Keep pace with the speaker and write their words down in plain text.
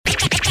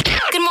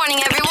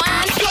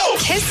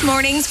Kiss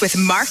Mornings with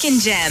Mark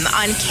and Jem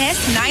on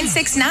Kiss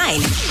 969.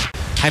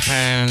 Hi,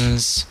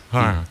 friends.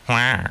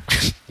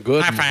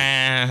 Good. Hi,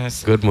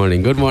 friends. Good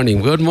morning. Good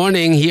morning. Good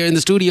morning. Here in the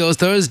studios,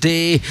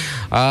 Thursday.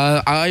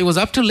 I was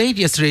up too late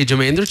yesterday,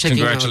 Jamendra. Checking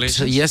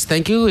Congratulations. out. Yes,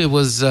 thank you. It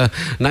was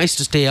nice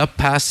to stay up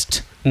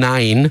past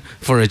 9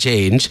 for a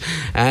change,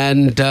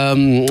 and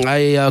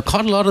I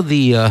caught a lot of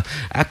the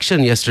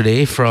action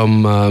yesterday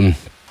from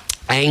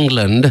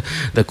England.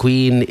 The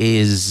Queen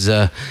is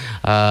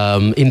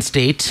in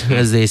state,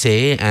 as they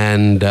say,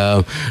 and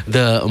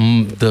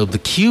the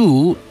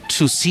queue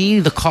to see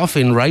the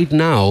coffin right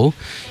now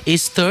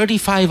is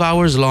 35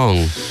 hours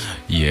long.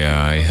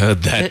 Yeah, I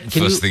heard that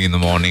Can first you- thing in the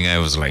morning. I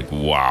was like,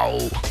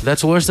 wow.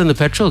 That's worse than the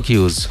petrol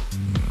queues.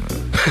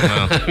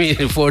 I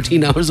mean,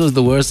 14 hours was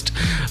the worst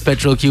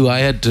petrol queue I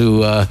had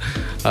to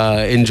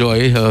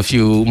enjoy a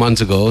few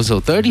months ago. So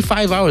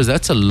 35 hours,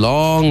 that's a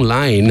long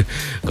line.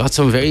 Got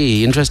some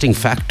very interesting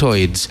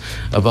factoids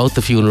about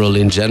the funeral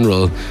in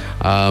general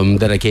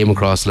that I came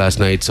across last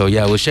night. So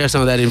yeah, we'll share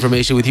some of that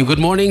information with you. Good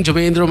morning,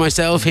 Jamendra,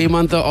 myself,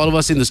 Hemantha, all of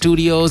us in the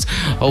studios.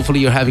 Hopefully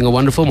you're having a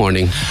wonderful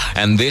morning.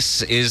 And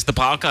this is the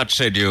power cut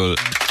schedule.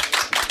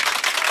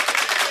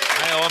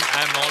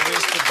 I'm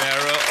always the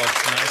bearer of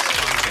nice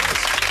fun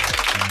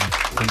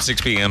things. From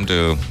 6 p.m.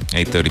 to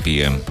 8:30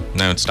 p.m.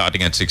 Now it's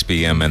starting at 6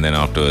 p.m. and then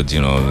afterwards,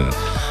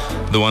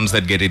 the ones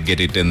that get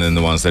it, and then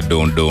the ones that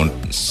don't.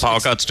 Power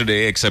cuts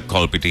today, except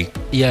Kolpiti.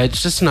 Yeah,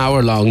 it's just an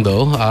hour long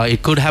though.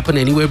 It could happen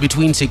anywhere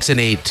between 6 and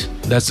 8.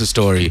 That's the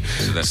story.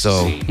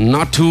 So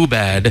not too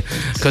bad,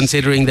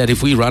 considering that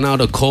if we run out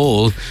of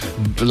coal,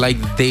 like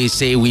they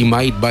say we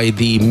might by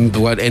the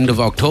end of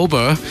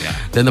October,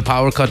 then the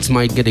power cuts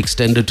might get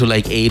extended to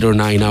like 8 or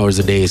 9 hours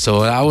a day.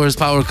 So an hour's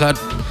power cut,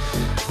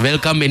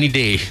 welcome any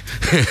day.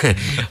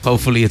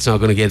 Hopefully it's not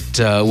going to get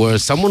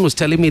worse. Someone was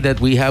telling me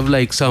that we have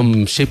like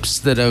some ships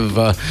that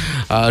have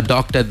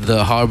docked at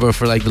the harbor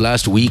for like the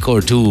last week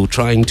or two,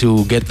 trying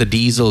to get the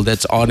diesel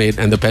that's on it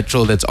and the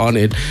petrol that's on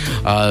it,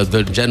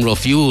 the general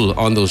fuel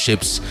on those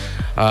ships,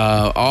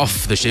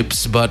 off the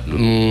ships. But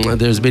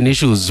there's been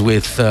issues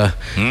with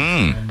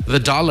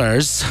the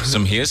dollars.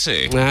 Some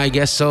hearsay. I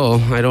guess so.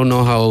 I don't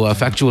know how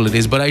factual it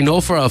is, but I know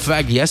for a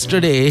fact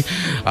yesterday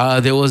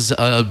there was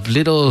a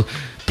little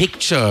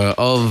picture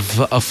of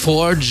a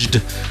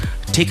forged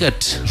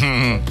ticket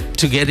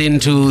to get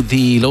into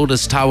the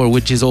Lotus Tower,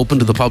 which is open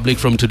to the public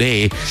from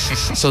today.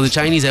 So the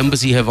Chinese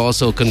embassy have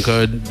also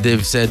concurred.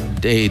 They've said,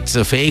 hey, it's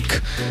a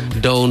fake.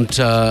 Don't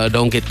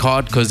get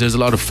caught, because there's a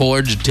lot of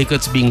forged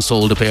tickets being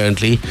sold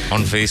apparently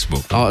On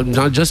Facebook.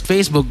 not just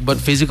Facebook, but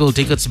physical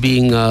tickets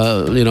being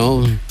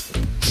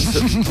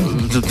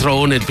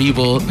thrown at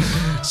people.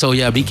 So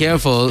yeah, be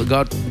careful.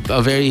 Got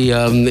a very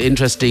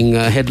interesting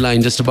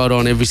headline just about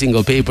on every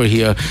single paper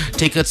here.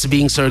 Tickets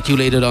being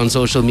circulated on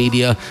social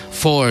media,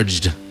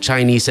 forged.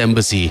 Chinese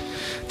embassy.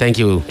 Thank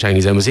you,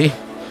 Chinese embassy,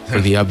 for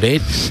the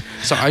update.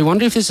 So I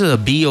wonder if this is a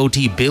BOT,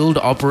 build,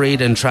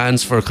 operate and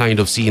transfer kind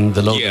of scene,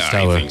 the Lotus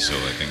Tower. I think so.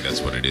 I think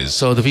that's what it is.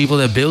 So the people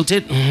that built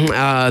it,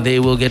 they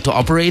will get to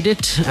operate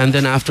it, and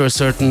then after a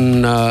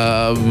certain,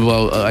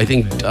 I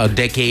think a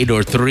decade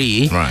or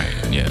 3, Right,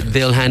 yeah.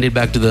 they'll hand it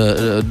back to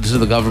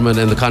the government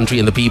and the country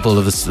and the people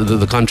of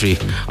the country,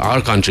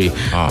 our country,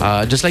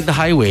 just like the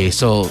highway.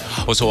 So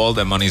So all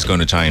that money is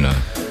going to China.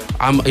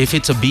 if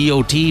it's a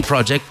BOT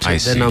project, I then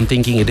see. I'm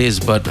thinking it is.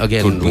 But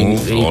again, Good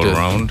move all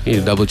around. need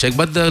to double check.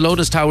 But the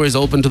Lotus Tower is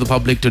open to the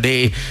public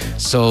today,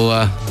 so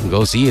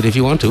go see it if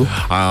you want to.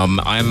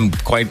 I'm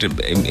quite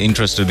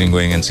interested in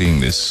going and seeing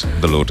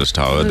the Lotus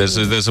Tower.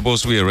 There's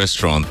supposed to be a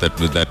restaurant that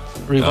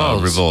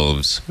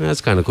revolves.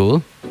 That's kind of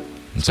cool.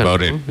 That's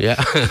about it.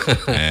 Yeah.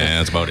 And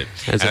that's about it.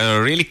 That's And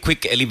a really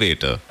quick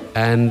elevator.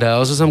 And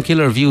also some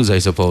killer views, I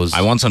suppose.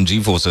 I want some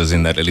G-forces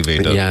in that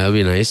elevator. Yeah, that'd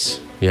be nice.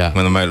 Yeah.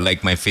 When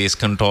my face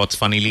contorts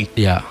funnily.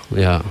 Yeah.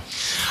 Yeah.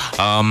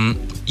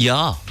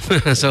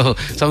 So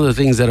some of the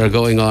things that are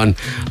going on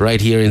right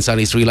here in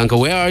sunny Sri Lanka.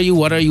 Where are you?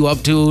 What are you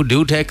up to?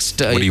 Do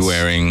text. What are you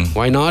wearing?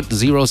 Why not?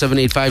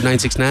 0785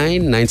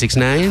 969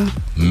 969.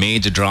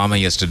 Major drama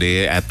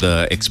yesterday at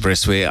the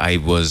expressway. I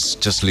was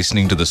just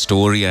listening to the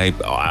story.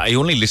 I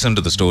only listened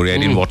to the story. I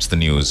didn't watch the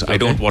news. I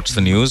don't watch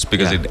the news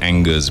because it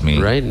angers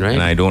me. Right.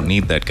 And I don't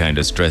need that kind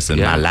of stress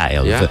in my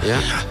life.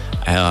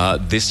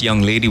 This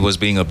young lady was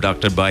being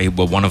abducted by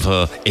one of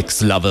her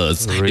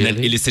ex-lovers in an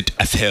illicit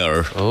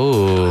affair.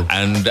 Oh.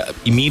 And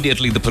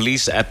immediately the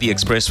police at the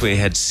expressway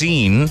had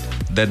seen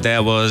that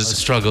there was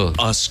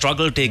a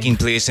struggle taking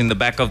place in the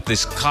back of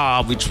this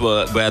car,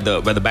 where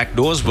the back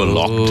doors were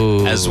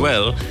locked as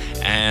well.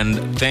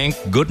 And thank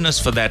goodness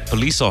for that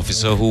police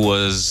officer who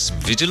was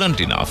vigilant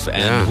enough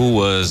and who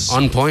was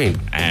on point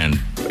and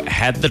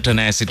had the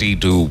tenacity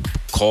to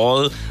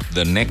call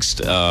the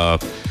next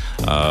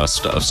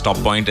stop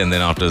point, and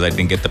then after that, I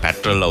think get the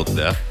patrol out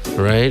there.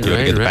 Right.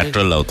 Get the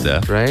patrol out there.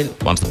 Right.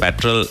 Once the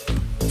patrol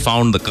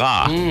found the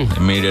car,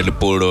 immediately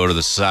pulled over to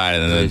the side,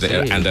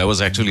 and there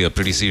was actually a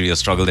pretty serious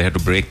struggle. They had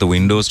to break the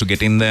windows to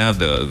get in there.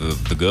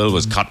 The girl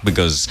was cut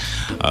because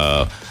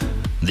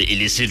the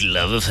illicit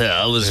love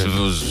affair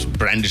was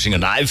brandishing a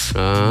knife.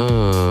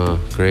 Ah,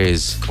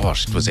 craze.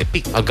 Gosh, it was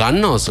epic. A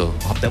gun also.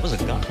 Oh, that was a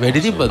gun. Where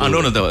did he?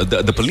 No,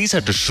 the police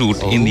had to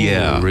shoot in the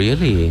air.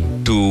 Really?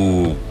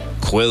 To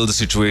quell the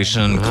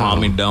situation,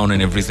 calm it down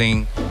and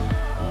everything.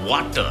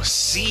 What a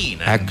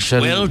scene.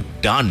 Action. Well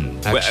done.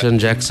 Action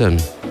Jackson.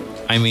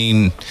 I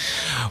mean,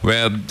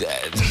 well,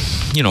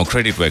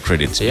 credit where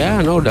credit's due.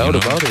 Yeah, no doubt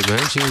about it,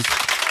 man. She was...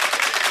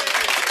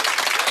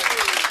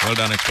 Well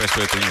done,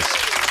 Expressway Police.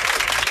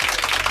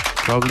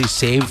 Probably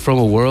saved from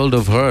a world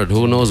of hurt.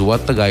 Who knows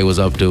what the guy was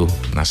up to?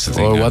 That's the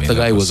thing. Or what the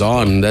guy was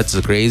on. That's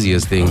the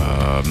craziest thing.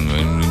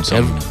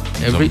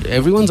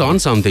 Everyone's on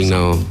something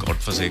now.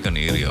 Godforsaken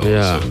area.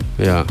 Yeah.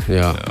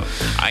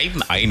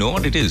 I know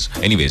what it is.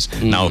 Anyways,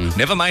 now,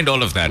 never mind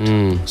all of that.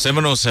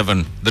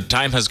 7:07, the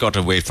time has got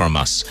away from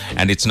us.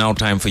 And it's now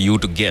time for you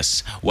to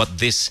guess what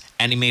this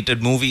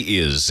animated movie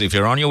is. If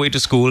you're on your way to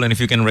school and if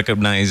you can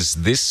recognize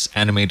this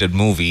animated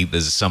movie,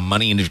 there's some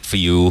money in it for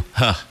you.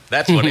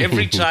 That's what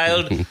every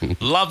child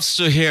loves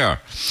to hear.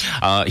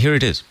 Here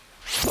it is.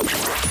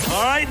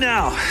 All right,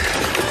 now,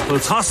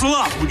 let's hustle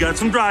up. We got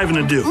some driving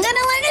to do. I'm gonna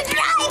learn to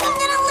drive.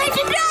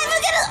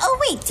 Oh,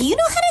 wait, do you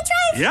know how to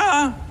drive?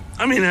 Yeah.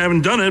 I mean, I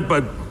haven't done it,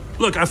 but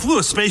look, I flew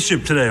a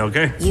spaceship today,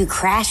 okay? You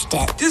crashed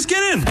it. Just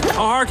get in. How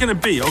hard can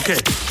it be? Okay.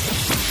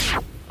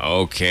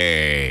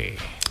 Okay.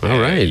 All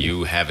right.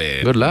 You have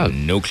it. Good luck.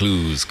 No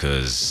clues,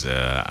 because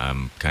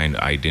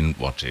I didn't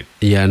watch it.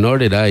 Yeah, nor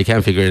did I.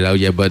 Can't figure it out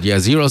yet. But yeah,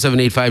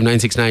 0785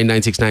 969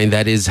 969.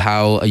 That is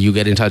how you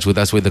get in touch with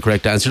us with the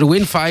correct answer to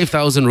win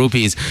 5,000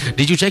 rupees.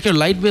 Did you check your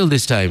light bill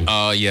this time?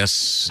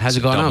 Yes. Has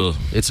it gone up?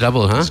 It's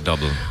double, huh? It's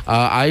double.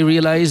 I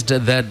realized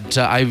that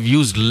I've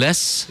used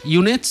less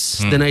units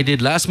than I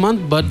did last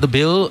month, but the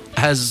bill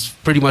has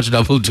pretty much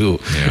doubled too.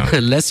 Yeah.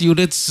 Less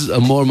units,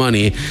 more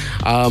money.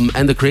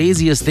 And the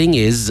craziest thing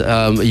is,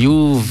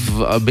 you've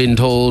been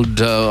told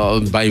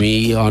by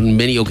me on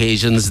many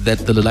occasions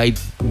that the light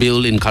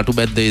bill in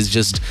Katubedda is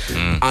just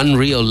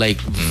unreal, like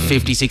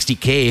 50,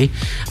 60K.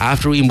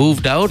 After we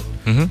moved out,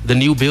 the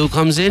new bill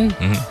comes in,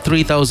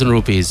 3,000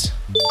 rupees.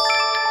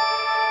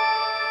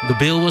 The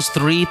bill was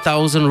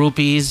 3,000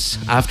 rupees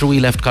after we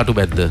left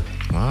Katubedda.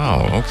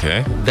 Wow,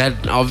 okay.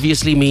 That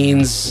obviously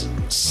means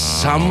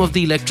some of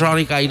the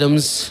electronic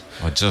items,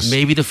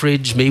 maybe the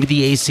fridge, maybe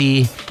the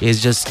AC,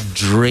 is just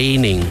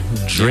draining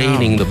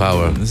the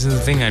power. This is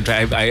the thing.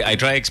 I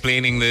try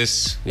explaining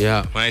this.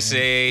 Yeah. When I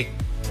say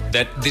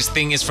that this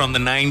thing is from the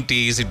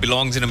 90s, it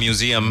belongs in a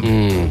museum,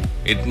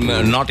 it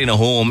not in a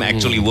home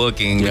actually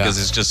working, because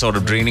it's just sort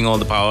of draining all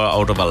the power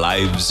out of our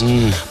lives.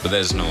 But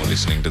there's no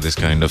listening to this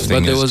kind of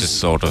thing. It's just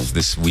sort of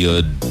this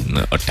weird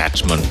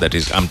attachment that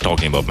is, I'm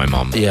talking about my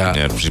mom.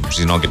 Yeah.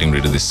 She's not getting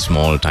rid of this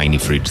small tiny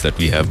fridge that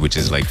we have, which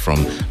is like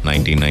from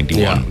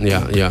 1991. Yeah.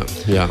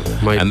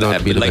 Might And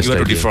not be the like best you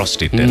have to idea.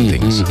 defrost it and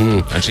things.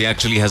 And she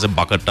actually has a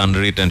bucket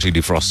under it and she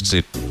defrosts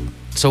it.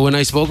 So when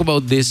I spoke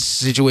about this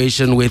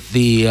situation with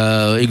the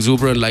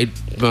exuberant light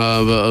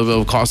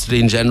cost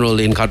in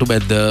general in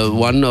Katubedda,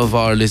 one of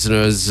our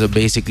listeners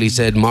basically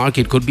said, Mark,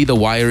 it could be the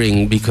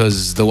wiring,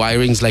 because the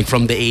wiring's like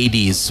from the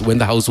 80s when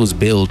the house was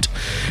built,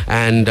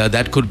 and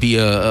that could be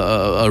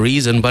a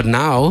reason. But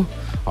now,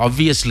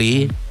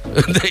 obviously,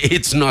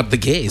 it's not the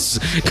case,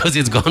 because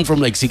it's gone from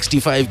like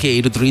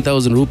 65K to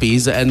 3,000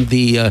 rupees, and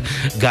the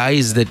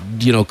guys that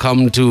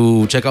come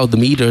to check out the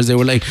meters, they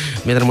were like,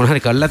 because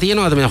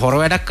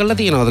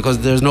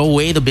there's no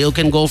way the bill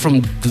can go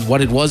from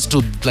what it was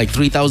to like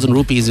 3,000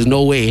 rupees. There's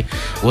no way.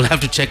 We'll have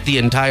to check the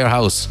entire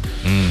house.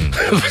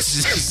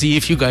 See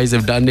if you guys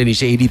have done any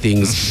shady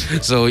things.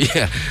 So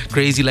yeah,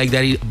 crazy like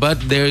that. But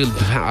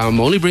I'm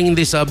only bringing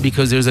this up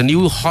because there's a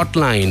new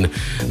hotline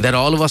that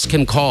all of us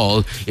can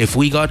call if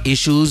we got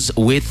issues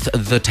with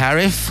the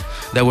tariff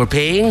that we're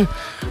paying.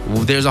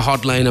 There's a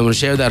hotline. I'm going to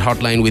share that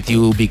hotline with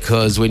you,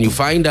 because when you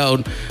find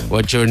out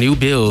what your new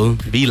bill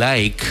be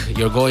like,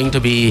 you're going to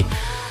be,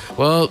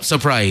 well,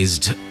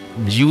 surprised.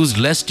 Used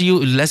less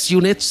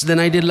units than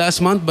I did last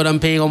month, but I'm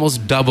paying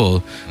almost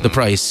double the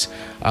price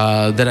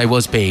that I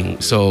was paying.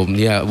 So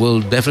yeah,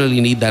 we'll definitely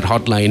need that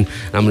hotline.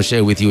 I'm going to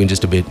share with you in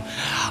just a bit.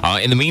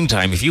 In the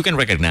meantime, if you can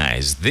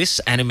recognize this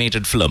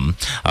animated film,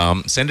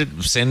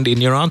 send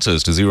in your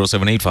answers to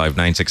 0785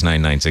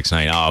 969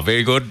 969.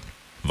 Very good.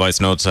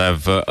 Voice notes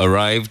have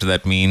arrived.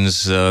 That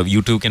means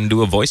you too can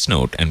do a voice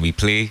note and we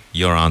play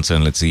your answer,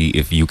 and let's see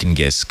if you can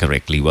guess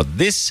correctly what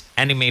this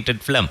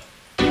animated film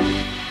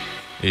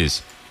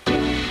is.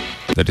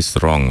 That is the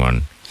wrong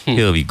one.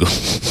 Here we go.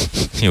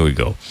 Here we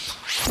go.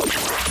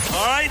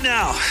 All right,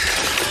 now,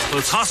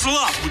 let's hustle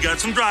up. We got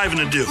some driving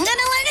to do. I'm gonna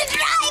learn to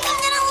drive.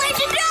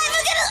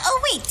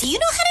 Oh, wait, do you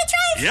know how to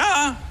drive?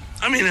 Yeah.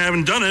 I mean, I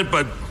haven't done it,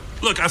 but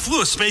look, I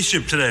flew a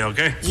spaceship today,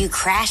 okay? You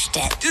crashed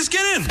it. Just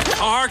get in.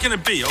 How hard can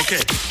it be?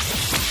 Okay.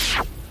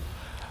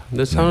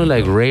 That sounded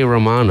like Ray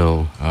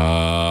Romano.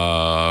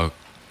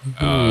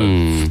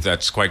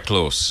 That's quite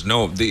close.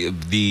 No,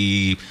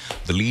 the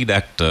lead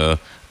actor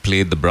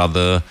played the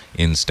brother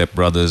in Step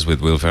Brothers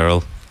with Will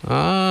Ferrell.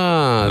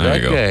 Ah, There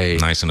that you go. guy.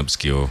 Nice and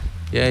obscure.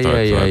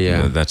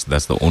 Yeah. That's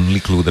the only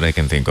clue that I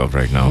can think of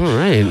right now. All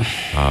right.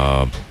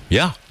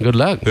 Yeah. Good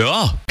luck.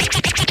 Yeah.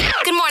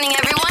 Good morning,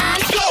 everyone.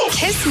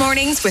 Kiss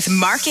Mornings with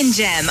Mark and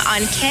Jem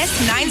on Kiss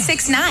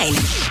 969.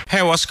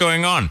 Hey, what's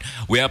going on?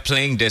 We are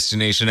playing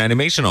Destination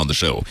Animation on the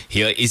show.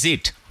 Here is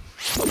it.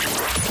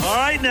 All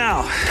right,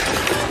 now,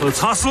 let's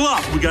hustle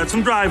up. We got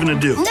some driving to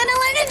do. I'm gonna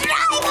learn to drive.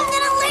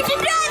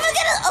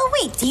 Oh,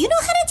 wait, do you know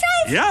how to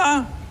drive?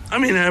 Yeah. I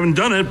mean, I haven't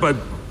done it, but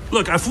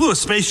look, I flew a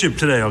spaceship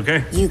today,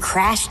 okay? You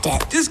crashed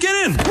it. Just get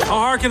in. How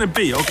hard can it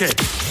be? Okay.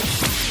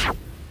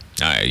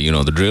 You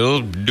know the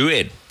drill. Do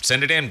it.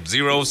 Send it in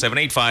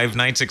 0785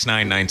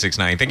 969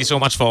 969. Thank you so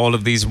much for all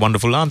of these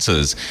wonderful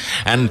answers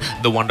and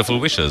the wonderful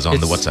wishes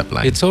on the WhatsApp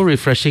line. It's so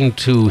refreshing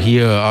to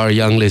hear our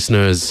young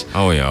listeners.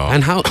 Oh, yeah.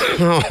 And how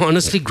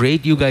honestly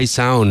great you guys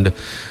sound.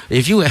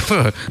 If you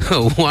ever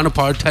want a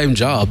part-time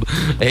job,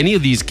 any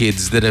of these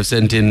kids that have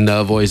sent in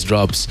voice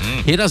drops,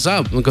 hit us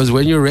up, because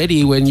when you're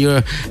ready, when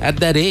you're at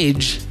that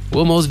age,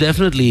 we'll most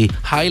definitely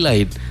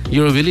highlight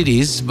your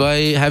abilities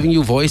by having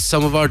you voice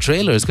some of our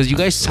trailers, because you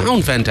guys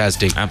sound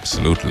fantastic.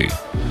 Absolutely.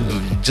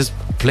 Just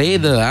play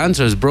the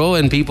answers, bro,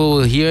 and people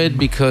will hear it,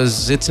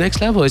 because it's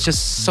next level. It's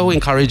just so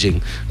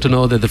encouraging to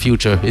know that the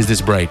future is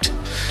this bright.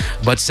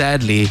 But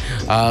sadly,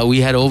 we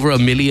had over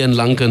 1 million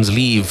Lankans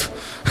leave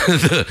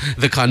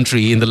the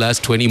country in the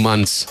last 20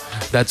 months.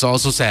 That's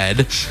also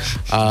sad.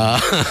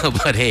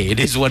 But hey, it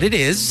is what it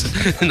is.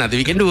 Nothing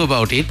we can do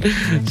about it.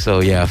 So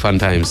yeah, fun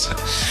times.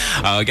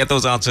 Get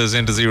those answers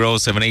into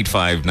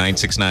 0785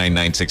 969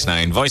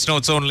 969. Voice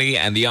notes only,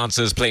 and the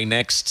answers play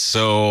next.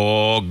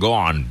 So go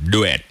on,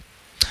 do it.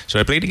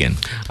 Should I play it again?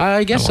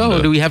 I guess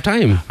so. Do we have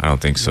time? I don't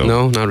think so.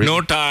 No, not really.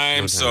 No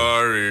time.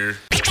 Sorry.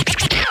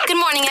 Good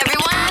morning,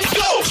 everyone.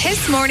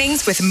 Kiss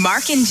Mornings with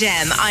Mark and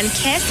Jem on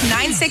Kiss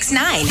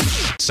 969.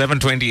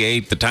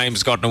 7:28. The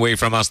time's gotten away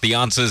from us. The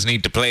answers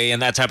need to play,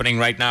 and that's happening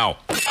right now.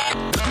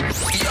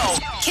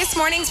 Kiss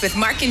Mornings with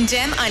Mark and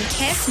Jem on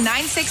Kiss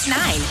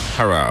 969.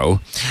 Hello.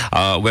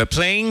 We're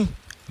playing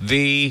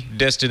the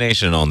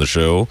Destination on the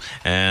show,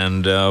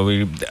 and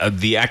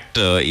the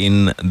actor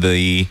in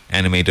the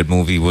animated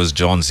movie was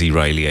John C.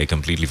 Reilly. I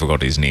completely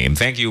forgot his name.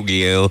 Thank you,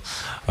 Gail.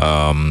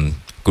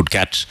 Good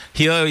catch.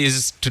 Here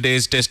is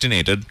today's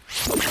Destinated.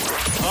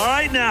 All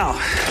right, now,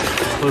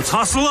 let's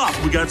hustle up.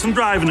 We got some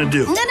driving to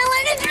do. I'm gonna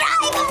learn to drive.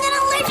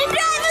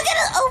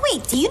 Oh,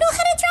 wait, do you know how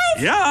to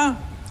drive? Yeah.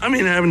 I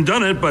mean, I haven't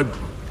done it, but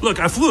look,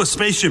 I flew a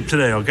spaceship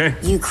today, okay?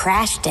 You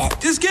crashed it.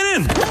 Just get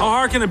in. How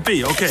hard can it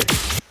be? Okay.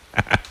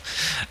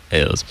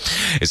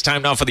 It's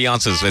time now for the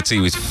answers. Let's see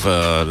if you've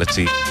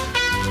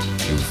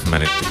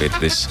managed to get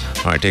this.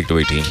 All right, take it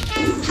away, team.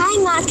 Hi,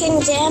 Mark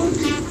and Jem.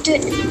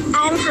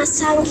 I'm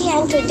Hasanki,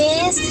 and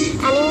today's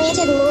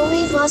animated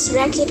movie was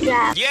Wreck-It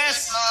Ralph.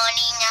 Yes.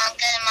 Morning,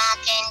 Uncle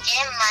Mark and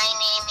Jim. My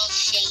name is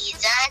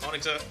Shahizad.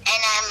 Morning, sir.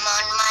 And I'm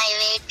on my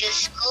way to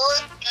school.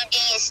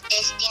 Today's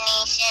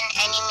destination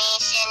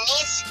animation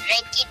is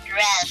Wreck-It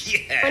Ralph.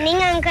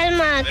 Morning, Uncle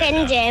Mark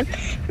and Jem.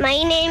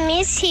 My name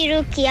is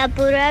Hirukia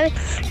Pura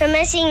from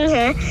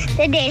Singha.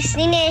 The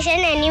destination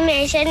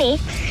animation is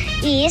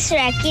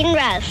Wreck-It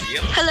Ralph.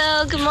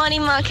 Hello, good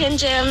morning, Mark and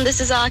Jem. This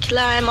is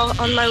Akila. I'm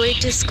on my way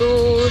to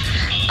school.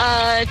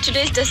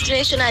 Today's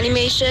destination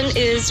animation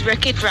is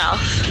Wreck-It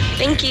Ralph.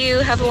 Thank you.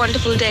 Have a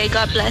wonderful day.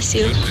 God bless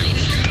you.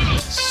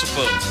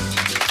 Super.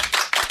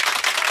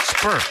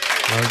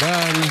 Well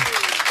done.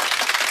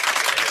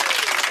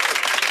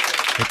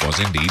 It was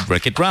indeed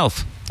Wreck-It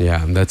Ralph.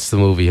 Yeah, that's the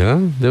movie, huh?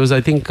 There was,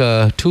 I think,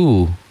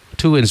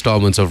 two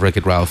installments of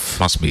Wreck-It Ralph.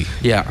 Must be.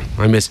 Yeah,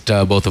 I missed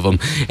both of them.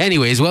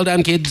 Anyways, well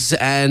done, kids.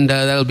 And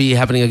that'll be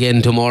happening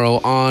again tomorrow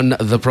on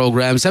the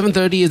program.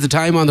 7:30 is the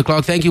time on the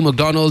clock. Thank you,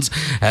 McDonald's,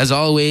 as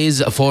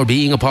always, for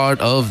being a part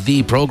of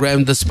the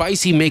program. The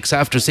spicy mix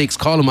after 6.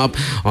 Call them up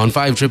on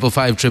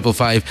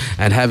 555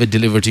 and have it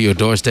delivered to your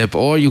doorstep.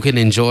 Or you can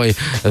enjoy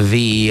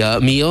the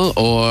meal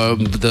or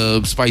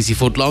the spicy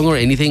footlong or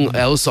anything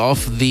else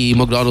off the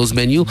McDonald's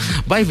menu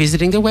by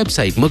visiting their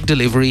website,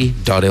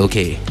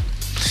 mcdelivery.lk.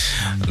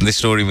 This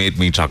story made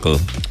me chuckle.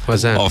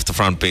 What's that? Off the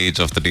front page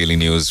of the Daily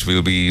News.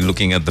 We'll be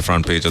looking at the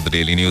front page of the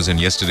Daily News, and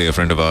yesterday a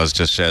friend of ours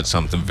just shared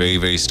something very,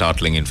 very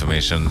startling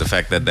information. The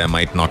fact that there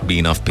might not be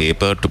enough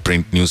paper to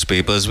print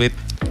newspapers with.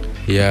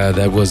 Yeah,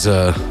 that was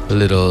a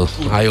little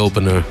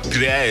eye-opener.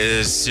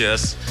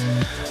 Yes.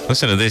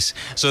 Listen to this.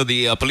 So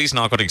the Police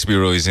Narcotics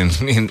Bureau is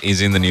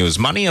in the news.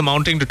 Money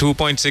amounting to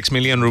 2.6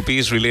 million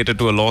rupees related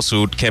to a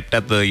lawsuit kept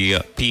at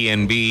the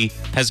PNB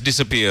has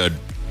disappeared.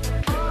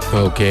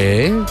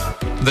 Okay.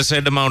 The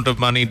said amount of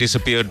money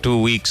disappeared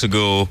 2 weeks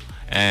ago,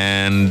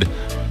 and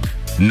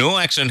no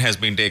action has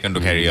been taken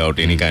to carry out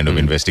any kind of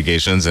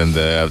investigations, and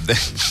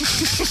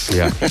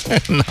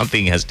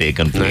nothing has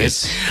taken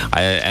place.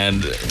 Nice.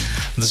 And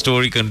the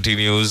story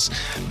continues.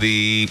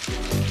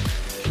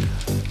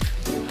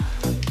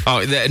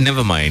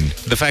 Never mind.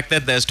 The fact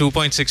that there's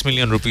 2.6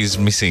 million rupees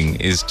missing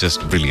is just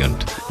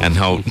brilliant, and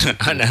how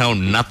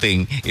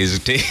nothing is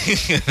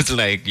it's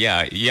like,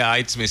 yeah,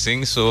 it's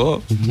missing.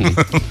 So,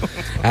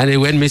 and it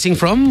went missing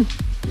from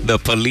the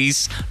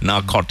Police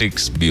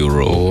Narcotics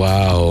Bureau.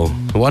 Wow.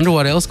 I wonder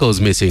what else goes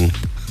missing.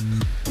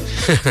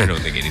 I don't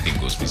think anything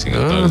goes missing.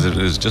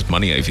 It's just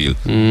money, I feel.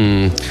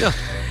 We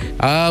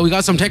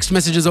got some text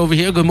messages over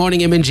here. Good morning,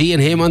 MNG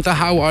and Hemantha.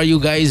 How are you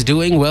guys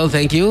doing? Well,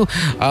 thank you.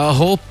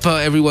 Hope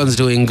everyone's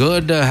doing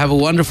good. Have a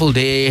wonderful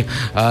day.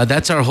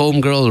 That's our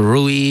homegirl,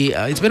 Rui.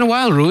 It's been a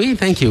while, Rui.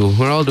 Thank you.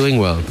 We're all doing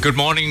well. Good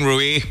morning,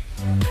 Rui.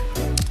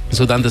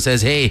 Sudanta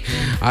says, hey,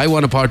 I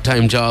want a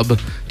part-time job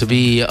to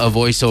be a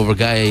voiceover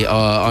guy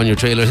on your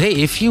trailer.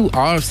 Hey, if you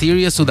are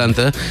serious,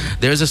 Sudanta,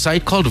 there's a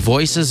site called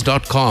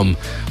voices.com.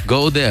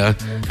 Go there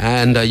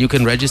and you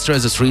can register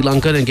as a Sri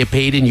Lankan and get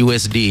paid in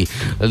USD.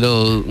 A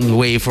little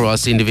way for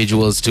us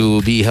individuals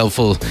to be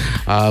helpful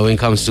when it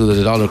comes to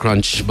the dollar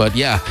crunch. But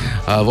yeah,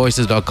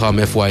 voices.com,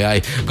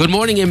 FYI. Good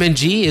morning,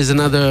 MNG is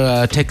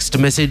another text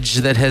message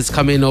that has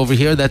come in over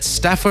here. That's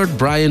Stafford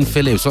Brian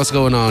Phillips. What's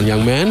going on,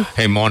 young man?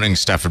 Hey, morning,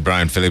 Stafford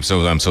Brian Phillips.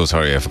 Oh, I'm so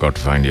sorry, I forgot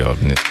to find your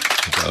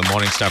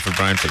morning, Stafford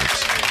Brian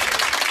Phillips.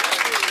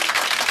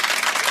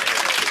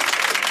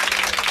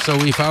 So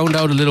we found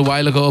out a little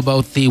while ago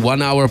about the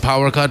 1 hour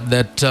power cut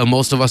that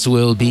most of us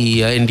will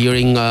be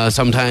enduring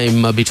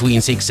sometime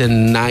between 6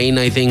 and 9,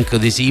 I think,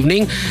 this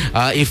evening.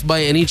 If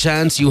by any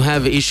chance you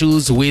have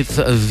issues with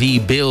the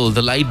bill,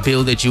 the light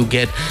bill that you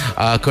get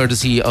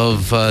courtesy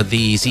of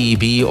the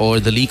CEB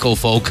or the LECO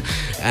folk,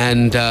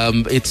 and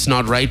it's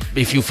not right,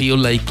 if you feel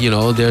like,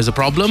 there's a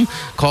problem,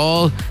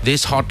 call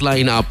this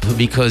hotline up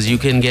because you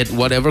can get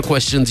whatever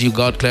questions you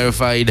got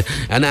clarified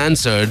and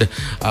answered.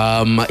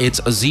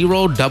 It's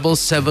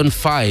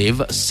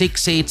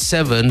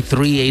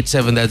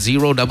 0775-687-387. That's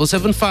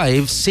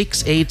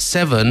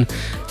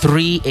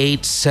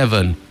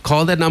 0775-687-387.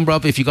 Call that number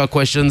up if you got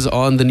questions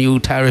on the new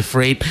tariff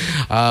rate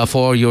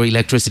for your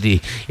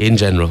electricity in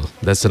general.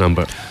 That's the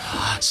number.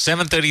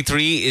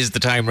 7:33 is the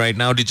time right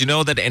now. Did you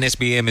know that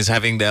NSBM is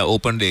having their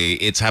open day?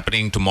 It's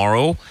happening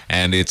tomorrow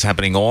and it's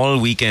happening all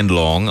weekend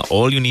long.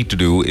 All you need to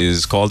do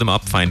is call them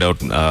up, find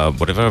out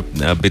whatever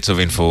bits of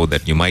info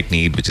that you might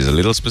need, which is a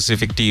little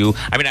specific to you.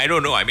 I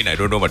don't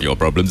know what your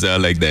problems are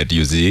like that,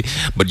 you see.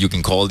 But you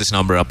can call this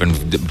number up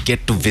and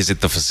get to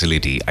visit the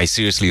facility. I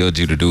seriously urge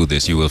you to do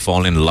this. You will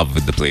fall in love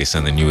with the place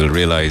and then you will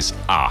realize,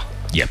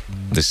 yep,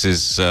 this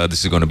is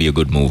going to be a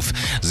good move.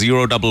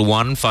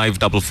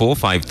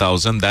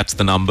 011-544-5000. That's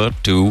the number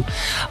to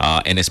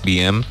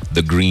NSBM,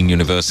 the Green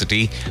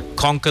University.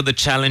 Conquer the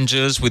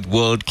challenges with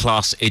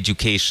world-class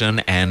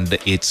education, and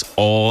it's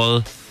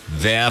all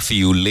there for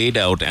you, laid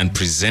out and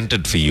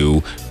presented for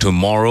you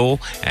tomorrow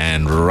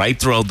and right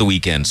throughout the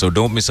weekend. So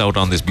don't miss out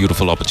on this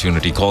beautiful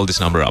opportunity. Call this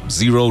number up,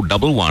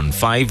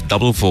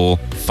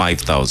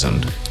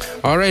 011-544-5000.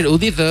 All right,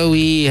 Udita,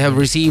 we have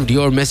received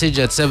your message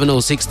at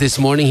 7:06 this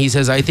morning. He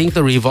says, I think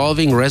the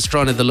revolving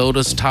restaurant at the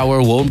Lotus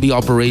Tower won't be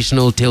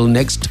operational till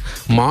next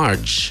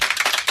March.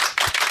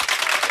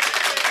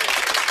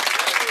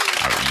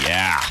 Oh,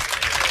 yeah.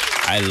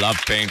 I love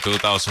paying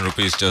 2,000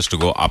 rupees just to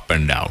go up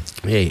and down.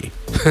 Hey,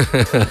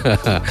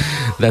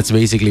 that's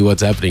basically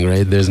what's happening,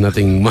 right? There's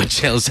nothing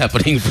much else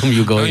happening from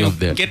you going up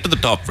there. Get to the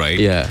top, right?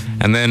 Yeah.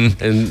 And then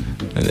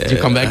you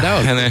come back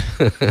down. And then,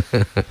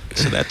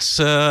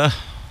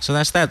 so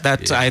that's that.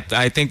 That's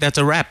I think that's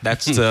a wrap.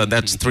 That's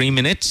 3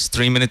 minutes.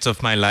 3 minutes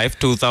of my life.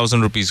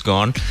 2,000 rupees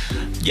gone.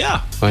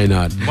 Yeah. Why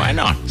not? Why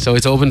not? So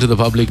it's open to the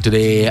public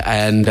today,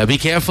 and be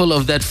careful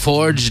of that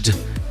forged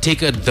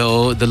ticket,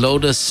 though. The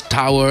Lotus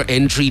Tower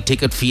entry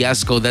ticket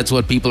fiasco, that's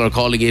what people are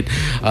calling it.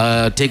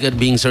 Ticket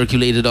being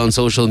circulated on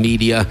social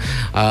media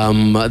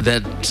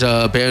that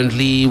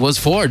apparently was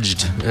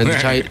forged, and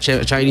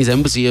the Chinese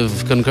embassy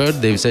have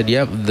concurred. They've said,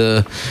 yep,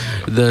 the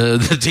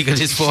ticket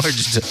is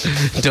forged.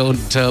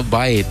 Don't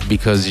buy it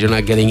because you're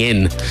not getting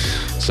in.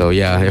 So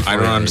yeah, I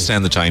don't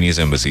understand the Chinese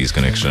embassy's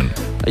connection.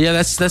 Yeah,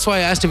 that's why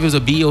I asked if it was a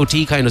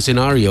BOT kind of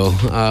scenario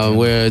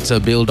where it's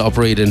a build,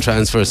 operate, and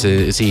transfer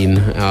scene.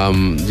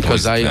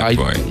 Because I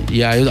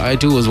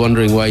too was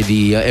wondering why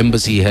the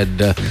embassy had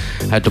to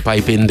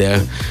pipe in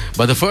there.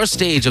 But the first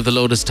stage of the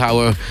Lotus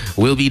Tower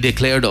will be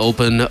declared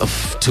open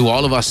to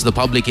all of us, the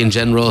public in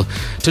general,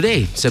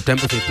 today,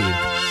 September 15th.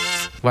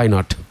 Why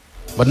not?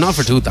 But not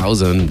for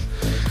 2,000.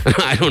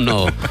 I don't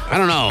know.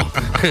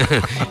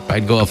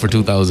 I'd go up for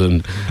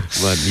 2,000.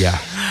 But yeah.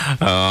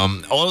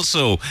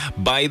 Also,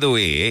 by the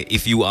way,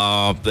 if you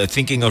are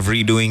thinking of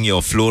redoing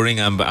your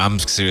flooring, I'm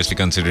seriously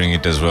considering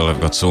it as well.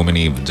 I've got so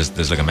many,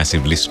 there's like a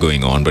massive list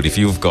going on. But if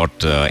you've got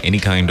any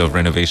kind of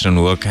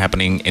renovation work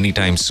happening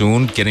anytime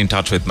soon, get in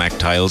touch with Mac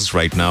Tiles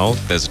right now.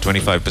 There's a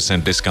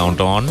 25% discount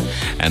on.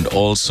 And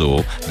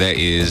also, there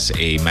is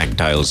a Mac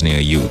Tiles near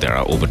you. There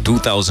are over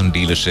 2,000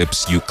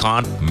 dealerships. You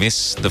can't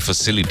miss the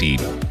facility.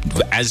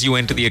 As you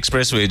enter the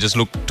expressway, just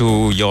look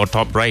to your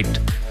top right.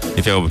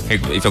 If you're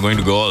going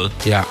to Galle.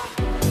 Yeah.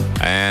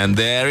 And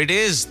there it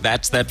is.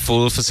 That's that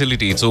full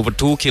facility. It's over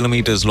 2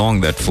 kilometers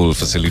long, that full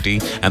facility.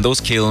 And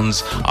those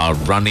kilns are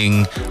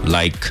running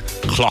like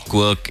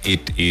clockwork.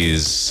 It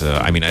is,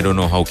 I don't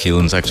know how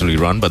kilns actually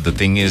run, but the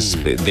thing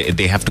is,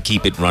 they have to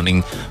keep it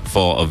running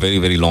for a very,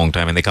 very long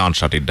time and they can't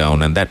shut it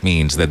down. And that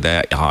means that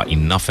there are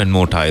enough and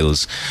more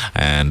tiles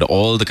and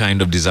all the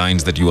kind of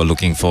designs that you are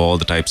looking for, all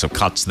the types of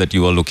cuts that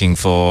you are looking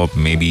for,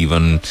 maybe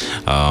even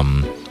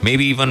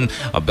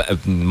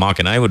Mark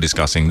and I were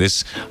discussing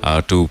this,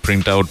 to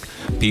print out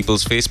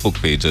people's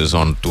Facebook pages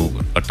onto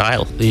a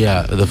tile.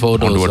 Yeah, the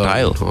photos onto a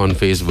tile on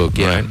Facebook.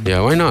 Yeah, right.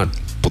 Yeah, why not?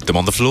 Put them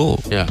on the floor.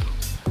 Yeah.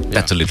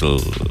 That's a little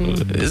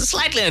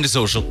slightly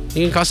antisocial.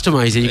 You can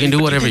customize it. You can do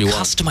whatever you want.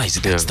 Customize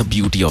it. That's the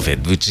beauty of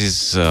it, which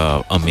is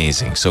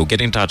amazing. So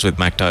get in touch with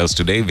MacTiles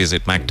today.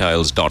 Visit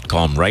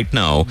mactiles.com right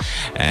now.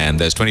 And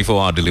there's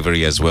 24-hour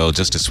delivery as well,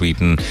 just to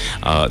sweeten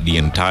the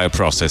entire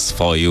process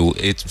for you.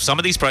 Some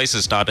of these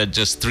prices start at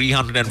just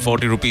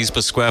 340 rupees per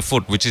square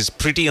foot, which is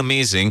pretty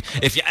amazing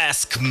if you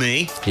ask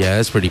me. Yeah,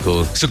 that's pretty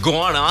cool. So go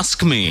on,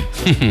 ask me.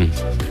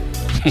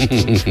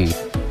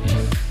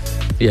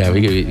 Yeah,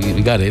 we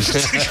got it.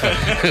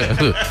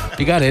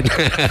 You got it.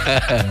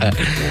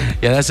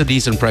 Yeah, that's a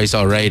decent price,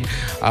 all right.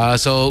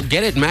 So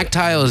get it,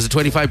 MacTiles,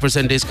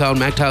 25% discount,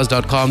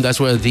 mactiles.com. That's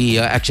where the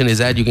action is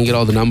at. You can get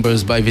all the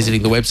numbers by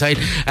visiting the website.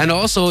 And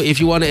also,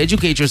 if you want to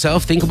educate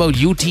yourself, think about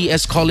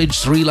UTS College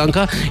Sri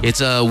Lanka.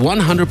 It's a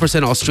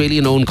 100%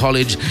 Australian-owned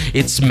college.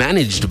 It's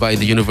managed by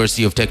the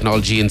University of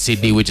Technology in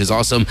Sydney, which is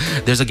awesome.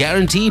 There's a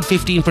guaranteed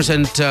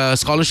 15%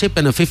 scholarship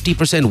and a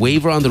 50%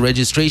 waiver on the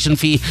registration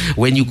fee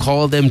when you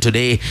call them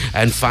today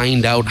and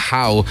find out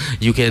how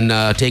you can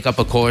take up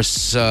a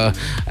course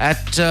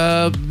at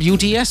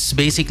UTS.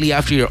 Basically,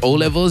 after your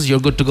O-levels, you're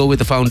good to go with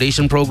the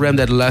foundation program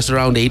that will last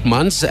around 8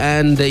 months.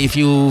 And if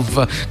you've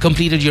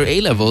completed your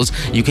A-levels,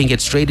 you can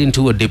get straight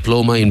into a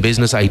diploma in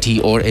business, IT,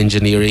 or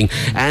engineering.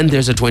 And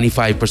there's a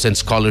 25%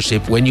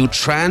 scholarship when you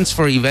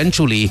transfer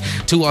eventually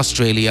to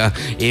Australia.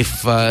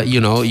 If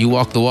you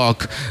walk the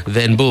walk,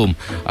 then boom,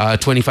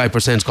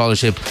 25%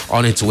 scholarship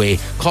on its way.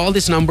 Call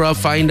this number up,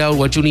 find out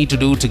what you need to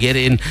do to get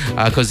in,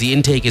 because the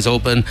intake is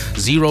open.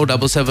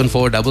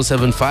 0774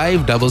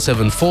 775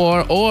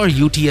 774 or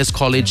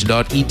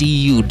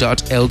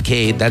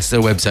utscollege.edu.lk. That's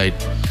their website.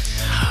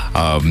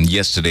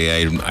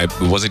 Yesterday,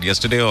 was it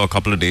yesterday or a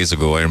couple of days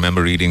ago? I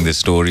remember reading this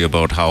story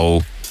about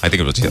how I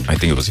think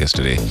it was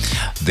yesterday.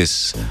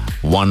 This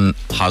one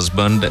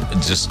husband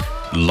just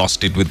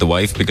lost it with the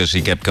wife because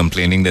she kept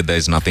complaining that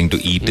there's nothing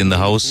to eat in the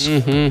house.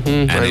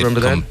 And I remember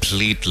it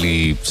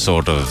completely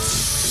sort of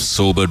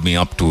sobered me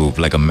up to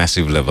like a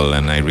massive level,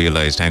 and I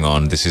realized, hang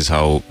on, this is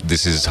how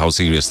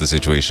serious the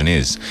situation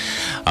is,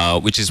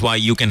 which is why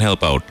you can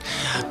help out.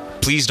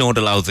 Please don't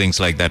allow things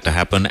like that to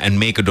happen and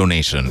make a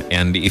donation.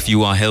 And if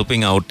you are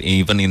helping out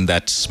even in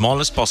that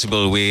smallest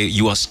possible way,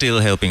 you are still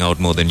helping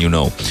out more than you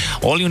know.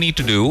 All you need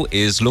to do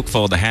is look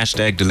for the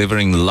hashtag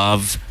Delivering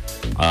Love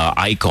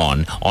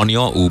icon on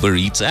your Uber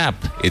Eats app.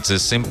 It's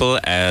as simple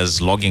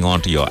as logging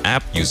onto your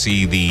app. You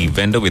see the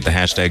vendor with the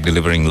hashtag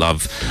Delivering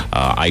Love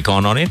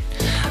icon on it.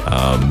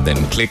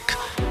 Then click,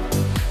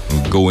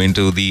 go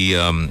into the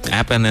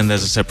app, and then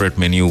there's a separate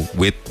menu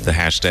with the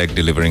hashtag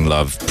Delivering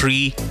Love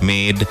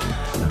pre-made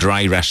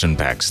dry ration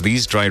packs.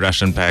 These dry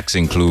ration packs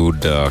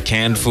include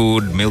canned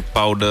food, milk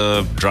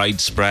powder, dried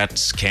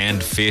sprats,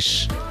 canned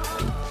fish,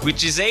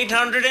 which is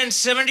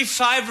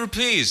 875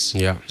 rupees.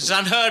 Yeah. It's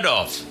unheard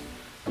of.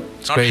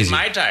 It's crazy. In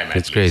my time.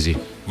 It's crazy.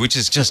 Which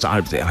is just,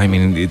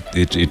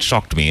 it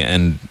shocked me,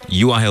 and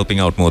you are helping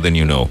out more than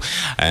you know.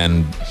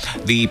 And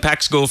the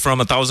packs go from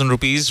 1,000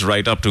 rupees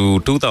right up to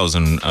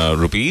 2,000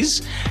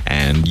 rupees,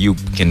 and you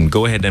can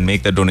go ahead and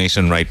make that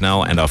donation right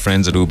now, and our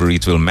friends at Uber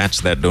Eats will match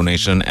that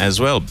donation as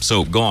well.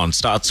 So go on,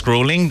 start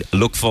scrolling,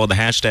 look for the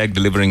hashtag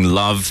Delivering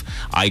Love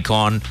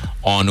icon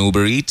on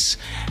Uber Eats,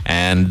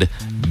 and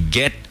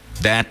get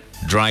that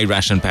dry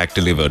ration pack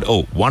delivered.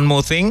 Oh, one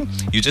more thing.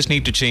 You just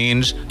need to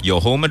change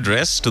your home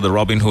address to the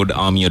Robin Hood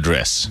Army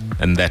address,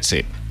 and that's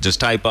it. Just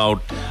type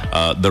out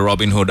the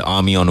Robin Hood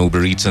Army on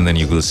Uber Eats, and then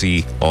you will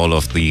see all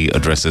of the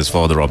addresses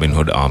for the Robin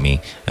Hood Army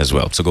as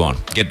well. So go on,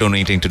 get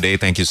donating today.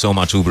 Thank you so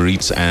much, Uber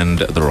Eats and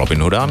the Robin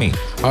Hood Army.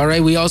 All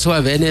right, we also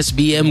have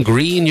NSBM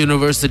Green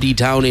University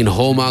Town in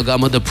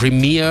Homagama, the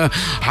premier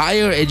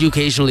higher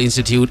educational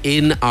institute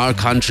in our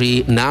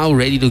country, now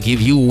ready to give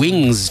you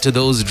wings to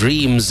those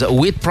dreams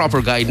with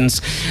proper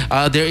guidance.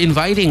 They're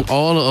inviting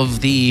all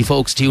of the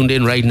folks tuned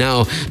in right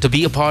now to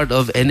be a part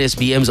of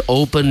NSBM's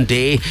Open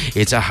Day.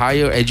 It's a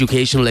higher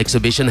educational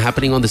exhibition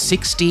happening on the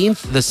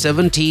 16th, the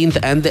 17th,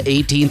 and the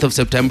 18th of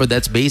September.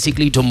 That's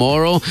basically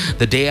tomorrow,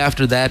 the day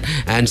after that,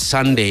 and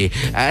Sunday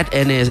at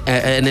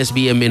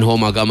NSBM in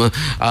Homagama.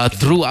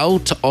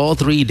 Throughout all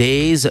 3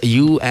 days,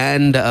 you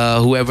and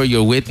whoever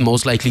you're with,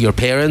 most likely your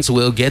parents,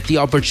 will get the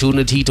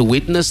opportunity to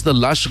witness the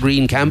lush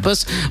green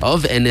campus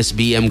of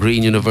NSBM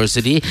Green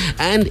University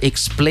and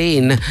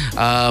explain.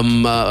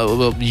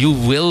 You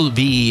will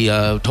be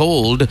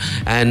told,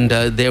 and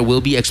there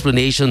will be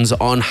explanations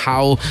on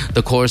how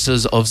the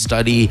courses of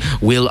study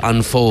will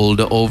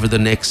unfold over the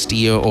next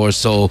year or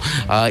so.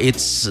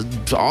 It's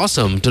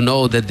awesome to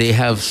know that they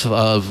have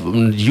a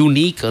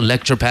unique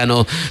lecture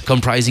panel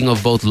comprising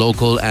of both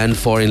local and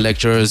foreign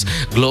lecturers,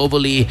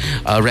 globally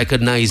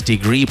recognized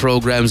degree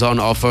programs on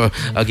offer.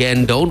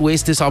 Again, don't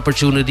waste this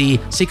opportunity.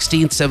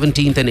 16th,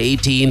 17th and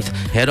 18th,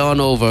 head on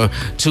over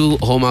to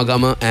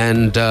Homagama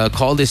and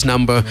call this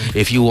number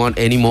if you want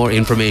any more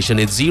information.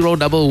 It's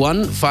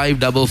 011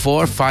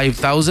 544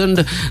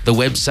 5000. The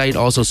website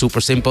also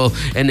super simple,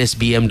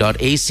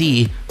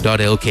 nsbm.ac.lk.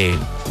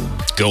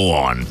 Go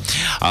on.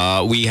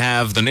 We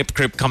have the Nip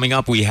Crip coming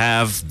up. We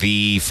have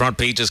the front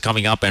pages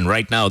coming up. And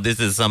right now, this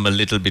is a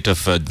little bit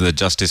of the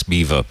Justice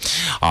Beaver.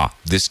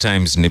 This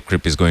time's Nip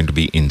Crip is going to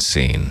be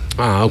insane.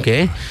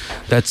 Okay.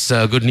 That's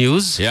good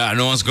news. Yeah,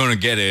 no one's going to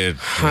get it.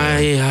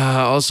 I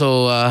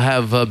also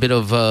have a bit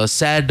of a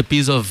sad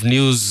piece of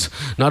news,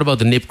 not about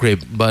the Nip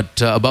Crip,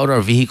 but about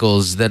our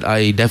vehicles that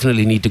I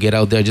definitely need to get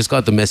out there. I just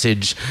got the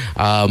message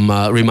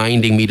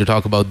reminding me to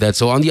talk about that.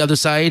 So on the other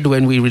side,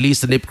 when we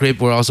release the Nip Crip,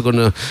 we're also going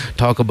to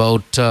talk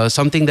about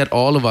something that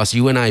all of us,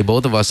 you and I,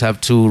 both of us have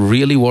to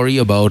really worry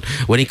about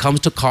when it comes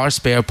to car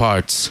spare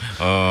parts.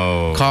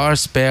 Oh. Car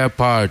spare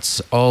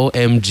parts.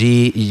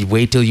 OMG.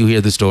 Wait till you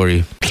hear the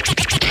story.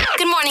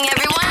 Good morning,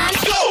 everyone.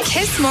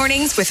 Kiss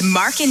Mornings with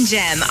Mark and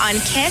Jem on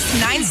Kiss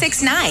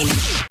 969.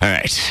 All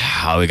right.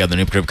 We got the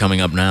Nip Crip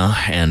coming up now.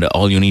 And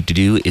all you need to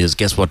do is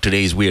guess what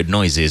today's weird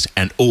noise is.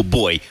 And oh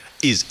boy,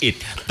 is it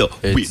the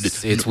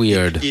weirdest. It's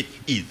weird. It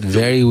is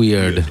very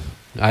weird.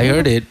 I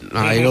heard it.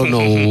 I don't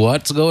know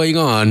what's going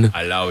on.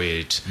 I love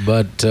it.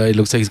 But it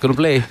looks like it's going to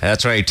play.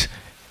 That's right.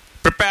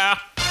 Prepare.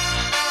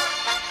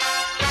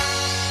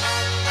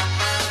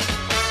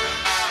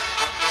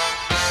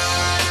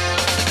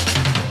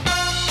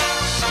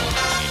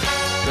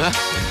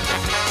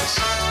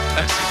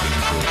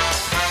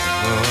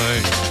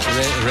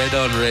 Red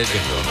on red.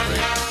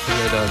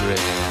 Red on red.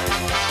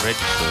 Red.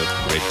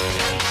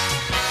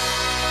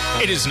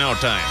 It is now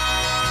time.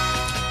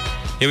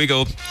 Here we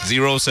go.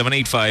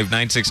 0785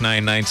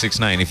 969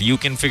 969. If you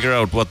can figure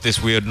out what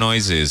this weird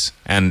noise is.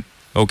 And,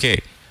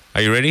 okay.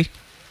 Are you ready?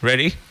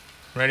 Ready?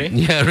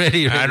 Yeah,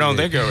 ready. I don't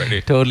think you're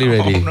ready. Totally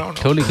ready. Oh, no.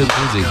 Totally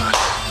confusing.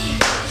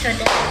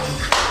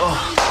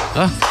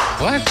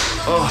 What?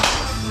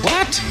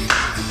 What?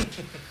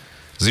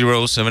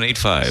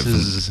 0785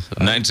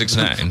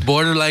 969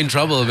 borderline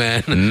trouble,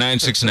 man.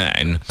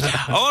 969.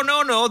 Oh,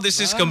 no. This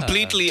is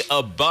completely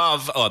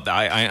above. Oh,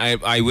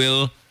 I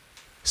will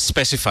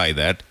specify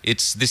that.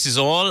 This is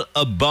all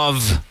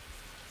above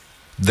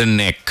the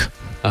neck.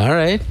 All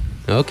right.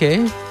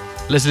 Okay.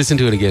 Let's listen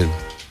to it again.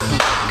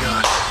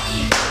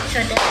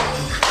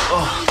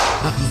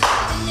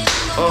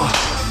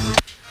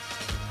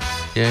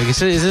 Yeah,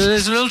 it's a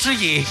little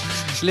tricky.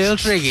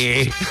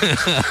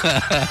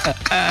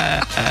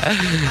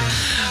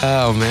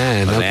 Oh,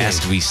 man. But Okay. there has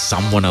to be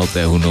someone out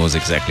there who knows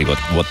exactly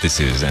what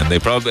this is. And they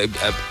probably...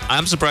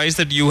 I'm surprised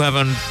that you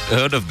haven't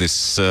heard of this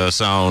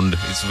sound.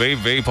 It's very,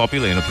 very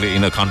popular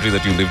in a country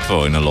that you lived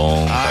for in a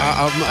long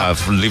time.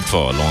 I've lived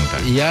for a long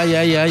time. Yeah.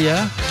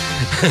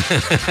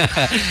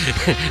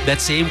 That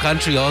same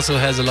country also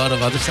has a lot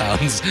of other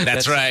sounds.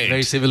 That's right.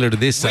 Very similar to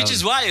this sound. Which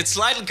is why it's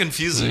slightly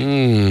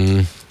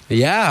confusing.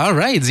 Yeah, all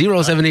right.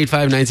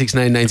 0785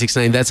 969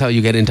 969. That's how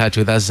you get in touch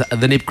with us.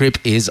 The Nip Crip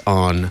is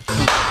on.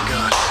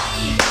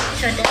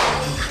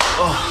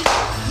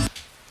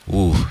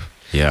 Ooh,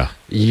 yeah.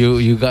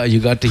 You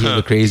got to hear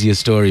the craziest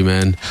story,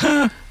 man.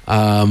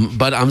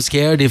 But I'm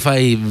scared if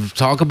I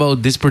talk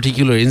about this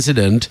particular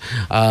incident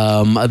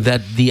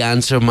that the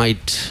answer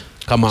might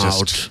come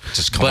out.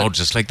 Just come out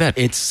just like that.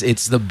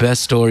 It's the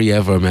best story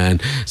ever,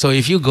 man. So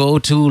if you go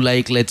to,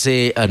 like, let's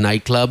say a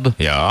nightclub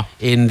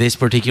in this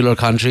particular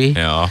country,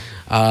 there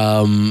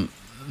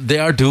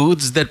are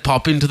dudes that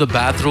pop into the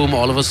bathroom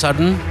all of a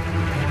sudden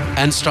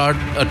and start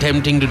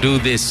attempting to do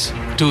this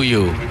to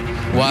you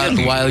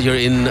while you're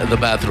in the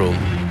bathroom.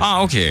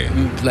 Okay.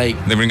 Like,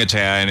 they bring a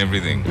chair and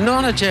everything.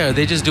 Not a chair.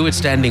 They just do it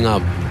standing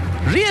up.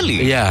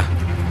 Really? Yeah.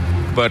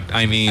 But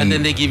I mean, and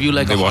then they give you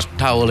like a hot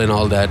towel and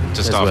all that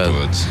just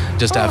afterwards. Well.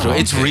 Just afterwards.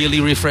 Okay. It's really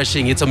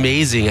refreshing. It's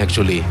amazing,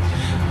 actually.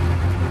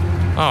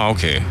 Oh,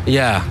 okay.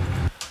 Yeah.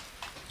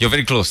 You're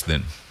very close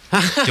then.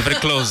 You're very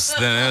close.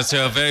 Then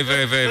you're very,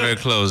 very, very, very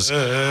close.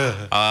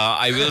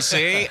 I will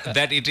say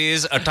that it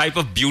is a type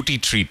of beauty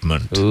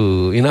treatment.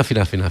 Ooh, enough.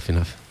 enough.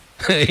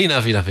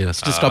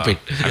 Just stop it.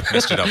 I've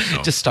messed it up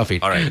now. Just stop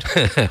it. All right.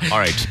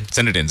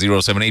 Send it in.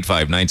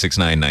 0785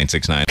 969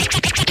 969.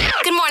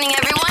 Good morning,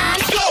 everyone.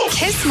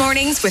 Kiss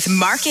Mornings with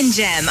Mark and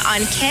Jem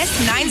on Kiss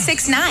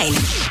 969.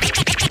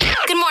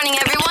 Good morning,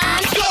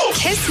 everyone.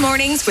 Kiss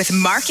Mornings with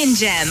Mark and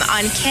Jem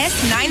on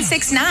Kiss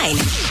 969.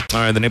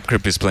 All right, the Nip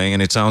Crip is playing,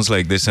 and it sounds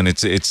like this, and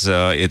it's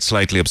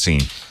slightly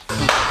obscene.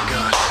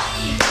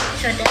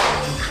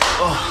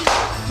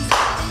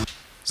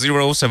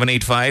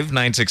 0785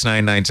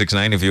 969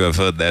 969 if you have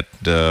heard that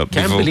Can't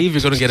before. believe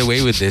you're going to get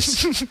away with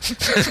this.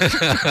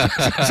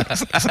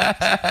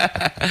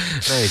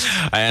 Nice.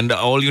 And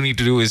all you need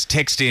to do is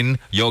text in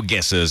your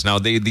guesses. Now,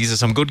 these are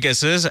some good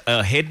guesses.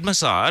 Head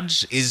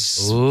massage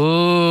is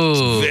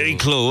very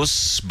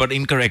close, but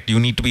incorrect. You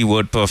need to be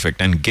word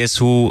perfect. And guess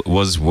who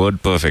was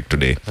word perfect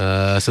today?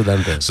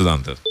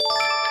 Sudhanta.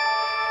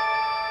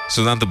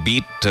 Sudhanta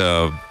beat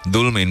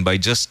Dulmin by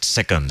just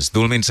seconds.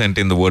 Dulmin sent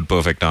in the word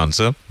perfect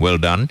answer. Well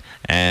done.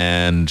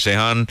 And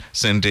Shehan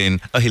sent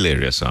in a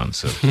hilarious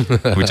answer,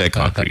 which I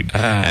can't read.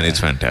 And it's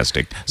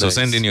fantastic. So Nice.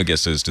 send in your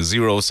guesses to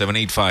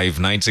 0785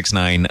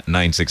 969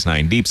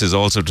 969. Deeps is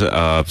also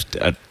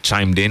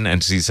chimed in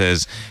and she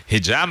says,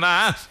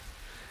 Hijama.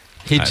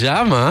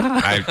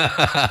 Hijama?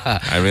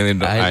 I really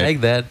don't. I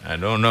like that. I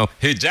don't know.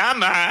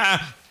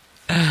 Hijama.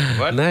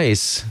 What?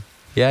 Nice.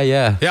 Yeah.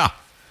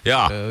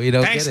 Yeah. We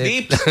don't Thanks, get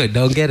Deeps. it.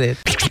 Don't get it.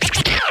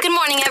 Good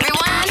morning, everyone.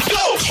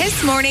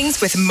 Kiss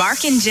Mornings with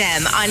Mark and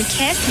Jem on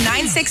Kiss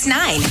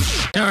 969.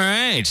 All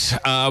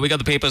right. We got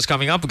the papers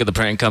coming up. We got the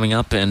prank coming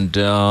up. And,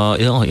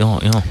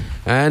 yeah.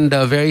 And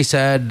a very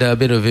sad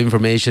bit of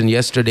information.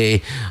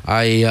 Yesterday,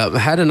 I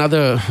had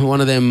another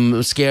one of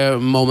them scare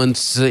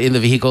moments in the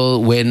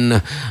vehicle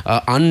when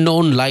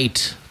unknown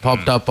light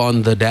popped up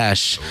on the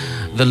dash.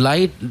 The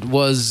light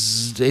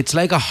it's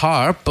like a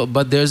harp,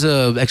 but there's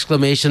a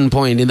exclamation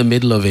point in the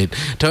middle of it.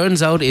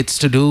 Turns out it's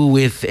to do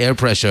with air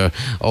pressure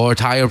or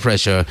tire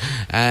pressure.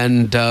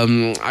 And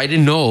I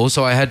didn't know,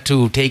 so I had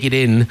to take it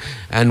in.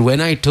 And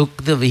when I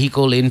took the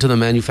vehicle into the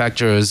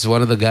manufacturers,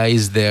 one of the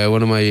guys there,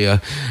 one of my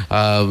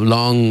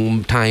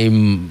long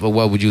time,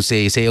 what would you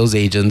say, sales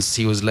agents,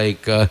 he was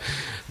like,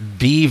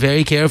 be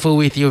very careful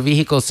with your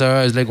vehicle,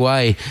 sir. I was like,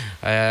 why?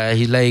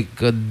 He's like,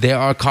 there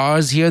are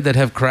cars here that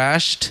have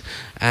crashed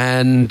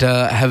and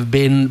have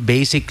been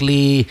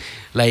basically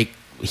like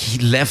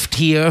left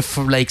here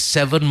for like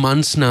 7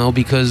 months now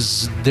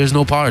because there's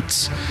no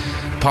parts.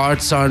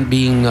 Parts aren't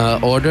being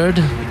ordered,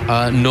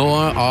 nor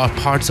are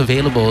parts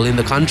available in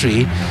the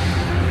country.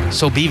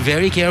 So be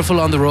very careful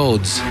on the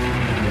roads.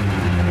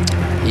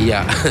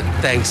 Yeah,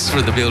 thanks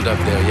for the build up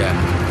there,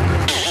 yeah.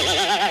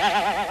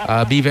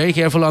 Be very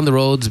careful on the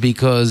roads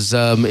because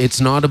it's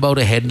not about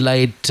a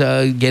headlight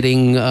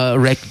getting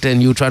wrecked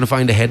and you trying to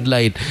find a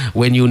headlight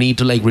when you need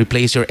to like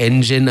replace your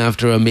engine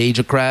after a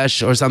major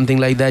crash or something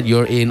like that.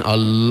 You're in a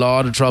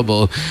lot of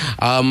trouble.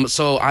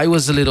 So I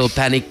was a little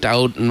panicked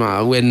out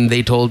when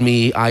they told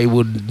me I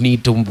would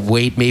need to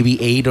wait maybe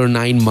 8 or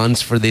 9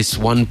 months for this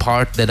one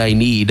part that I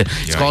need.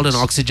 It's called an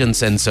oxygen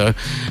sensor,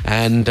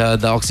 and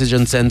the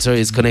oxygen sensor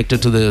is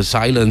connected to the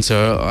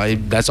silencer.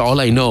 That's all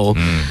I know.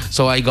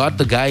 So I got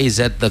the guys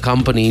at the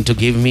company to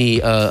give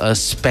me a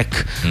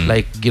spec,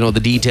 like, you know, the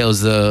details,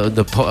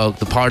 the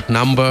part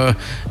number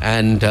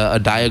and a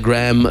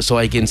diagram, so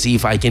I can see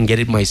if I can get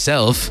it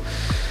myself.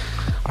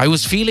 I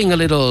was feeling a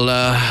little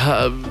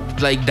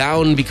like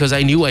down because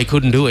I knew I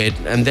couldn't do it.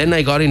 And then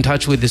I got in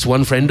touch with this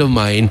one friend of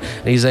mine.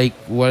 And he's like,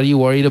 what are you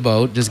worried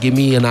about? Just give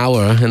me an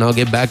hour and I'll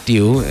get back to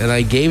you. And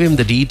I gave him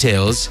the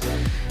details.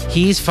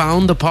 He's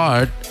found the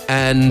part,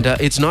 and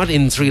it's not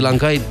in Sri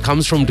Lanka. It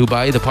comes from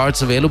Dubai. The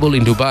part's available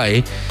in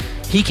Dubai.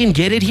 He can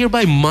get it here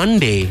by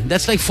Monday.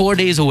 That's like 4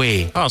 days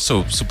away. Oh,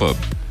 so superb.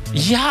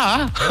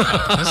 Yeah.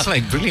 That's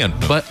like brilliant.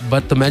 No?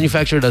 But the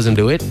manufacturer doesn't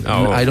do it.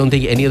 Oh. I don't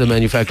think any of the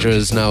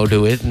manufacturers now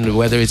do it.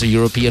 Whether it's a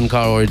European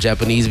car or a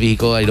Japanese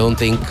vehicle, I don't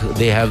think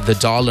they have the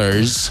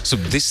dollars. So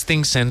this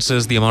thing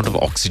senses the amount of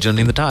oxygen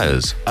in the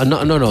tires.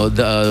 No.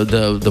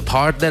 The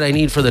part that I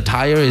need for the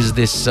tire is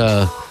this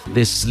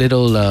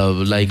little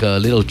like a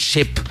little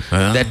chip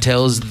that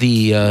tells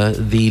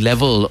the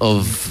level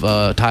of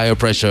tire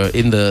pressure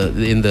in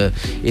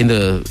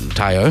the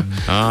tire.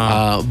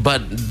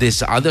 But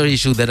this other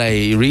issue that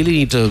I really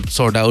need to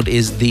sort out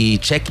is the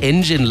check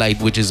engine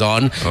light, which is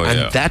on,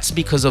 that's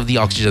because of the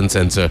oxygen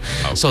sensor.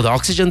 So the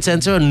oxygen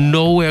sensor,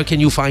 nowhere can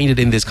you find it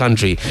in this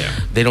country.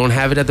 They don't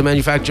have it at the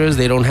manufacturers.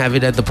 They don't have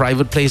it at the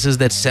private places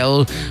that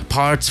sell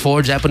parts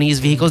for Japanese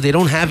vehicles. They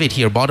don't have it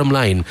here, bottom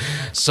line.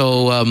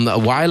 So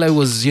while I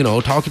was,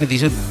 talking to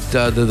these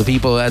the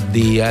people at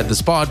the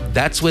spot,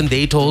 that's when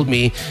they told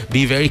me,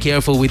 be very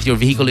careful with your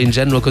vehicle in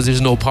general because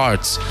there's no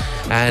parts.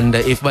 And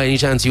if by any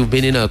chance you've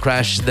been in a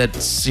crash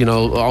that's,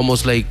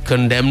 almost like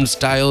condemned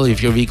style,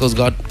 if your vehicle's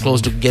got close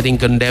to getting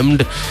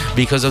condemned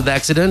because of the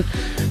accident,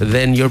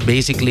 then you're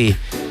basically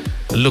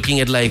looking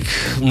at like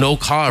no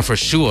car for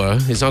sure.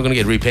 It's not going to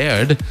get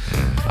repaired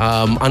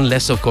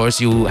unless, of course,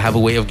 you have a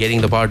way of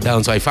getting the part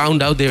down. So I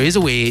found out there is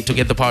a way to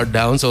get the part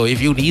down. So if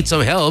you need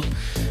some help,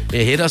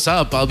 hit us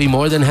up. I'll be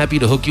more than happy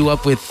to hook you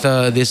up with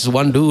this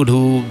one dude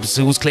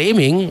who's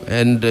claiming,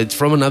 and it's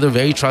from another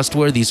very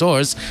trustworthy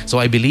source, so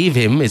I believe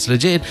him. It's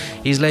legit.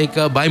 He's like,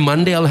 by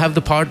Monday I'll have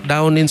the part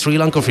down in Sri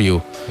Lanka for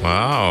you.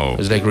 Wow.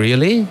 It's like,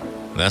 really?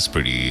 That's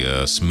pretty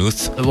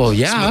smooth. Well,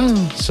 yeah.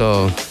 Smooth.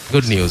 So,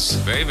 good news.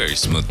 Very, very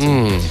smooth.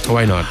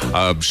 Why not?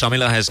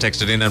 Shamila has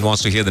texted in and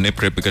wants to hear the nip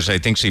crip because I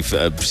think she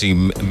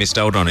missed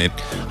out on it.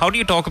 How do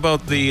you talk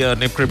about the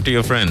nip crip to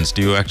your friends?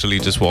 Do you actually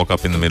just walk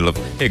up in the middle of,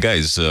 hey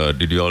guys,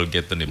 did you all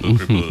get the nipple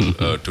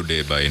cripple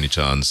today by any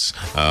chance?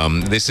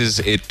 This is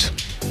it.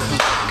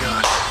 Oh,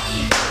 God.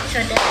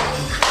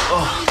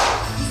 Oh.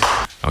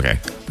 Okay.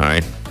 All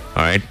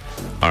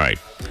right.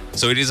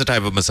 So it is a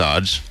type of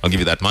massage. I'll give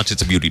you that much.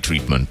 It's a beauty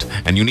treatment.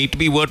 And you need to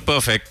be word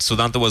perfect.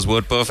 Sudanta was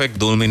word perfect.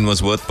 Dulmin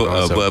was word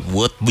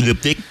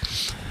perfect.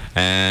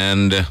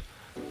 And...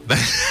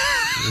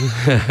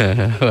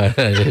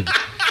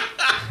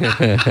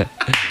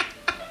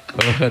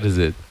 What is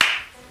it?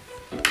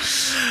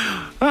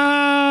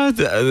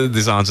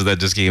 This answer that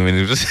just came in.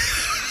 It was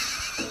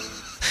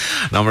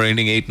number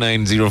ending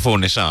 8904,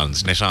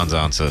 Nishan's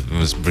answer. It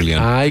was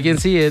brilliant. I can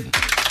see it.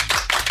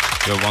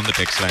 You have won the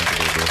text line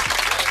today, bro.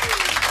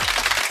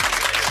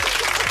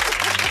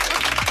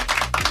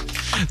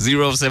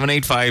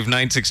 0785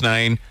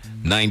 969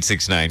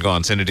 969. Go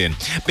on, send it in.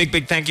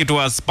 Big thank you to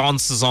our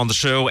sponsors on the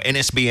show,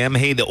 NSBM.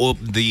 Hey, the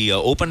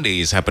open day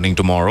is happening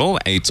tomorrow.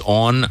 It's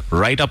on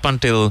right up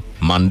until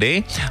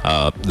Monday,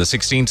 the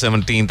 16th,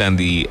 17th, and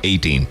the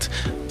 18th.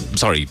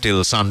 Sorry,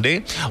 till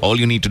Sunday. All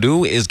you need to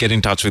do is get in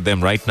touch with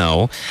them right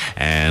now.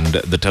 And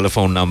the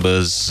telephone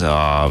numbers,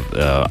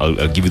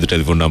 I'll give you the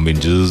telephone number in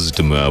just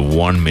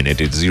 1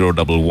 minute. It's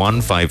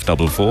 011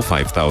 544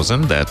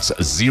 5000. That's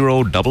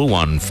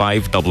 011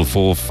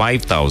 544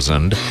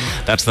 5000.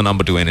 That's the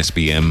number to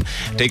NSBM.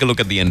 Take a look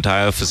at the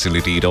entire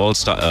facility. It all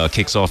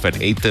kicks off at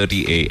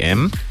 8:30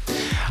 a.m.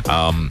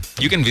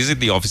 You can visit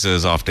the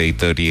offices after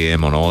 8:30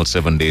 a.m. on all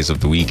 7 days of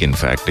the week, in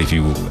fact, if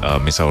you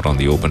miss out on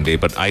the open day.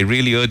 But I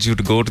really urge you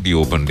to go to the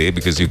open day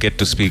because you get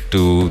to speak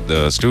to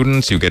the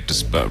students, you get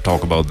to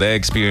talk about their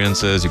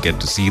experiences, you get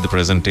to see the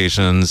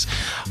presentations,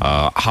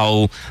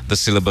 how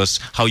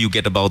you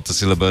get about the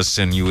syllabus,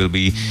 and you will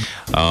be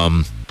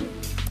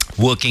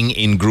working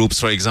in groups,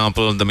 for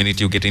example, the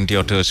minute you get into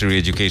your tertiary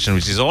education,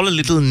 which is all a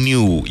little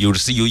new. You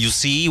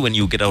see when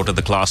you get out of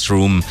the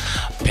classroom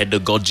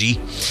pedagogy.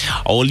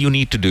 All you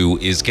need to do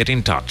is get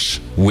in touch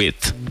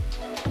with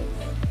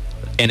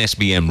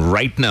NSBM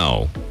right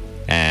now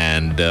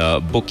and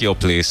book your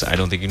place. I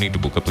don't think you need to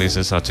book a place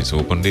as such. It's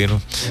open day,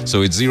 no?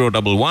 So it's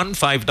 011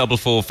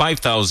 544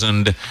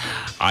 5000.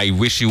 I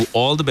wish you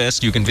all the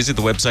best. You can visit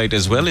the website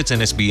as well. It's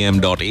nsbm.ac.lk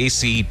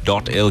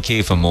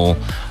for more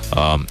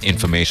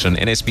information.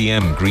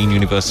 NSBM, Green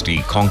University,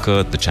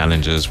 conquer the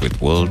challenges with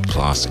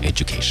world-class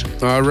education.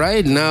 All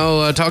right,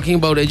 now talking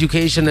about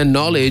education and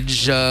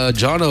knowledge,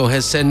 Jono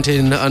has sent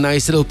in a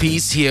nice little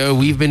piece here.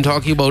 We've been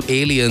talking about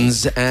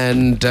aliens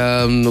and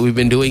we've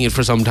been doing it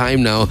for some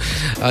time now.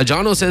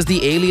 Jono says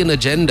the alien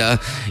agenda,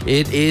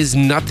 it is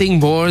nothing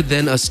more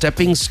than a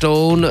stepping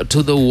stone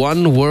to the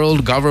one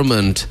world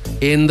government.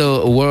 In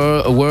the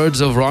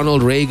words of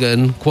Ronald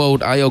Reagan,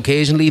 quote, I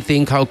occasionally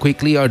think how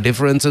quickly our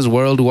differences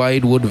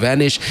worldwide would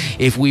vanish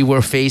if we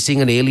were facing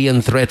an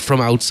alien threat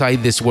from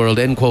outside this world,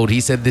 end quote. He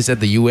said this at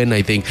the UN,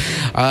 I think.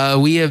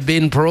 We have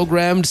been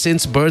programmed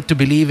since birth to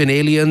believe in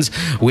aliens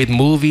with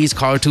movies,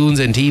 cartoons,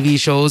 and TV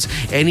shows.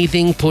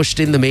 Anything pushed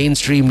in the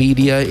mainstream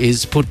media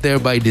is put there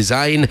by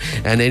design,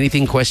 and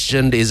anything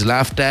questioned is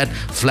laughed at.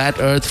 Flat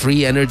earth,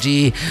 free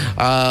energy,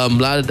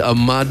 mud,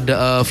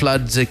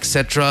 floods,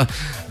 etc.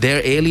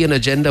 Their alien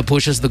agenda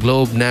pushes the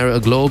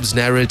globe's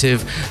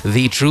narrative.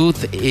 The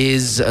truth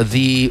is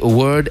the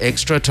word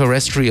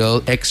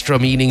extraterrestrial, extra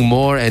meaning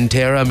more and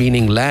terra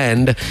meaning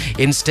land.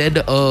 Instead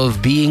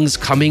of beings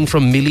coming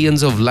from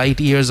millions of light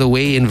years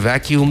away in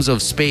vacuums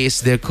of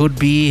space, there could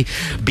be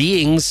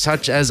beings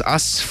such as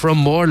us from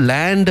more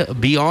land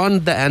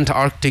beyond the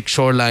Antarctic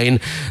shoreline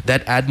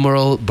that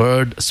Admiral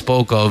Byrd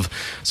spoke of.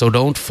 So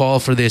don't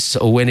fall for this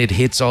when it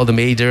hits all the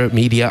major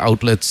media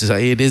outlets.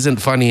 It isn't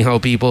funny how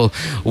people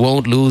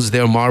won't lose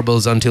their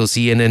marbles until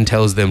CNN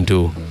tells them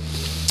to.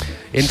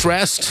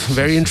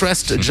 Very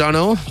interested,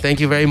 Jono. Thank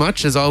you very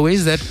much, as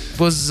always. That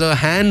was a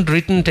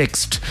handwritten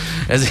text,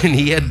 as in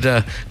he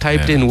had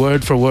typed in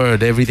word for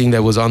word everything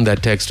that was on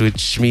that text,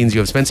 which means you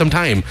have spent some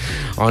time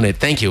on it.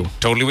 Thank you.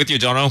 Totally with you,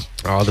 Jono.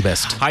 All the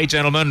best. Hi,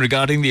 gentlemen.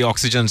 Regarding the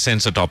oxygen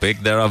sensor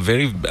topic, there are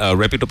very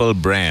reputable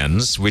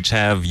brands which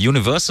have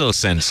universal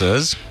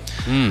sensors.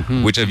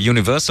 Which have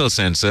universal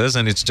sensors,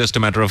 and it's just a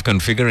matter of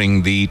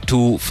configuring the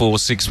 2, 4,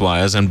 6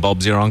 wires, and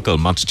Bob's your uncle.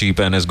 Much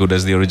cheaper and as good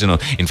as the original.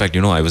 In fact,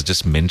 I was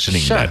just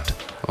mentioning that.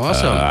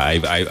 Awesome. I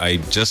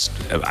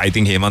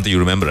think, Hemant, you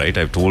remember, right?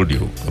 I've told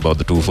you about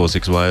the 2, 4,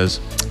 6 wires.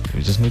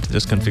 You just need to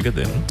just configure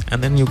them,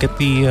 and then you get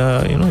the,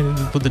 you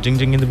put the jing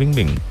jing in the bing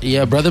bing.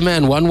 Yeah, brother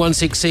man,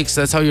 1166.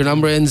 That's how your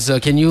number ends.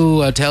 Can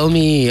you tell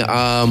me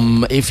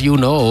if you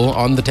know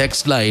on the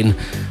text line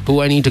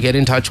who I need to get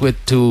in touch with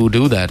to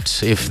do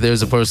that? If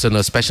there's a person,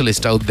 a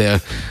specialist out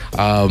there,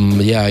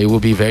 it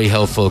would be very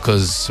helpful,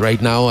 because right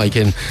now I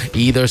can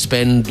either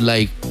spend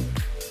like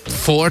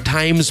 4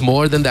 times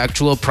more than the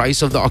actual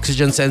price of the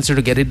oxygen sensor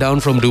to get it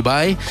down from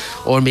Dubai,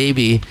 or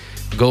maybe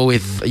go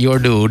with your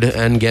dude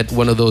and get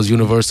one of those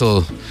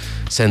universal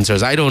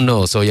sensors. I don't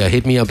know. So yeah,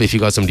 hit me up if you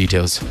got some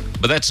details.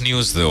 But that's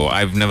news, though.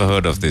 I've never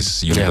heard of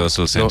this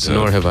universal sensor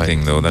nor have I.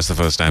 thing, though. That's the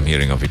first time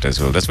hearing of it as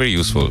well. That's very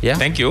useful. Yeah.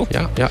 Thank you.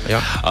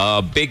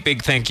 Yeah.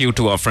 Big thank you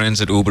to our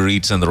friends at Uber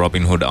Eats and the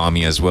Robin Hood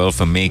Army as well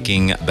for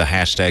making the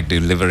hashtag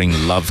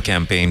Delivering Love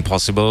campaign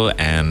possible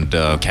and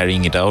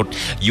carrying it out.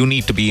 You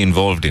need to be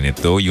involved in it,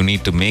 though. You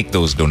need to make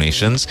those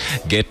donations.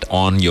 Get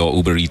on your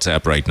Uber Eats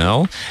app right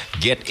now.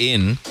 Get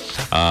in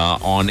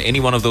on any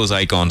one of those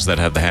icons that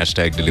have the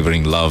hashtag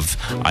Delivering Love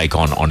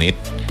icon on it.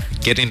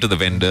 Get into the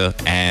vendor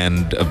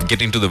and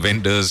get into the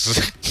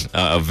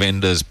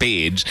vendor's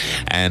page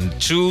and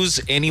choose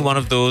any one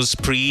of those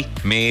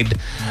pre-made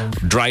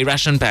dry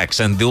ration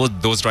packs. And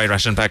those dry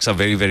ration packs are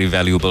very, very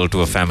valuable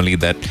to a family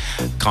that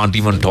can't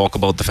even talk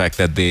about the fact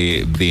that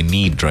they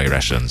need dry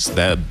rations.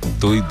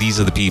 These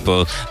are the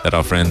people that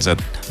our friends at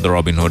the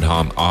Robin Hood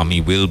Army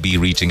will be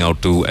reaching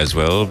out to as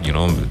well. You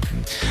know,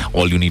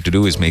 all you need to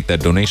do is make that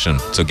donation.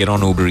 So get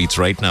on Uber Eats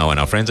right now, and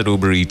our friends at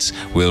Uber Eats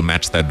will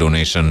match that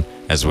donation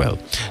as well.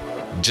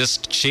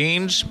 Just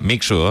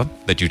make sure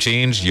that you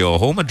change your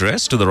home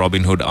address to the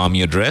Robin Hood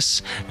Army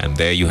address, and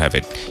there you have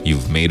it.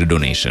 You've made a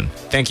donation.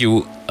 Thank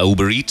you,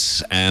 Uber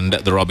Eats and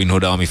the Robin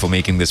Hood Army, for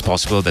making this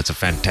possible. That's a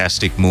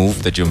fantastic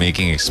move that you're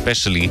making,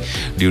 especially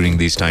during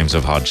these times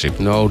of hardship.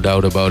 No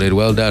doubt about it.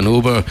 Well done,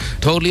 Uber.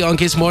 Totally on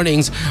Kiss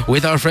Mornings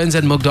with our friends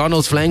at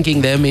McDonald's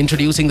flanking them,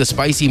 introducing the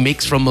spicy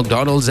mix from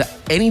McDonald's.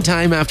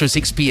 Anytime after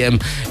 6 p.m.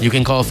 you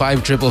can call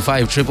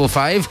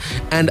 555-555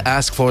 and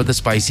ask for the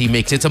spicy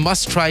mix. It's a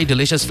must-try,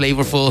 delicious,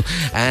 flavorful,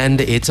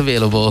 and it's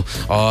available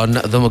on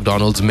the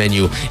McDonald's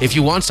menu. If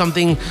you want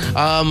something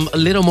a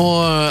little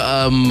more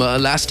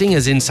lasting,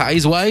 as in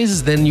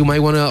size-wise, then you might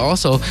want to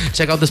also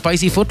check out the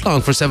spicy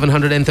footlong for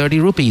 730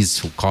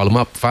 rupees. Call them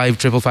up,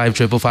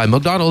 555-555.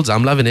 McDonald's,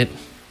 I'm loving it.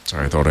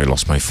 Sorry, I thought I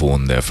lost my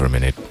phone there for a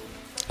minute.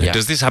 Yeah.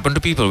 Does this happen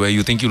to people where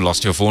you think you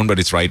lost your phone but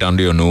it's right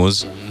under your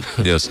nose?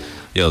 Yes.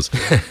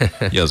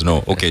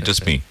 No. Okay,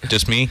 just me.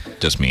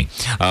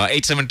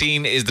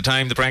 8:17 is the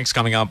time. The prank's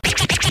coming up.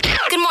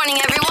 Good morning,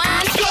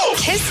 everyone.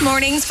 Kiss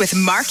Mornings with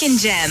Mark and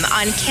Jem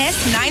on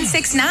Kiss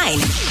 969.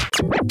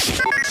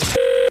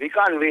 We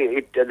can't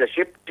wait. The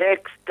ship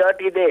takes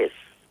 30 days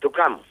to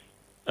come.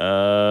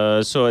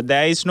 So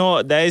there is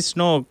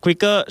no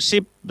quicker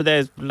ship.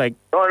 There's like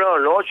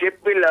no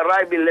ship will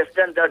arrive in less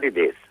than 30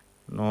 days.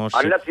 No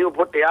ship. Unless you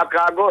put air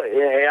cargo.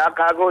 Air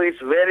cargo is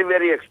very,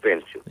 very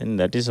expensive. Then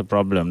that is a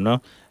problem,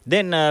 no?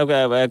 Then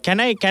can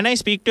I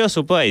speak to your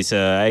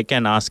supervisor? I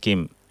can ask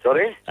him.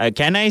 Sorry?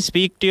 Can I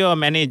speak to your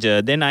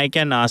manager? Then I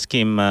can ask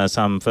him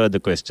some further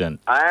question.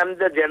 I am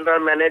the general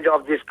manager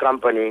of this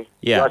company.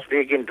 Yeah. You are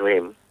speaking to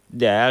him.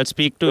 Yeah, I'll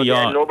speak to your.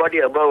 There's nobody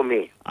above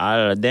me.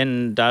 I'll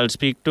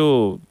speak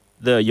to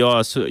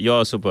your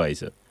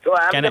supervisor. So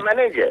I'm the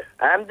manager.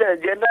 I'm the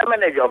general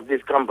manager of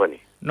this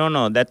company.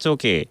 No, that's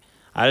okay.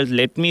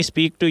 Let me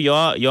speak to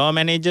your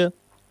manager.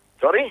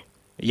 Sorry?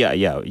 Yeah.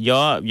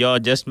 You're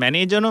just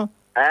manager, no?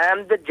 I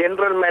am the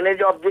general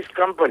manager of this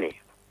company.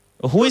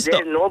 There's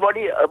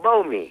nobody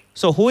above me.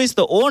 So who is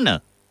the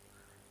owner?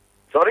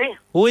 Sorry?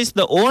 Who is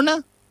the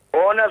owner?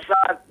 Owners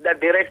are the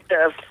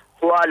directors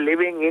who are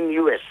living in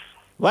US.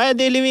 Why are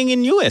they living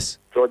in US?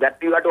 So that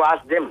you have to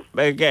ask them.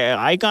 Okay,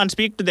 I can't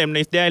speak to them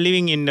if they are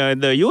living in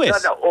the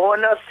US. So the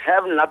owners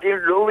have nothing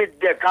to do with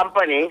the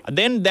company.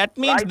 Then that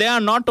means they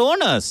are not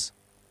owners.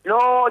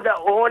 No, the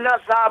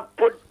owners have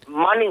put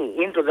money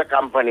into the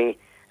company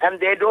and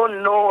they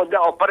don't know the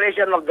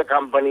operation of the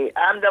company.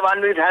 I'm the one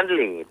who is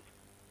handling it.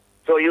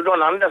 So you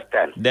don't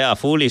understand. They are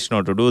foolish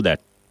not to do that.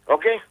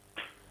 Okay.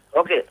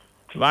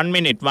 1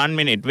 minute.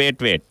 Wait.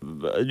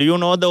 Do you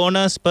know the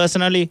owners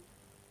personally?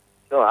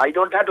 No, I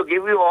don't have to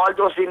give you all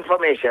those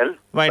information.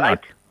 Why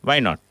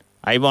not?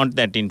 I want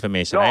that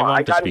information. No,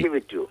 I can't give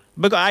it to you.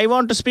 Because I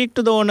want to speak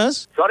to the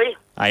owners. Sorry?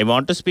 I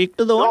want to speak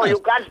to the owners. No,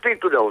 you can't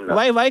speak to the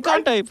owners. Why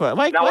can't I?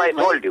 I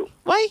told you.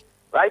 Why?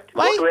 Right?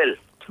 Why? Not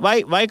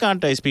well. Why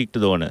can't I speak to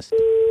the owners?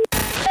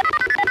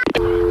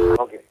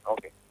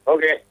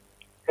 Okay.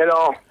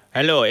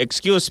 Hello,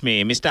 excuse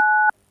me, Mr.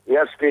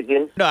 Yes,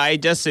 speaking. No, I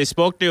just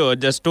spoke to you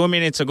just 2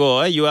 minutes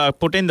ago. You are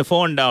putting the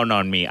phone down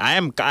on me. I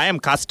am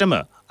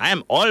customer. I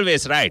am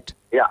always right.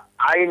 Yeah,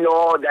 I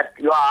know that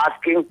you are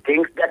asking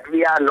things that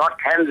we are not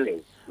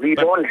handling. We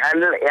don't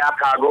handle air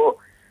cargo,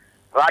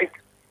 right?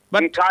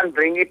 But we can't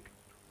bring it.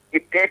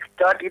 It takes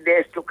 30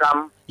 days to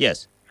come.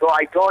 Yes. So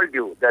I told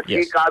you that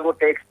sea cargo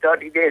takes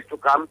 30 days to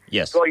come.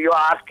 Yes. So you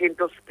are asking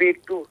to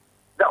speak to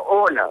the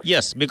owner.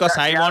 Yes, because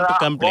I want to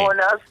complain.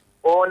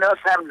 Owners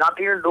have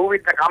nothing to do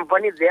with the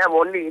company. They have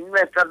only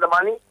invested the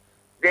money.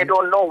 They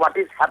don't know what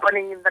is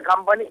happening in the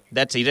company.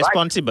 That's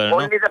irresponsible.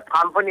 Right? Only the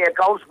company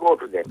accounts go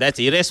to them. That's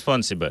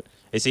irresponsible.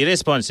 It's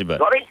irresponsible.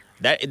 Sorry?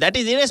 That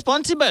is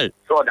irresponsible.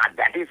 So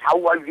that is how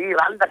we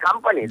run the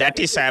company. That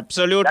is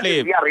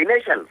absolutely... we are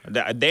relations.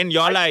 Then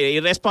y'all are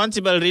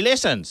irresponsible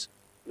relations.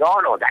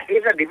 No, that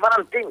is a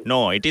different thing.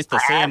 No, it is the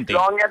same thing.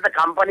 As long as the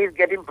company is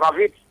getting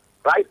profits,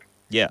 right?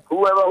 Yeah.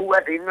 Whoever who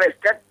has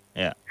invested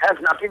has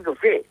nothing to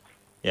say.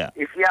 Yeah.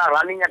 If we are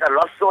running at a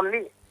loss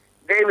only,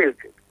 they will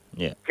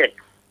check.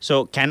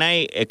 So can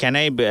I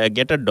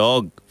get a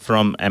dog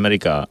from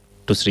America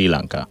to Sri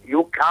Lanka?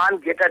 You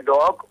can't get a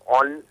dog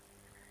on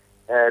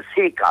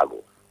sea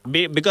cargo.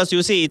 Because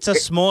you see, it's a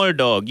small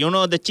dog. You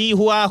know the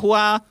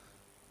Chihuahua.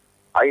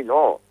 I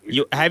know.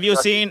 Have you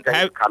seen?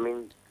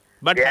 Coming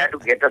there to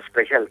get a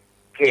special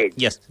cage.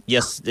 Yes.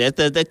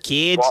 The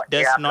cage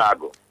does not.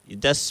 Cargo.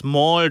 The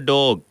small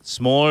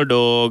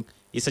dog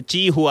is a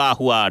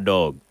Chihuahua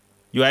dog.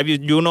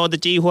 You know the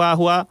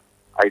Chihuahua?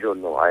 I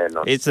don't know. I am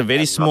not. It's a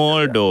very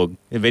small dog.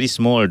 A very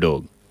small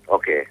dog.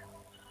 Okay.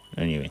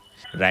 Anyway,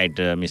 right,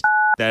 Mr.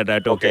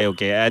 That okay.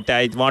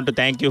 I want to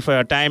thank you for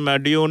your time.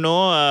 Do you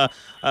know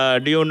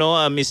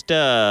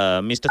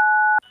Mr.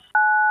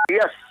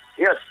 Yes.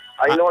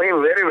 I know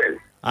him very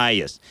well.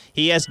 Yes.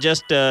 He has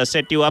just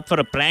set you up for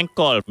a prank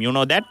call. You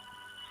know that?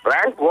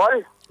 Prank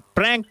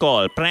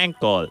call? Prank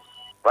call.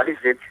 What is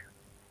it?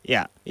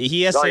 Yeah.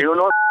 He has. No, you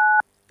know.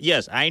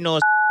 Yes, I know.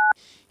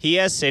 He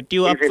has set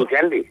you up. He's in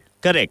Kandy.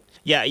 Correct.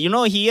 Yeah,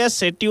 he has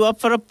set you up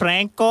for a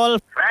prank call.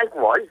 Prank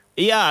call?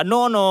 Yeah,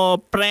 no,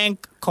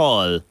 prank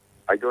call.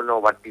 I don't know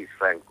what is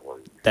prank call.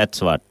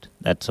 That's what.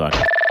 Good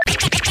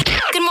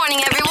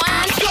morning,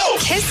 everyone.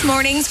 Kiss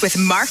Mornings with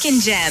Mark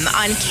and Jem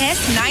on Kiss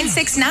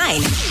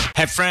 96.9.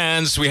 Hey,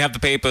 friends, we have the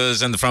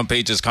papers and the front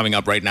pages coming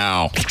up right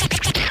now.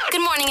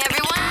 Good morning,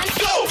 everyone.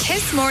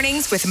 Kiss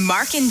Mornings with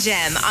Mark and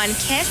Jem on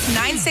Kiss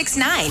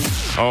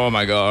 96.9. Oh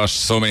my gosh,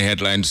 so many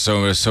headlines, so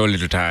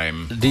little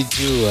time. Did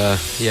you?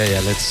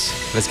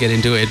 Let's get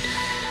into it.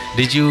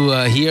 Did you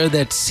hear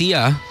that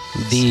Sia,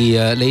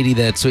 the lady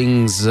that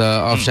swings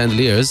off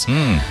chandeliers,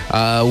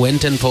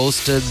 went and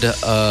posted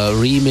a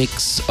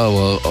remix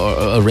or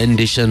a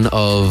rendition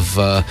of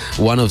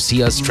one of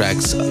Sia's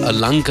tracks, a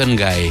Lankan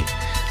guy,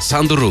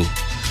 Sanduru.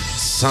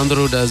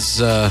 Sanduru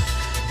does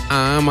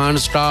I'm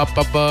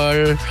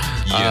Unstoppable.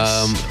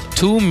 Yes.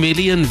 2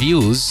 million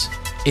views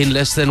in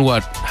less than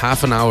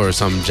half an hour or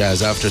some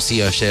jazz after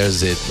Sia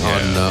shares it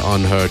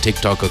on her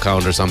TikTok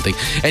account or something.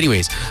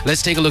 Anyways,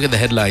 let's take a look at the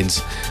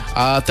headlines.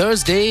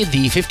 Thursday,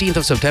 the 15th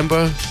of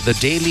September, the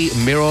Daily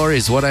Mirror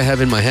is what I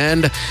have in my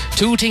hand.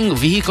 Tooting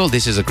vehicle,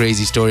 this is a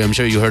crazy story, I'm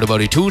sure you heard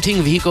about it.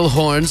 Tooting vehicle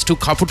horns to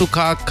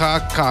kaputuka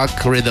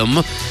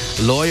rhythm.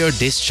 Lawyer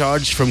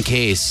discharged from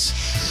case.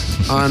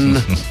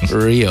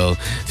 Unreal.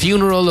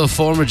 Funeral of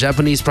former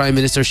Japanese Prime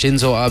Minister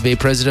Shinzo Abe.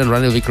 President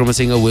Ranil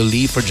Wickremesinghe will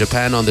leave for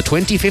Japan on the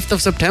 25th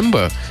of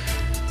September.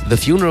 The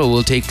funeral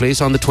will take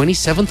place on the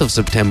 27th of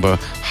September.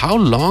 How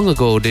long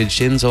ago did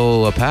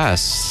Shinzo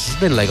pass? It's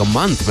been like a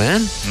month,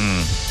 man.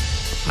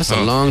 That's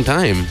a long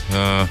time.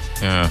 Yeah.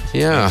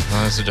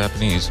 That's the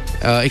Japanese.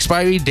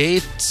 Expiry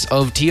dates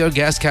of tear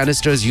gas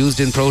canisters used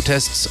in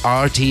protests.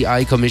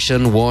 RTI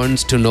Commission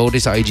warns to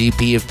notice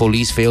IGP if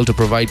police fail to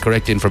provide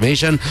correct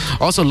information.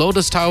 Also,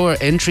 Lotus Tower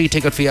entry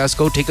ticket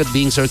fiasco. Ticket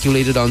being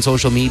circulated on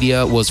social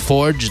media was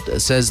forged,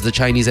 says the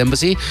Chinese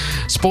embassy.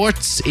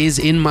 Sports is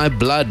in my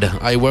blood.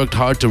 I worked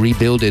hard to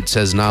rebuild it,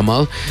 says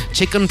Namal.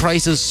 Chicken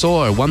prices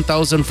soar.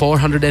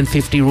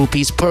 1,450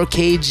 rupees per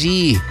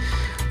kg.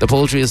 The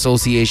Poultry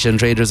Association,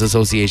 Traders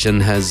Association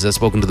has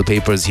spoken to the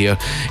papers here.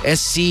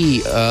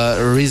 SC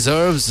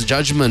reserves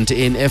judgment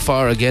in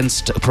FR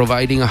against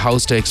providing a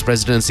house to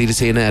ex-President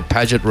Sirisena at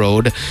Paget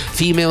Road.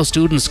 Female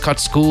students cut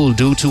school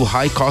due to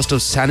high cost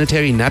of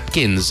sanitary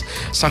napkins.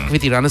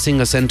 Sakwiti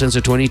Ranasinghe sentenced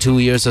to 22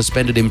 years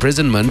suspended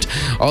imprisonment.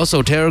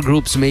 Also, terror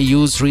groups may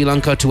use Sri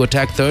Lanka to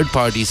attack third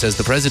parties, says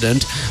the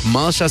president.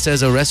 Malsha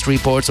says arrest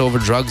reports over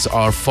drugs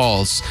are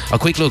false. A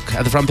quick look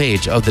at the front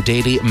page of the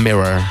Daily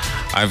Mirror.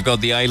 I've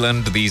got the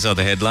island. These are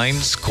the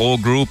headlines. Core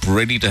group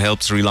ready to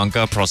help Sri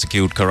Lanka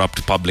prosecute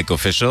corrupt public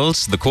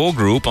officials. The core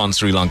group on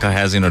Sri Lanka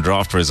has in a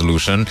draft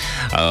resolution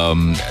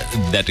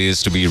that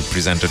is to be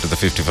presented to the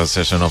 51st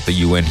session of the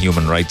UN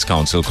Human Rights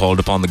Council, called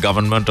upon the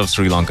government of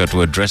Sri Lanka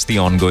to address the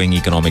ongoing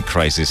economic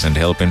crisis and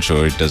help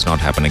ensure it does not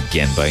happen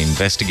again by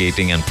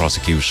investigating and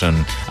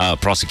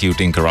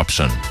prosecuting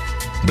corruption.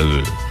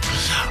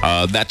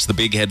 That's the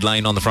big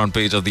headline on the front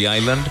page of the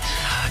island.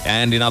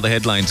 And in other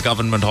headlines,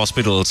 government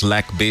hospitals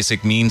lack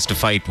basic means to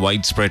fight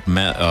widespread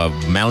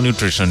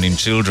malnutrition in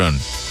children.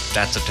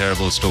 That's a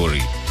terrible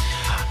story.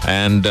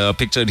 And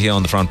pictured here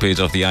on the front page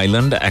of the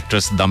island,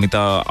 actress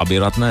Damita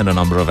Abhiratna and a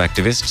number of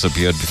activists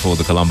appeared before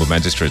the Colombo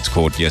Magistrates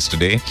Court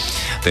yesterday.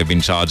 They've been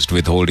charged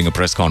with holding a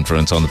press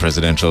conference on the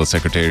Presidential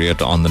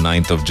Secretariat on the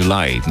 9th of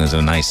July. There's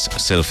a nice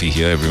selfie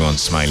here.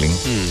 Everyone's smiling.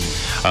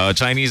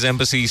 Chinese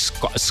embassy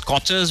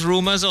scotches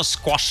rumors or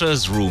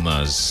squashes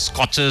rumors?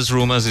 Scotches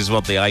rumors is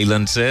what the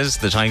island says.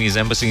 The Chinese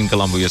embassy in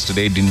Colombo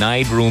yesterday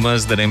denied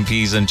rumors that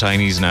MPs and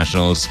Chinese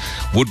nationals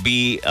would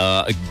be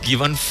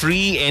given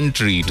free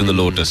entry to the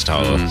Lotus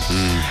Tower.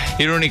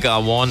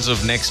 Hirunika warns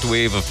of next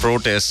wave of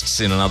protests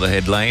in another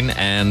headline,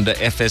 and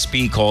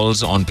FSP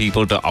calls on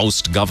people to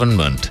oust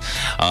government.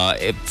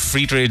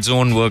 Free trade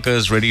zone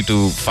workers ready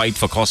to fight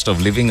for cost of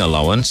living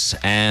allowance,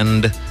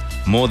 and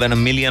more than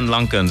 1 million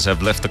Lankans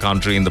have left the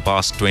country in the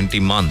past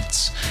 20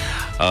 months.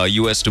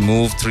 US to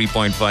move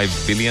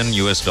 3.5 billion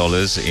US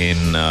dollars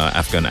in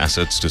Afghan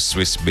assets to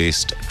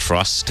Swiss-based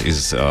trust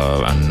is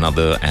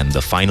another and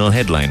the final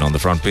headline on the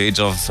front page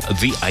of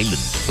The Island.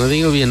 I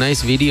think it would be a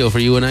nice video for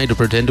you and I to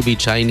pretend to be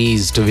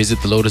Chinese to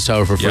visit the Lotus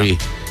Tower for free.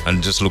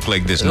 And just look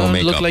like this, no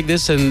makeup. Look like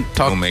this and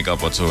talk. No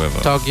makeup whatsoever.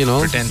 Talk,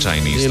 pretend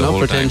Chinese the whole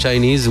pretend time.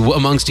 Chinese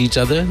amongst each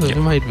other. It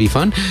might be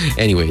fun.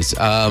 Anyways,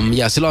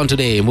 Ceylon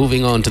Today.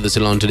 Moving on to the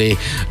Ceylon Today.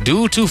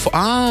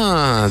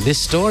 This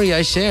story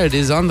I shared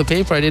is on the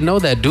paper. I didn't know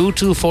that. Due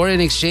to foreign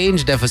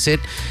exchange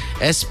deficit,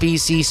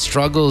 SPC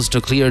struggles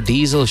to clear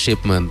diesel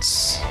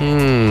shipments.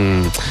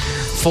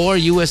 4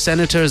 U.S.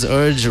 senators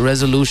urge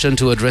resolution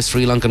to address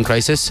Sri Lankan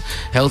crisis.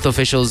 Health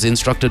officials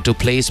instructed to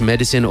place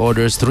medicine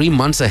orders 3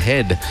 months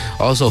ahead.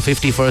 Also,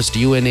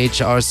 51st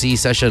UNHRC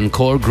session.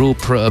 Core group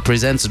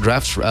presents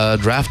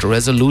draft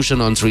resolution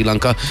on Sri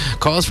Lanka.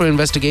 Calls for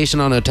investigation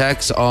on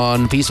attacks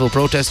on peaceful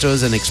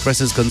protesters and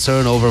expresses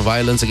concern over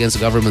violence against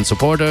government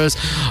supporters.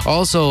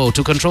 Also,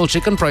 to control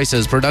chicken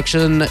prices,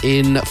 production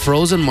in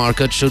frozen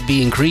market should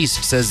be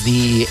increased, says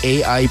the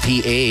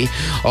AIPA.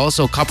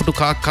 Also,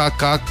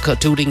 Kaputukak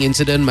tooting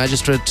incident.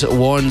 Magistrate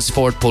warns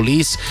Fort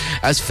Police.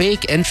 As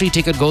fake entry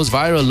ticket goes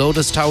viral,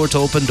 Lotus Tower to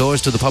open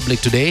doors to the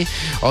public today.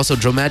 Also,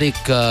 dramatic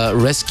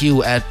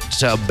rescue at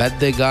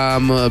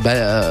Baddegama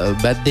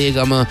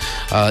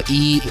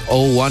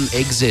E01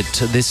 exit.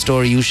 This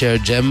story you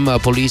shared, Gem.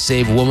 Police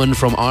save woman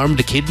from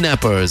armed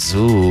kidnappers.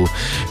 Ooh.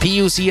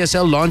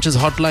 PUCSL launches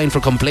hotline for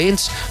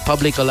complaints.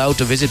 Public allowed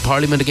to visit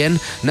Parliament again.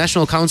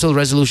 National Council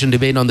resolution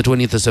debate on the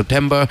 20th of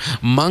September.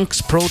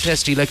 Monks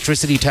protest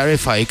electricity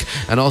tariff hike.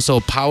 And also,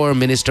 Power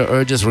Minister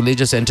urges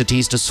religious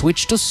entities to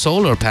switch to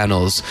solar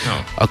panels.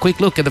 A quick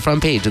look at the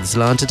front page of the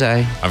Ceylon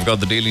Today. I've got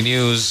the Daily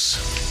News.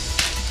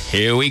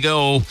 Here we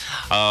go.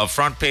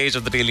 Front page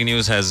of the Daily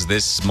News has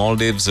this: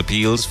 Maldives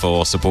appeals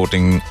for support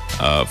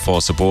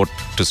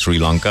to Sri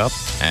Lanka,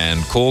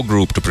 and core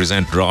group to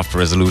present draft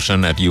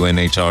resolution at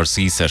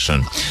UNHRC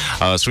session.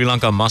 Sri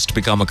Lanka must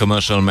become a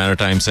commercial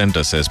maritime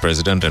center, says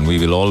President, and we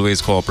will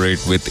always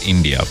cooperate with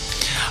India.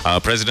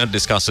 President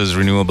discusses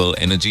renewable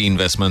energy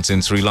investments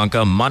in Sri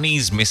Lanka.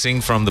 Money's missing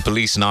from the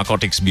Police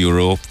Narcotics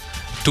Bureau.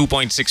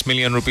 2.6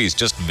 million rupees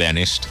just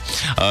vanished.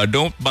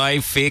 Don't buy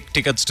fake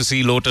tickets to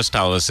see Lotus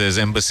Tower, says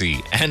Embassy.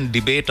 And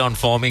debate on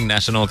forming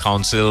National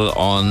Council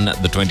on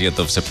the 20th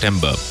of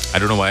September. I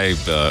don't know why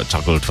I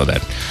chuckled for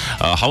that.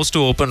 House to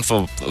open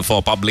for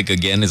public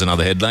again is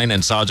another headline.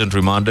 And Sergeant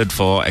remanded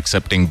for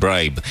accepting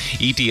bribe.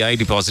 ETI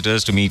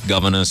depositors to meet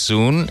governor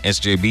soon.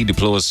 SJB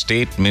deploys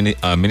state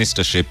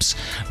ministerships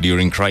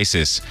during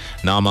crisis.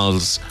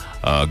 Namal's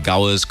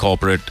Gower's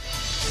corporate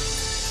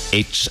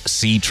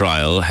HC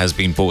trial has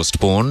been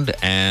postponed,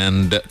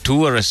 and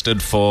 2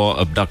 arrested for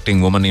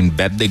abducting woman in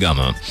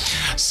Baddegama.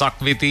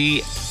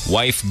 Sakwiti,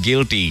 wife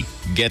guilty,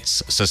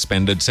 gets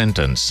suspended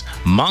sentence.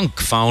 Monk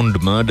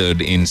found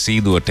murdered in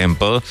Sidua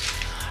temple.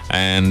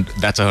 And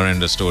that's a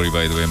horrendous story,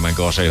 by the way. My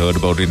gosh, I heard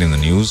about it in the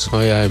news. Oh,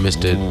 yeah, I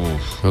missed it.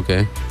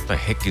 Okay. What the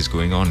heck is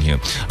going on here?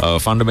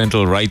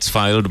 Fundamental rights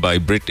filed by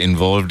Brit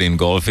involved in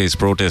Galface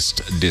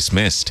protest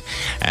dismissed.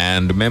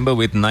 And member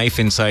with knife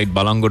inside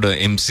Balangoda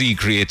MC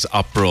creates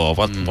uproar.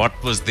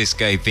 What was this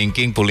guy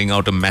thinking? Pulling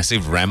out a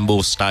massive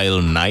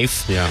Rambo-style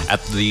knife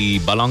at the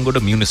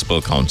Balangoda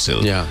Municipal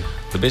Council. Yeah.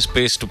 The best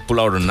place to pull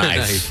out a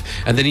knife.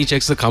 And then he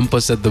checks the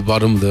compass at the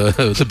bottom,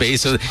 the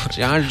base. I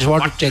just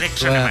want to check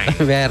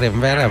where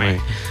am I?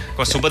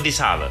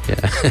 Subadisava.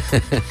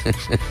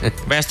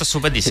 Where's the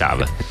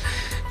Subadisava?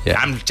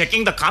 I'm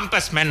checking the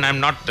compass, man.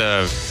 I'm not...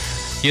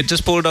 He had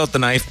just pulled out the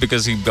knife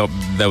because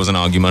there was an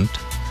argument.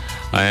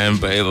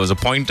 And it was a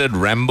pointed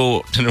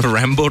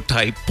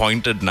Rambo-type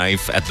pointed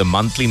knife at the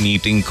monthly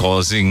meeting,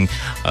 causing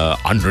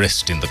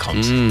unrest in the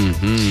council.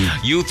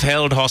 Youth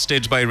held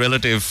hostage by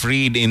relative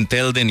freed in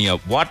Teldenia.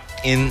 What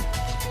in...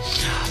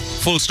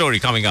 Full story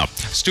coming up.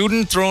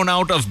 Student thrown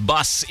out of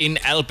bus in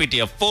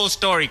Alpitia. Full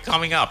story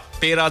coming up.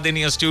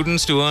 Peradeniya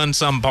students to earn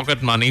some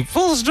pocket money.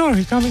 Full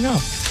story coming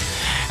up.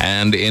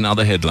 And in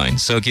other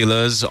headlines,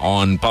 circulars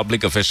on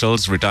public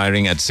officials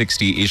retiring at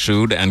 60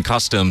 issued, and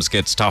customs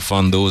gets tough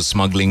on those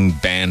smuggling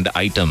banned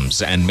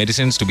items, and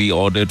medicines to be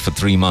ordered for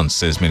 3 months,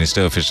 says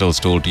minister. Officials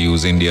told to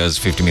use India's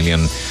 $50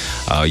 million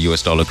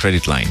US dollar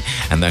credit line.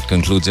 And that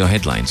concludes your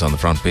headlines on the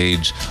front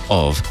page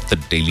of the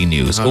Daily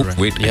News. I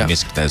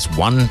missed. There's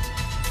one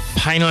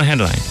final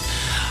headline.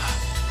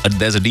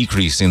 There's a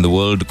decrease in the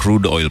world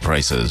crude oil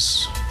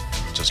prices.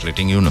 Just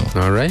letting you know.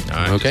 All right.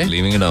 Okay. Just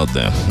leaving it out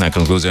there. That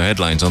concludes your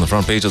headlines on the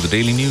front page of the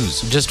Daily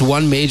News. Just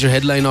one major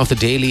headline off the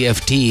Daily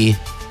FT.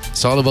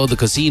 It's all about the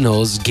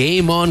casinos.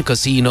 Game on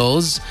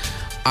casinos.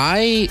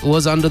 I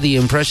was under the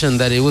impression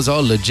that it was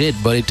all legit,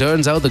 but it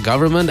turns out the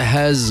government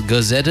has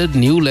gazetted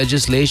new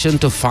legislation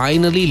to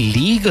finally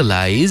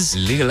legalize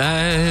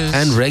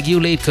and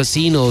regulate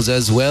casinos,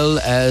 as well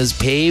as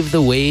pave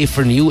the way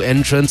for new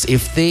entrants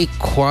if they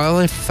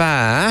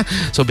qualify.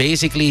 So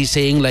basically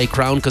saying like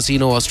Crown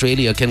Casino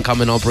Australia can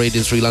come and operate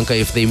in Sri Lanka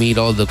if they meet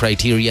all the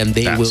criteria, and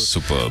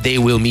they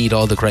will meet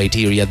all the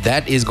criteria.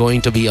 That is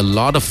going to be a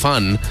lot of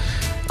fun.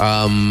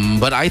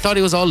 But I thought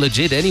it was all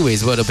legit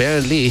anyways. But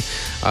apparently,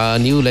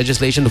 new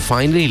legislation to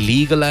finally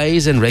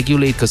legalize and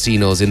regulate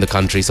casinos in the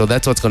country. So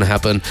that's what's going to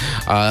happen.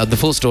 The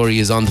full story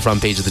is on the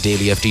front page of the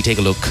Daily FT. Take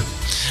a look.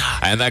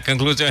 And that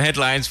concludes your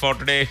headlines for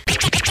today.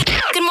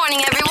 Good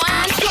morning,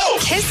 everyone.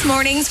 Kiss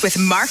Mornings with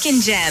Mark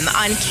and Jem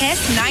on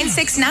Kiss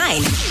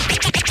 969.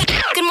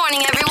 Good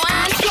morning,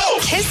 everyone.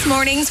 Kiss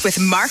Mornings with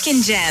Mark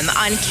and Jem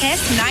on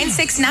Kiss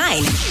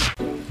 969.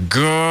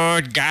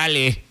 Good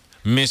golly,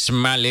 Miss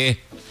Mally.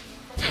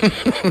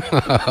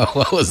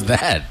 What was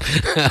that?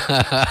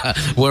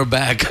 We're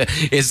back.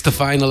 It's the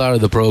final hour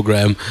of the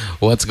program.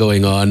 What's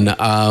going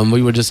on?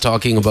 We were just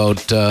talking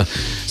about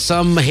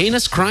some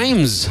heinous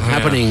crimes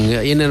happening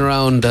in and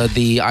around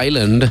the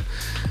island.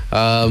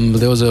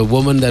 There was a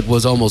woman that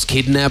was almost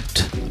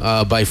kidnapped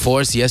by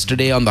force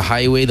yesterday on the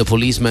highway. The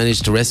police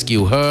managed to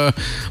rescue her.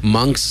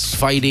 Monks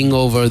fighting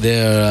over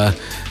their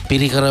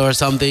pirikara or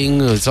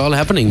something. It's all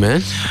happening,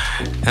 man.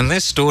 And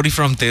this story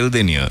from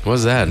Teldinia.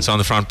 What's that? It's on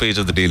the front page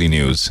of the Daily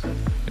News.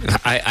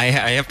 I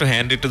have to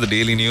hand it to the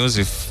Daily News.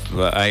 If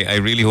I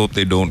really hope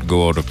they don't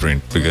go out of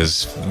print,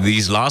 because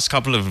these last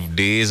couple of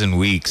days and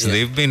weeks,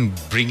 they've been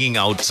bringing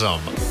out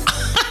some...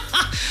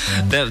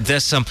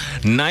 There's some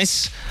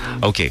nice...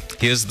 Okay,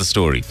 here's the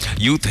story.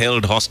 Youth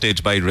held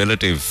hostage by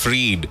relative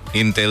freed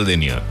in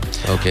Teldinia.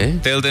 Okay.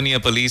 Teldinia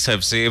police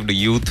have saved a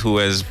youth who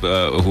has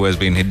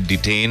been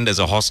detained as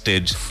a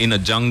hostage in a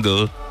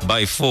jungle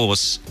by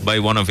force by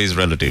one of his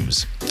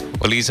relatives.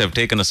 Police have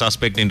taken a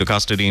suspect into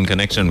custody in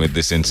connection with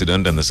this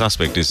incident, and the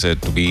suspect is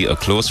said to be a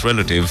close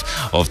relative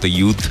of the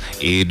youth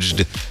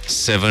aged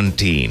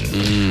 17.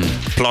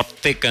 Plot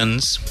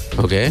thickens.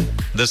 Okay.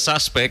 The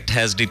suspect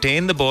has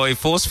detained the boy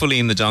forcefully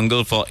in the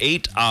jungle for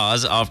 8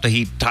 hours after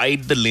he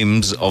tied the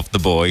limbs of the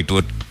boy to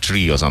a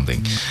tree or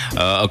something.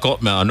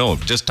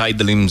 Just tied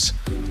the limbs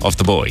of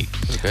the boy.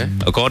 Okay.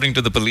 According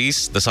to the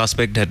police, the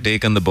suspect had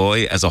taken the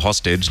boy as a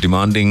hostage,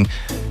 demanding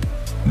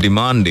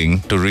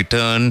to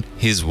return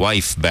his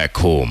wife back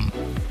home.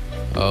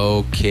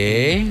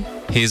 Okay.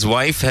 His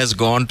wife has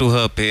gone to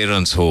her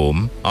parents'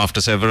 home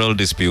after several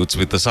disputes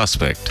with the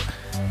suspect.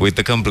 With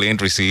the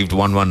complaint received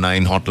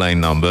 119 hotline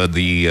number,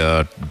 the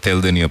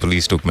Teldinia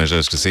police took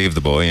measures to save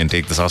the boy and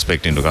take the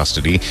suspect into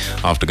custody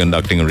after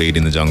conducting a raid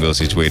in the jungle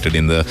situated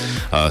in the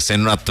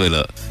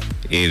Senratvela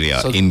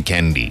area in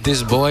Kandy.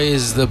 This boy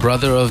is the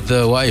brother of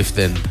the wife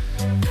then?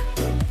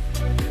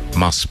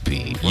 Must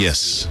be.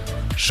 Yes.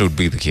 Should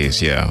be the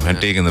case, yeah. Had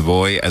taken the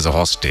boy as a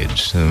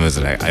hostage. And was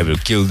like, I will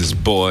kill this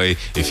boy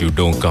if you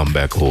don't come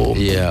back home.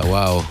 Yeah,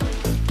 wow.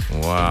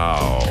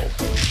 Wow.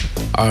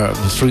 Our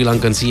Sri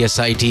Lankan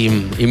CSI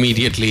team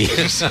immediately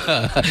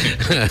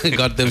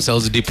got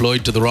themselves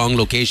deployed to the wrong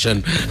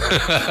location.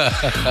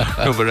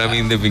 No, but I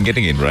mean, they've been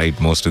getting it right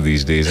most of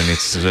these days, and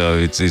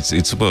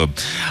it's superb.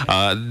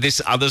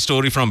 This other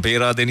story from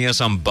Peradeniya,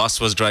 some bus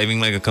was driving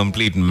like a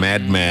complete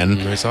madman.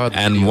 I saw it.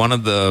 And one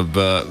of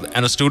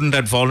and a student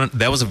had fallen.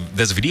 There's a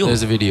video.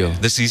 There's a video.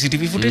 The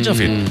CCTV footage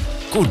of it.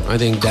 Good. I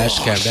think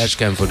dash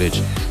cam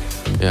footage.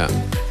 Yeah.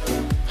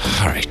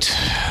 All right.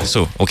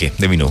 So, okay,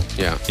 let me know.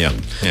 Yeah.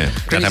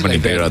 That happened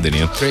in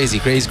Peradeniya.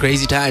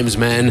 Crazy times,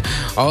 man.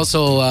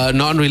 Also,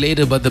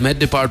 non-related, but the Met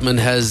Department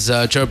has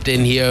chirped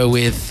in here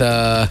with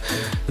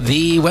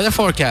the weather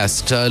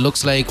forecast.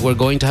 Looks like we're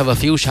going to have a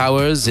few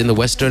showers in the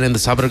western and the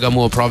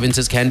Sabaragamuwa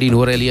provinces, Kandy,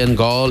 Nuwara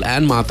Gaul,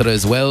 and Matra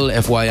as well.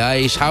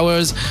 FYI,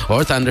 showers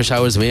or thunder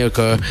showers may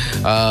occur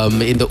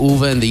in the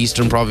Uva and the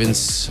eastern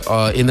province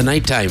in the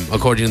nighttime,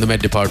 according to the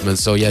Met Department.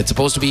 So, yeah, it's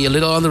supposed to be a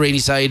little on the rainy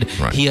side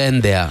here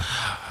and there.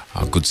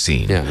 Good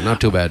scene. Yeah,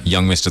 not too bad.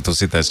 Young Mr.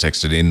 Tusit has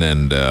texted in,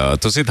 and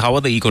Tusit, how are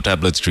the eco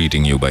tablets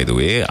treating you, by the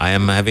way? I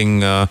am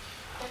having I'm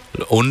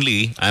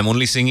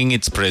only singing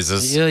its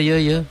praises.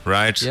 Yeah.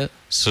 Right? Yeah.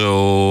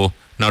 So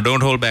now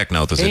don't hold back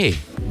now, Tusit. Hey,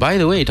 by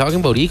the way,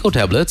 talking about Eco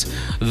Tablets,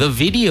 the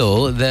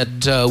video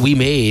that we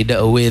made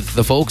with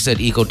the folks at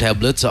Eco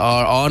Tablets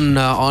are on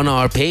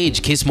our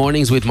page, Kiss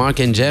Mornings with Mark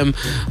and Jem.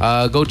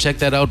 Go check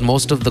that out.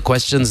 Most of the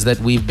questions that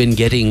we've been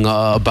getting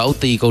about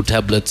the Eco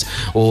Tablets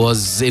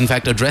was in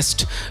fact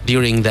addressed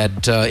during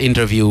that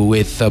interview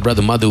with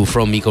Brother Madhu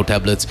from Eco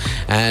Tablets,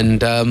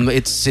 and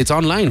it's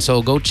online.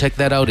 So go check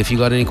that out. If you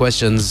got any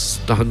questions,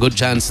 a good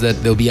chance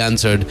that they'll be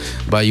answered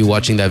by you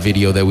watching that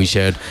video that we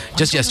shared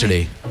just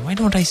yesterday. Why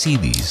don't I see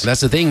these?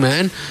 That's the thing,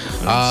 man.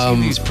 I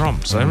see these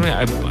prompts. I don't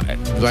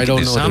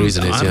know what the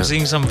reason is. I'm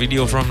seeing some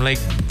video from like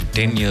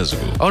 10 years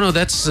ago. Oh no,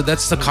 that's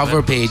the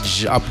cover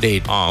page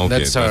update. Oh, okay.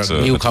 That's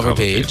our new cover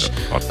page.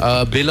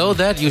 Below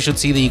that, you should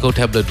see the Eco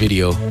Tablet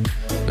video.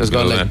 It's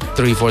got like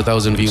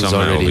 3,000-4,000 views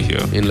already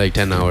in like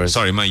 10 hours.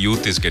 Sorry, my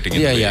youth is getting in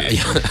the way.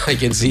 Yeah, I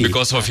can see.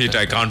 Because of it,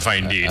 I can't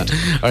find it.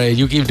 All right,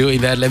 you keep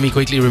doing that. Let me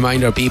quickly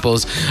remind our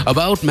peoples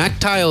about Mac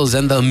Tiles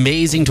and the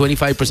amazing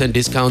 25%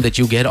 discount that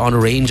you get on a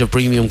range of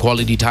premium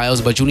quality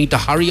tiles. But you need to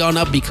hurry on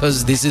up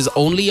because this is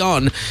only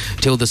on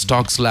till the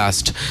stocks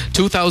last.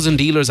 2,000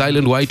 dealers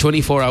island-wide,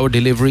 24-hour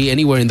delivery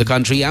anywhere in the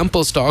country,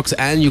 ample stocks,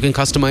 and you can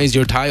customize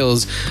your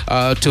tiles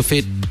to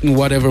fit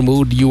whatever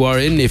mood you are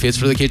in. If it's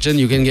for the kitchen,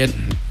 you can get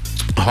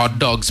hot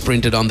dogs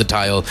printed on the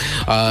tile.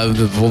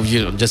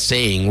 Just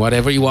saying,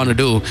 whatever you want to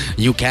do,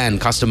 you can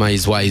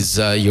customize-wise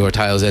your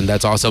tiles, and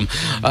that's awesome.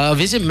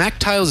 Visit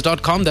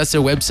mactiles.com, that's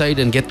their website,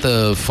 and get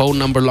the phone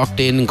number locked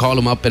in, call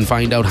them up and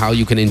find out how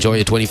you can enjoy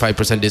a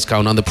 25%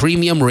 discount on the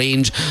premium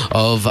range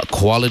of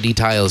quality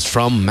tiles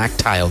from Mac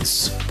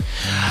Tiles.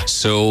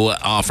 So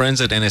our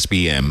friends at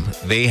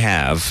NSBM, they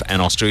have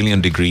an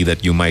Australian degree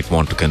that you might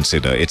want to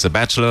consider. It's a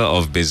Bachelor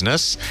of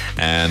Business,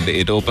 and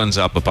it opens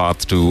up a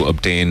path to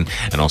obtain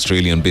an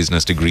Australian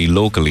business degree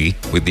locally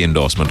with the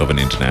endorsement of an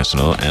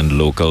international and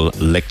local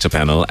lecture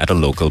panel at a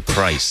local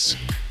price.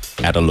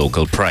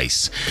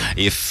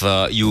 If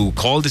you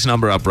call this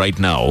number up right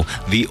now,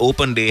 the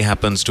open day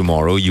happens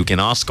tomorrow. You can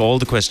ask all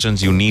the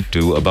questions you need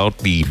to about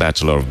the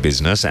Bachelor of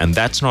Business, and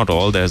that's not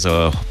all. There's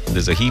a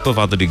heap of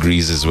other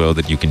degrees as well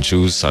that you can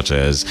choose, such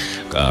as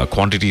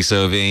quantity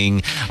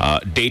surveying,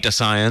 data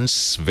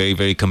science, very,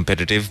 very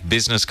competitive,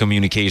 business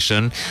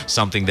communication,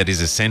 something that is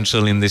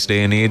essential in this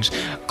day and age.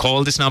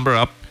 Call this number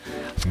up,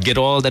 get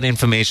all that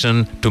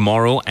information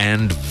tomorrow,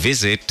 and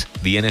visit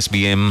the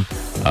NSBM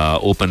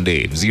open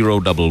day.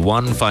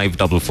 011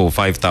 544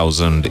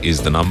 5000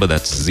 is the number.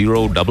 That's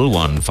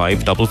 011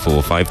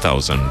 544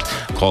 5000.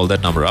 Call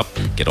that number up,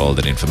 get all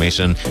that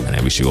information, and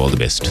I wish you all the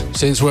best.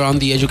 Since we're on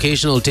the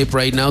educational tip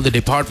right now, the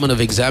Department of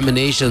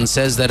Examinations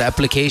says that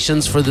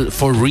applications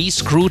for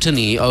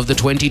re-scrutiny of the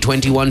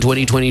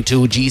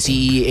 2021-2022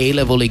 GCE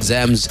A-level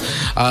exams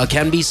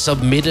can be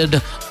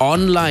submitted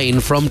online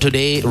from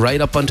today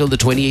right up until the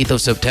 28th of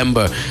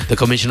September. The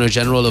Commissioner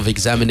General of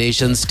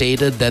Examinations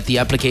stated that the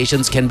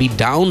applications can be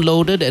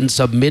downloaded and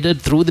submitted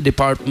through the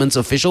department's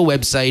official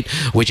website,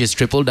 which is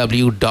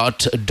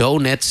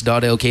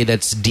www.donets.lk.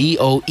 That's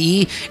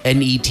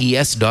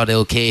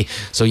DOENETS.lk.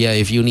 So yeah,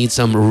 if you need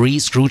some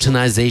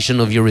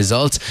re-scrutinization of your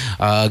results,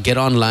 get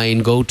online,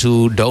 go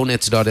to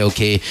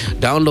donets.lk,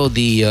 download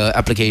the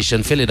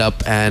application, fill it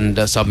up,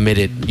 and submit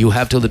it. You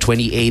have till the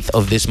 28th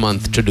of this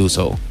month to do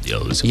so.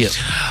 Yes.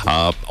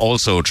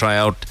 Also, try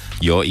out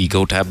your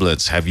Eco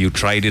tablets. Have you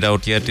tried it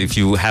out yet? If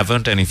you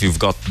haven't, and if you've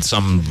got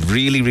some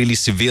really, really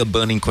severe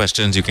burning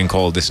questions, you can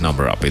call this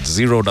number up. It's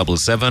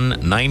 077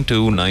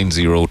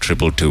 9290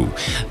 222.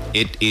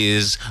 It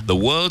is the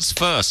world's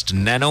first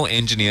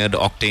nano-engineered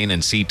octane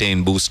and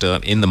cetane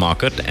booster in the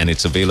market, and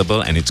it's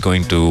available, and it's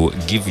going to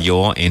give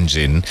your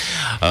engine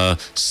a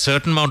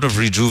certain amount of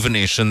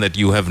rejuvenation that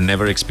you have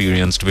never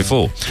experienced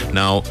before.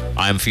 Now,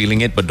 I'm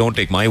feeling it, but don't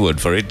take my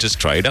word for it. Just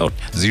try it out.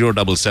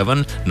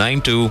 077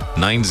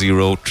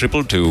 9290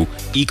 222.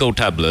 Eco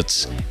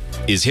tablets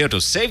is here to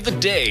save the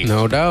day.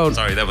 No doubt.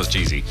 Sorry, that was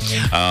cheesy.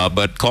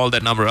 But call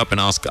that number up and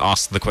ask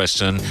the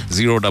question.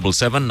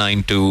 077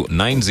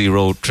 9290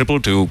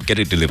 222. Get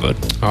it delivered.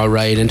 All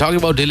right. And talking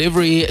about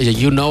delivery,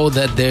 you know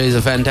that there is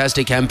a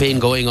fantastic campaign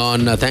going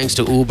on thanks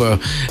to Uber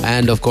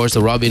and, of course,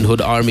 the Robin Hood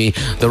Army.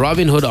 The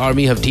Robin Hood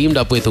Army have teamed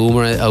up with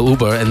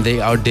Uber, and they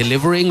are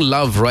delivering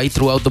love right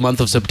throughout the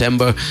month of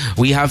September.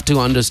 We have to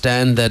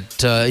understand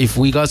that if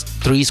we got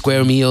 3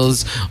 square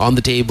meals on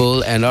the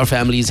table and our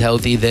family is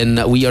healthy,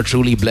 then we are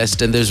truly blessed,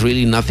 and there's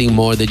really nothing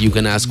more that you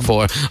can ask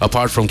for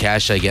apart from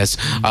cash, I guess.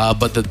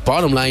 But the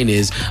bottom line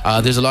is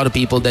there's a lot of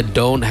people that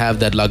don't have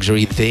that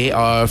luxury. They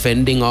are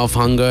fending off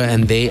hunger,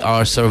 and they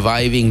are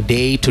surviving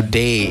day to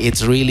day.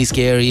 It's really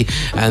scary,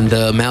 and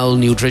the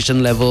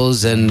malnutrition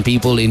levels and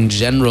people in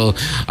general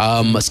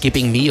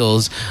skipping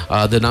meals,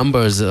 the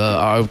numbers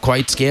are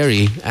quite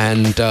scary,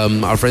 and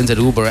our friends at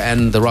Uber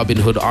and the Robin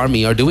Hood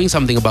Army are doing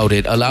something about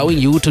it, allowing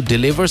you to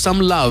deliver some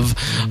love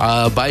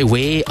by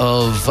way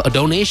of a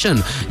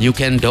donation. You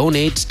can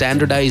donate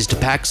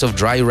standardized packs of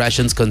dry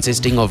rations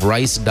consisting of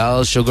rice,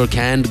 dal, sugar,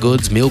 canned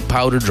goods, milk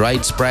powder,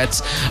 dried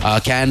sprats,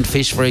 canned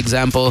fish, for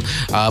example.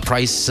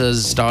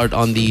 Prices start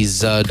on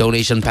these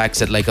donation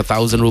packs at like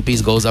 1,000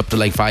 rupees, goes up to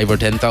like 5 or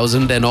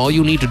 10,000. And all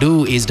you need to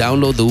do is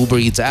download the Uber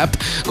Eats app,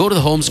 go to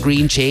the home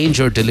screen, change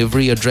your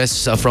delivery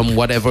address from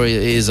whatever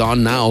is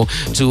on now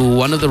to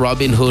one of the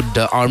Robin Hood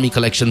Army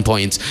collection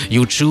points.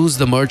 You choose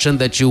the merchant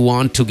that you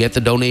want to get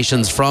the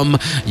donations from.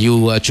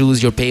 You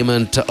choose your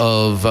payment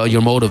of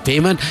your mode of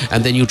payment,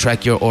 and then you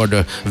track your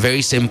order.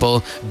 Very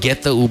simple.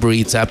 Get the Uber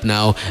Eats app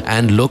now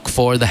and look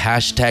for the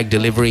hashtag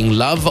delivering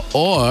love,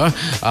 or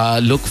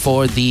look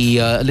for the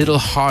little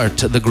heart,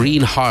 the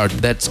green heart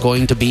that's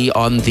going to be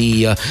on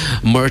the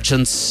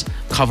merchant's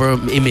cover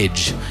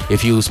image.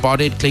 If you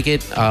spot it, click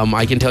it.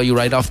 I can tell you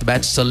right off the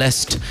bat,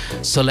 Celeste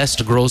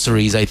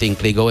Groceries, I think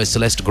they go as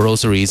Celeste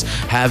Groceries,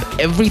 have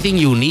everything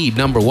you need,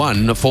 number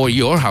one, for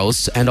your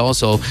house, and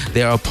also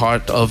they are a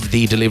part of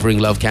the Delivering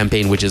Love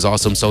campaign, which is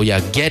awesome. So yeah,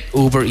 get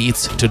Uber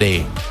Eats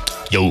today.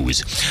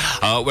 Yo's.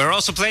 We're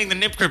also playing the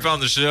Nip Grip on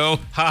the show.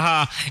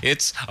 Haha,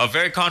 it's a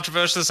very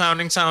controversial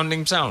sounding sound.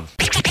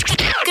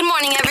 Good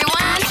morning,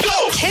 everyone.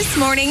 Kiss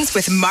Mornings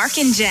with Mark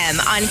and Jem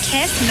on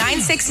Kiss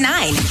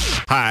 969.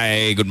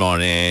 Hi, good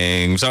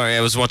morning. Sorry,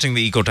 I was watching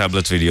the Eco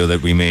Tablets video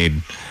that we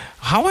made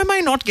How am I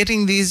not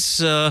getting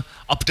these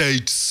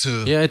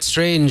updates? Yeah, it's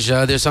strange.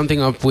 There's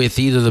something up with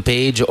either the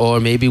page or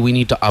maybe we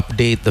need to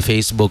update the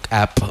Facebook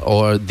app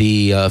or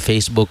the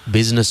Facebook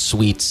Business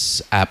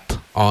Suites app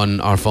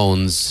on our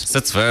phones.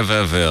 That's very,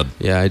 very weird.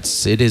 Yeah,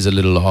 it is a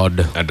little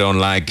odd. I don't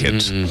like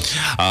it.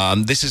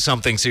 This is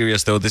something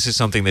serious, though. This is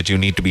something that you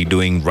need to be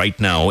doing right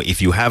now. If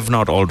you have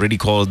not already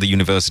called the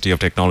University of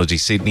Technology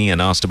Sydney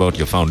and asked about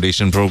your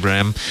foundation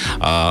program,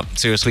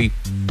 seriously,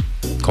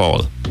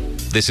 call.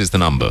 This is the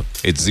number.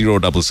 It's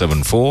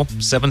 0774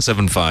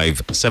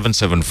 775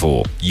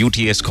 774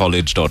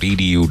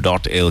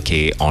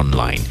 utscollege.edu.lk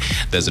online.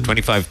 There's a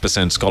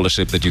 25%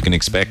 scholarship that you can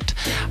expect.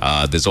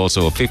 There's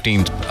also a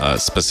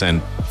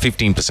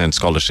 15%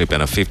 scholarship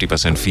and a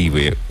 50%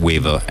 fee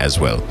waiver as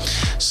well.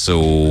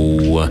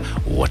 So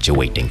what you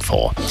waiting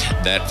for?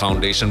 That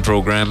foundation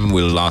program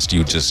will last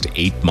you just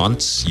 8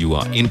 months. You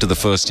are into the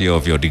first year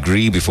of your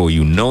degree. Before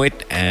you know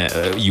it,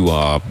 you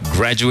are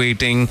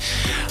graduating.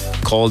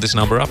 Call this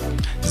number up,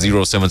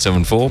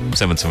 0774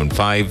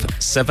 775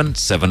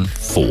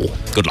 774.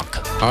 Good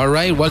luck. All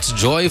right, what's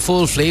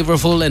joyful,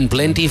 flavorful, and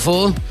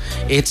plentiful?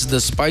 It's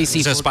the spicy.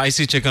 It's a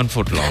spicy chicken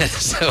footlong.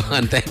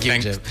 Thank you,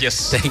 Jim.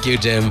 Yes. Thank you,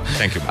 Jim.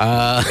 Thank you.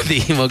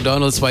 The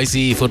McDonald's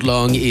spicy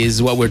footlong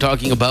is what we're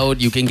talking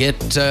about. You can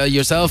get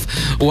yourself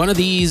one of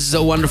these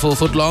wonderful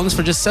footlongs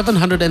for just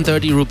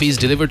 730 rupees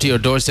delivered to your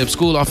doorstep,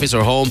 school, office,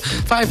 or home.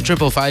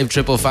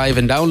 555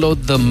 and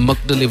download the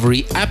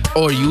McDelivery app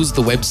or use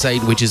the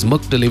website, which is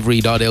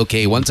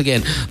mcdelivery.lk. Once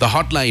again, the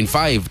hotline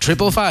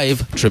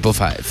 555.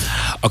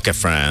 Okay,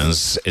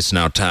 friends, it's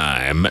now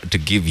time to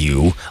give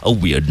you a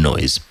weird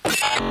noise.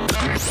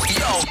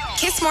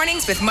 Kiss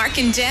Mornings with Mark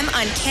and Jim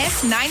on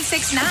Kiss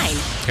 969.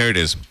 Here it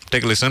is.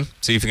 Take a listen.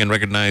 See if you can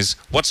recognize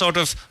what sort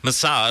of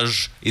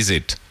massage is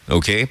it.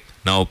 Okay?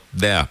 Now,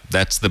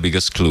 that's the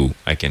biggest clue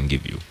I can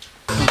give you.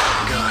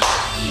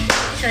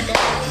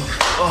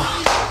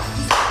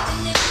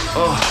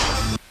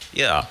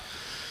 Yeah.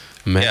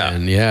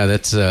 Man, yeah,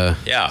 that's a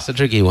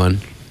tricky one.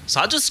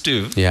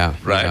 Suggestive. Yeah,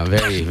 right. Yeah,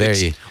 very,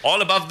 very. It's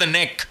all above the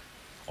neck.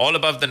 All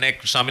above the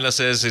neck. Shamila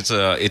says it's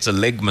a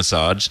leg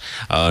massage.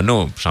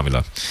 No,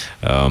 Shamila.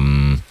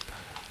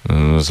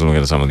 Let's look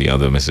at some of the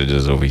other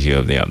messages over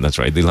here. Yeah, that's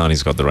right.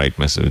 Dilhani's got the right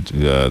message,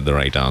 the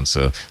right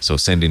answer. So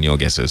send in your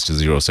guesses to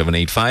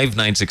 0785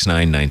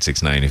 969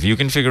 969. If you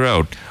can figure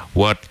out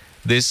what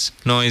this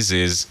noise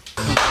is.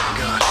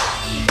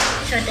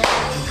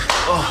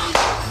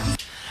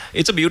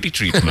 It's a beauty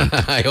treatment.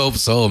 I hope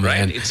so,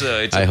 man.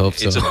 Right? I hope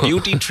so. It's a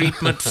beauty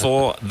treatment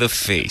for the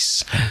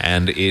face,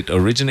 and it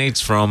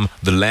originates from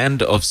the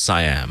land of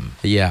Siam.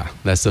 Yeah,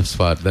 that's the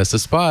spot.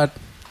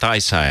 Thai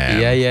Siam.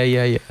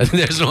 Yeah.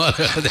 There's no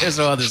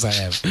other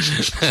Siam.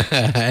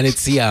 And it's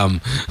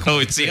Siam. Oh,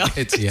 it's Siam.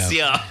 It's Siam.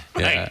 Siam.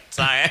 Right. Yeah.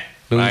 Siam.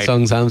 Right.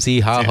 Song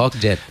Samsi Ha Hok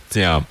Jet.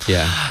 Yeah.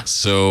 Yeah.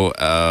 So,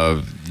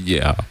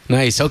 yeah.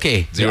 Nice.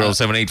 Okay.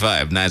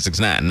 0785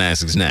 969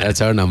 969.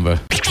 That's our number.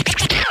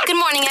 Good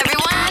morning, everyone.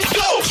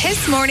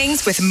 Kiss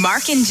Mornings with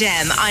Mark and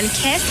Jim on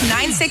Kiss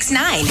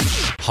 969.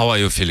 How are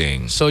you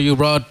feeling? So you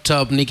brought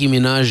up Nicki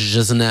Minaj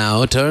just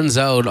now. Turns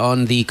out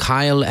on the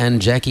Kyle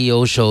and Jackie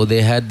O show,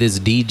 they had this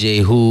DJ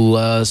who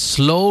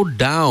slowed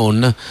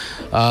down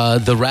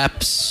the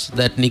raps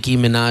that Nicki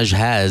Minaj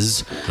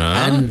has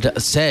and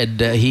said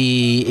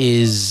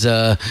he is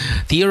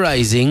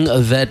theorizing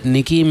that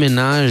Nicki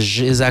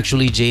Minaj is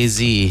actually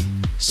Jay-Z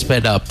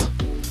sped up.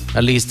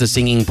 At least the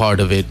singing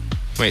part of it.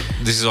 Wait,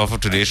 this is off of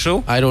today's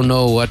show? I don't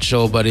know what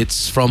show, but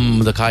it's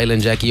from the Kyle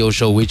and Jackie O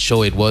show. Which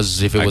show it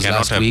was? If it was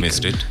last week, I cannot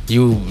have missed it.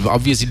 You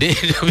obviously did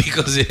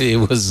because it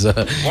was.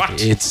 What?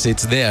 It's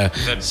there.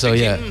 So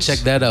yeah, check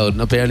that out.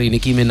 Apparently,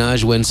 Nicki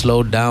Minaj, when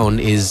slowed down,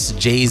 is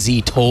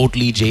Jay-Z,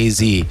 totally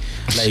Jay-Z.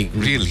 Like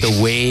really?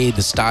 The way,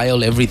 the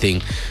style,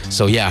 everything.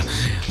 So yeah,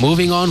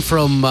 moving on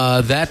from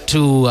that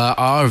to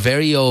our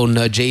very own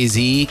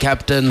Jay-Z,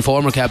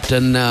 former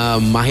captain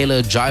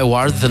Mahela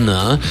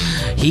Jayawardena.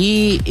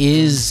 He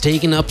is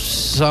taking up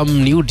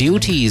some new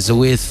duties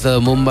with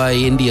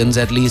Mumbai Indians,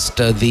 at least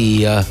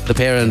the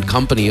parent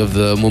company of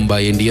the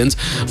Mumbai Indians.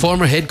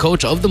 Former head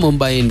coach of the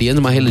Mumbai Indians,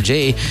 Mahela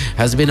Jay,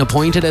 has been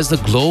appointed as the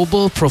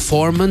global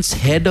performance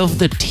head of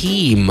the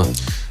team.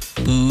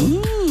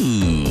 Ooh.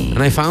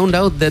 And I found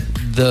out that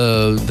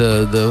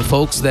the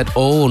folks that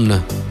own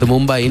the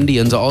Mumbai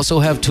Indians also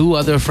have 2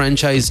 other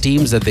franchise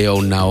teams that they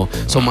own now.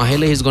 So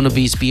Mahela is going to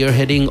be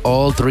spearheading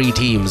all 3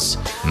 teams.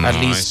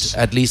 Nice.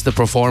 At least the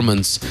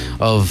performance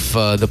of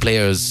the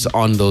players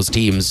on those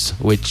teams,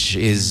 which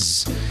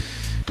is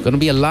going to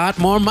be a lot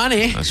more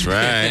money. That's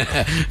right.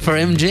 For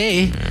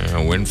MJ.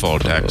 Yeah, windfall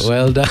tax.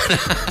 Well done.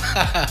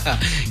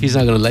 He's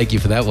not going to like you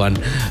for that one.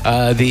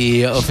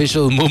 The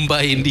official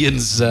Mumbai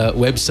Indians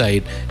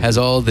website has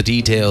all the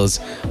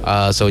details.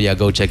 So yeah,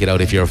 go check it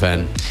out if you're a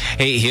fan.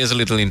 Hey, here's a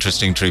little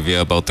interesting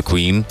trivia about the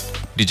Queen.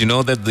 Did you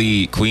know that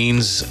the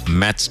Queen's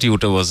maths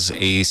tutor was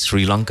a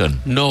Sri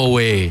Lankan? No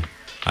way.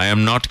 I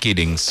am not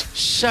kidding.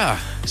 Sure.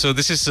 So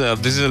this is a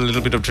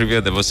little bit of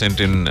trivia that was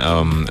sent in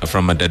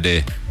from a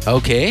dade.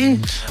 Okay.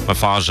 My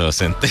father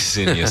sent this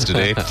in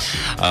yesterday.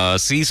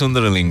 C.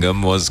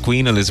 Sundaralingam was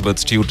Queen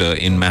Elizabeth's tutor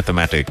in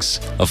mathematics.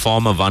 A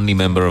former Vanni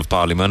member of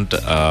Parliament,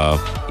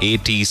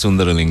 A.T.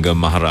 Sundaralingam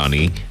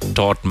Maharani,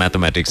 taught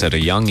mathematics at a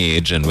young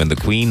age, and when the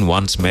Queen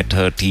once met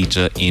her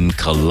teacher in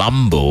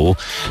Colombo,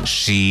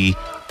 she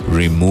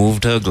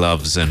removed her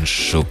gloves and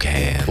shook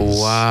hands.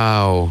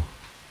 Wow.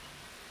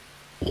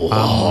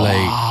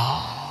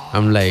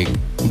 I'm like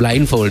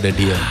blindfolded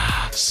here.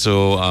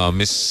 So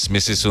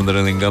Mrs.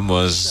 Sundaralingam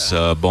was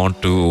born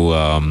to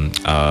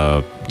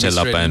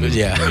Chellappa and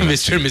Mr. and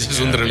Mrs.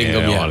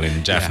 Sundaralingam, all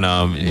in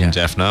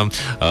Jaffna,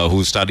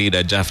 who studied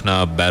at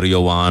Jaffna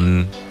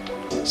Barriowan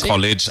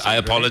College. I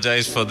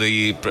apologize for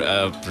the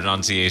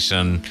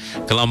pronunciation.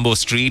 Colombo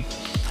Street.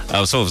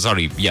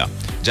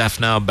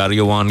 Jaffna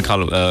Barriowan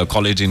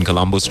College in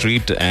Colombo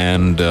Street,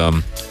 and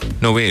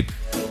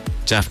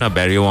Jaffna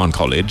Barriowan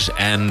College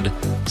and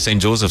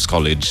St. Joseph's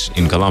College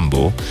in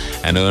Colombo,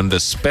 and earned a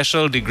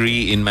special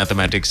degree in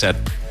mathematics at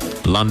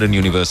London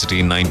University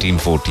in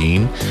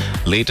 1914.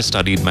 Later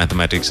studied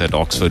mathematics at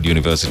Oxford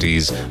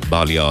University's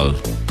Balliol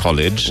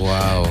College.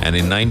 Wow. And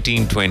in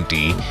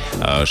 1920,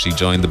 she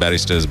joined the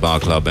Barristers Bar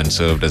Club and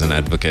served as an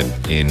advocate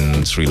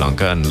in Sri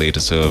Lanka, and later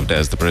served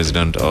as the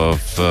president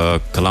of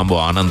Colombo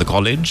Ananda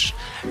College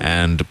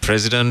and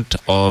president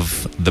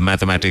of the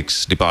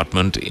mathematics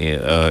department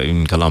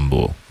in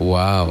Colombo.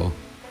 Wow.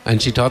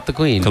 And she taught the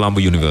Queen? Colombo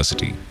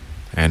University.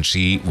 And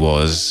she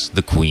was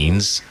the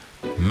Queen's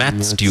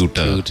maths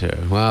tutor.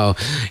 Wow.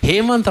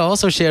 Hemant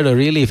also shared a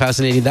really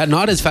fascinating, that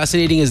not as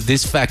fascinating as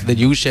this fact that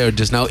you shared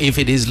just now. If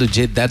it is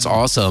legit, that's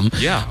awesome.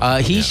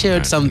 He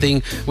shared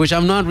something which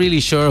I'm not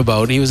really sure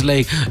about. He was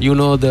like,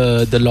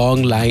 the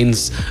long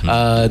lines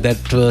that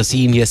were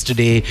seen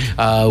yesterday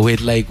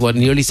with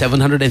nearly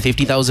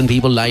 750,000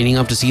 people lining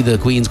up to see the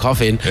Queen's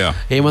coffin.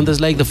 Hemant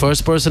is like, the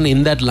first person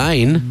in that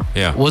line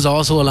was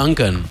also a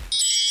Lankan.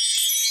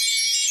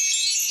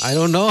 I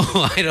don't know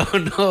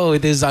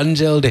with his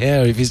ungelled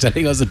hair if he's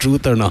telling us the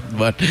truth or not,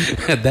 but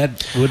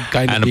that would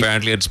kind of. And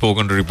apparently had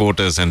spoken to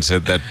reporters and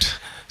said that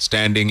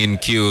standing in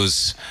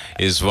queues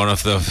is one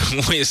of the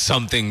is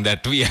something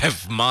that we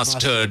have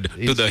mastered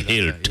to the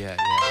hilt.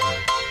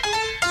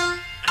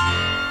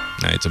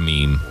 It's a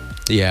meme.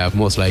 Yeah,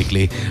 most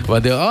likely.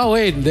 But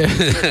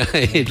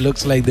it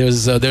looks like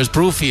there's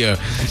proof here.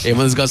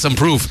 Everyone's got some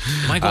proof.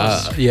 My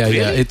gosh.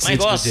 It's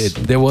legit.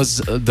 There was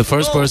the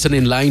first person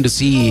in line to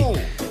see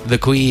the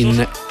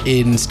Queen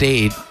in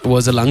state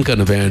was a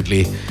Lankan,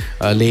 apparently,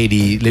 a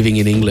lady living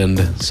in England.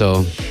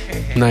 So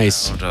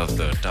nice.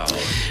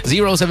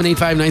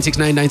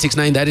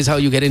 0785969969. That is how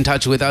you get in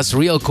touch with us.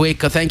 Real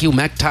quick, thank you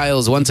Mac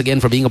Tiles once again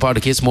for being a part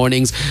of Kiss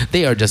Mornings.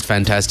 They are just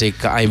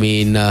fantastic. I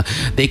mean,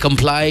 they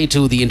comply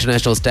to the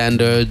international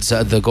standards.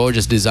 The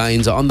gorgeous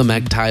designs on the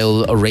Mac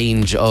Tile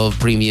range of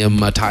premium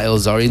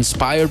tiles are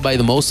inspired by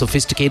the most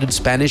sophisticated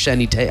Spanish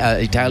and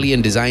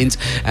Italian designs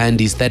and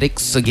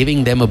aesthetics,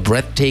 giving them a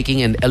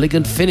breathtaking and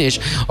elegant finish.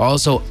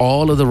 Also,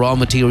 all of the raw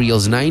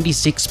materials,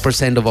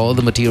 96% of all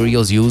the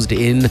materials used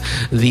in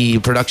the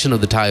production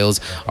of the tiles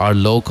are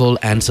local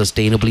and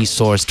sustainably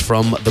sourced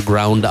from the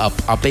ground up.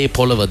 Ape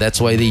Polava, that's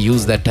why they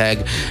use that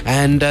tag.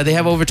 And they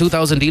have over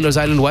 2,000 dealers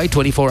island-wide,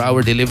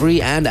 24-hour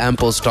delivery and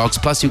ample stocks.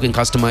 Plus, you can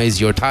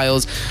customize your tiles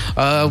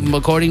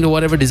according to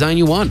whatever design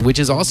you want, which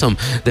is awesome.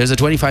 There's a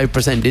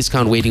 25%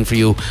 discount waiting for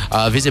you.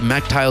 Visit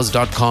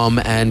mactiles.com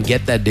and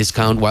get that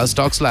discount while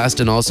stocks last,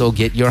 and also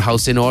get your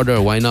house in order.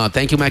 Why not?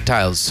 Thank you, Mac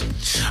Tiles.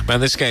 Man,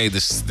 this guy,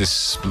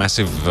 this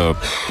massive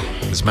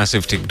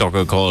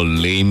TikToker called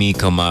Lamy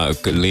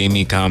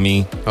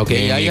Kami.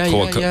 Okay,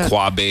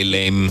 Kwabe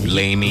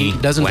Lamy.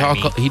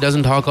 He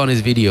doesn't talk on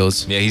his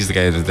videos. Yeah, he's the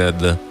guy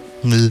that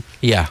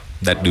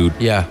that dude.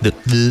 Yeah.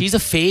 He's the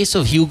face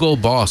of Hugo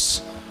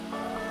Boss.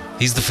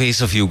 He's the face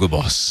of Hugo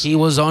Boss. He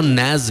was on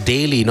Nas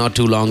Daily not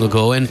too long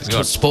ago and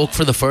spoke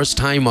for the first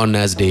time on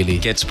Nas Daily.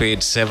 Gets paid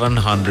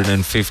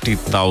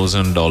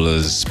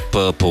 $750,000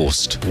 per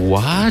post.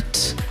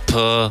 What?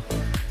 Per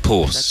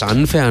post. That's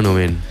unfair, no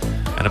man.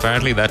 And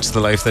apparently that's the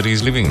life that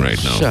he's living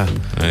right now. Sure.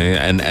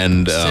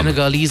 And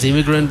Senegalese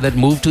immigrant that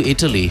moved to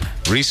Italy.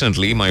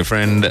 Recently, my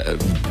friend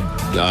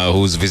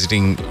who's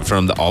visiting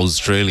from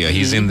Australia,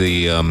 he's in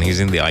the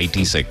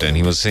IT sector, and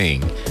he was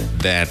saying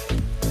that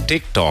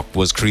TikTok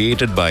was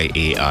created by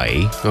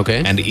AI,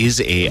 and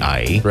is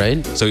AI,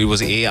 right? So it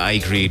was AI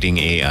creating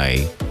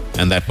AI,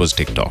 and that was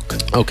TikTok.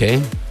 Okay.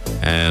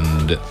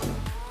 And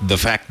the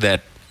fact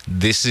that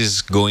this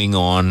is going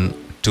on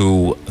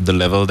to the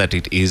level that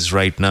it is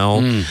right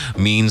now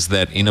means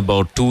that in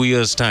about 2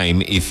 years'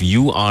 time, if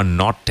you are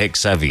not tech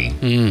savvy,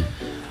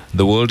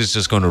 the world is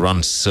just going to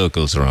run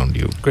circles around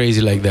you.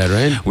 Crazy like that,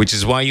 right? Which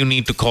is why you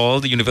need to call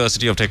the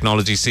University of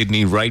Technology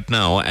Sydney right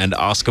now and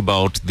ask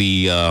about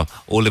the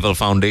O-Level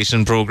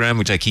Foundation program,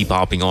 which I keep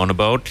harping on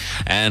about,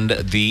 and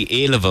the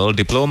A-Level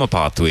diploma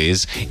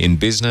pathways in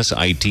business,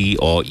 IT,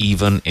 or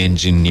even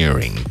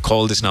engineering.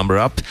 Call this number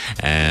up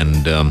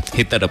and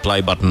hit that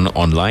apply button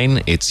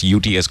online. It's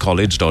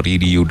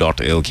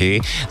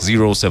utscollege.edu.lk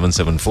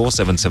 0774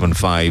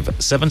 775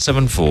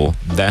 774.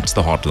 That's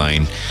the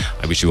hotline.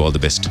 I wish you all the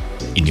best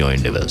in your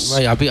endeavors.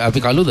 Right, api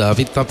kaluda.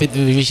 Api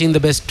wishing the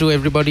best to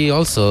everybody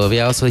also. We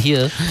are also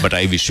here. But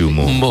I wish you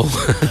more.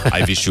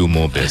 I wish you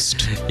more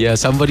best. Yeah,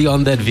 somebody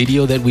on that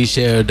video that we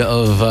shared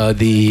of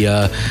the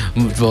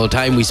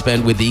time we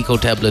spent with the Eco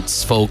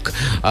Tablets folk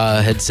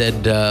had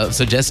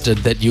suggested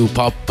that you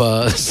pop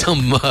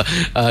some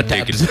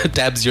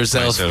tabs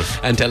yourself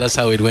and tell us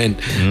how it went.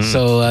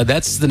 So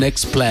that's the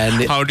next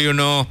plan. How do you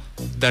know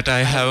that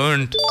I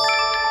haven't?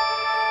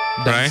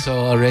 Done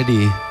so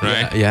already.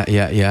 Right.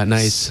 Yeah.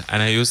 Nice.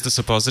 And I use the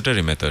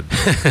suppository method.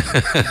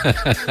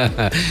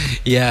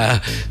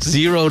 Yeah.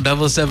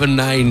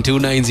 0779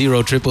 290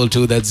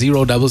 222. That's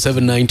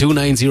 0779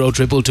 290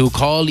 222.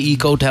 Call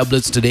Eco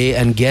Tablets today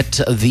and get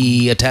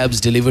the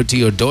tabs delivered to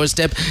your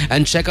doorstep.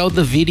 And check out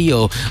the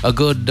video. A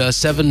good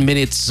 7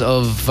 minutes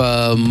of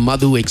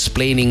Madhu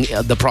explaining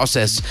the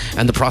process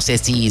and the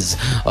processes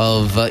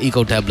of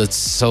Eco Tablets.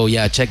 So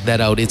yeah, check that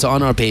out. It's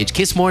on our page.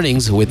 Kiss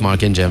Mornings with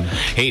Mark and Jem.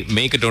 Hey,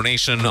 make a donation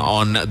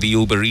on the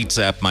Uber Eats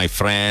app, my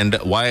friend.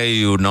 Why are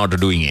you not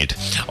doing it?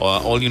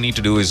 All you need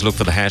to do is look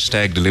for the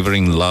hashtag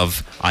delivering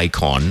love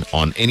icon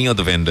on any of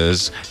the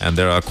vendors, and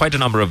there are quite a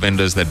number of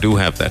vendors that do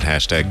have that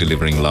hashtag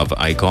delivering love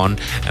icon.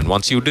 And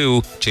once you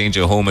do, change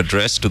your home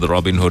address to the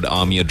Robin Hood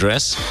Army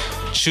address.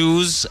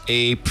 Choose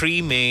a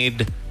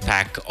pre-made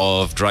pack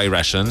of dry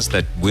rations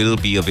that will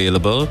be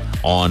available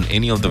on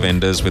any of the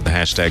vendors with the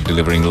hashtag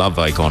delivering love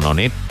icon on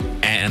it,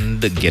 and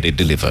get it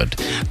delivered.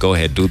 Go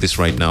ahead, do this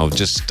right now.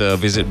 Just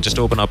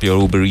open up your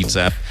Uber Eats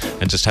app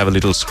and just have a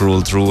little scroll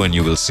through and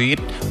you will see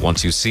it.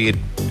 Once you see it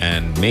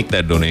and make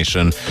that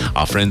donation,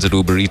 our friends at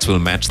Uber Eats will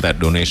match that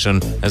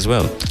donation as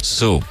well.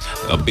 So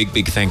a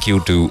big thank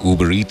you to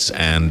Uber Eats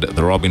and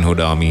the Robin Hood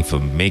Army for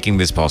making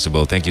this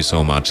possible. Thank you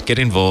so much. Get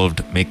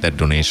involved, make that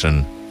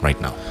donation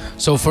right now.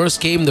 So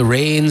first came the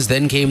rains,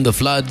 then came the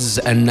floods,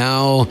 and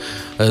now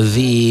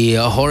the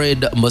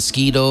horrid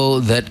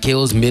mosquito that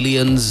kills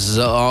millions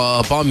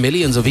upon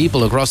millions of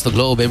people across the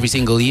globe every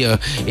single year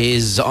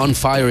is on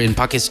fire in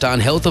Pakistan.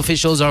 Health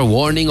officials are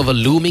warning of a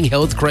looming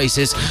health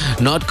crisis,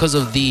 not because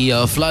of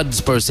the floods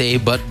per se,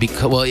 but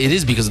it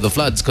is because of the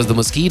floods, because the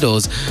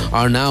mosquitoes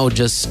are now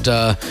just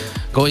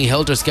going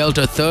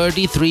helter-skelter.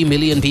 33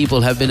 million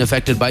people have been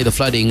affected by the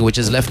flooding, which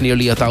has left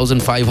nearly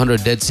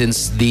 1,500 dead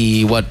since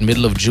the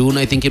middle of June,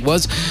 I think it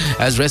was.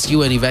 As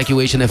rescue and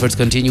evacuation efforts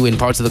continue in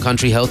parts of the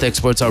country, health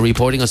experts are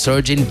reporting a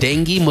surge in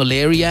dengue,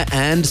 malaria,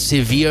 and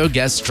severe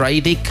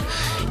gastric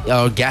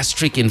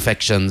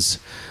infections.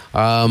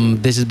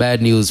 This is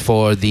bad news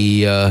for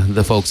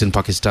the folks in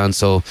Pakistan.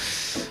 So,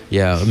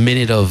 yeah, a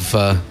minute of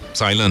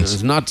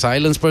silence. Not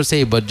silence per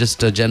se, but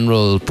just a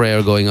general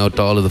prayer going out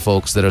to all of the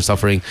folks that are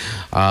suffering,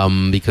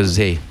 because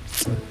hey,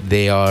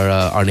 they are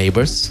our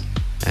neighbors.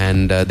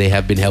 And they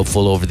have been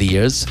helpful over the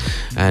years.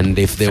 And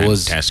if there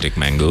was fantastic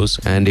mangoes,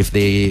 and if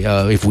we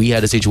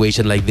had a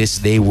situation like this,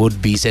 they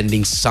would be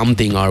sending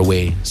something our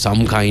way,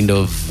 some kind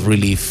of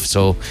relief.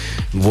 So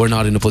we're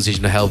not in a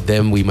position to help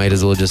them. We might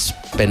as well just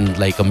spend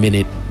like a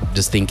minute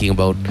just thinking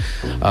about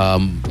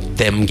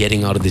them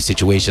getting out of this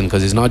situation,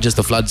 because it's not just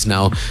the floods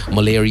now.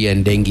 Malaria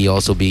and dengue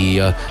also be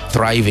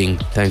thriving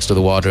thanks to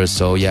the water.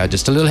 So yeah,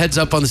 just a little heads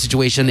up on the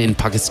situation in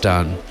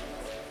Pakistan.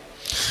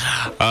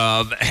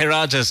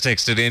 Hera just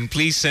texted in,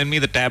 please send me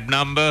the tab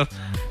number.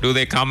 Do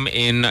they come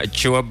in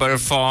chewable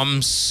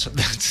forms?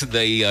 That's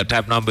the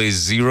tab number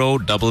is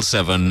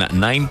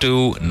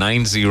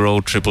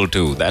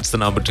 07792902222. That's the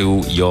number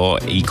to your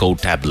Eco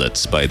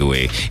Tablets, by the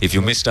way. If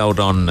you missed out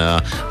on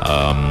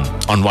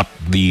what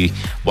the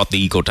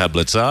Eco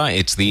Tablets are,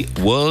 it's the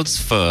world's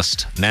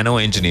first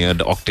nano-engineered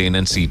octane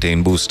and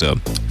cetane booster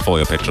for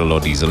your petrol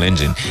or diesel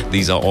engine.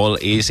 These are all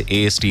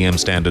ASTM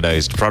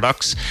standardized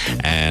products,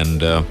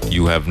 and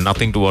you have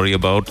nothing to worry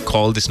about.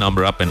 Call this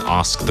number up and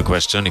ask the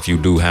question if you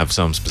do have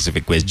some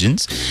specific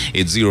questions.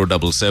 It's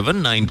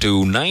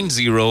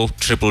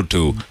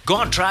 07792902222. Go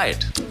on, try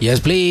it. Yes,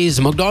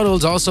 please.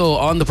 McDonald's also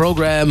on the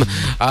program.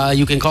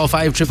 You can call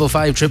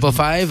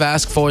 5555555.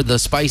 Ask for the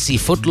spicy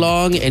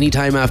footlong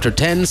anytime after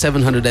 10,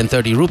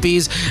 730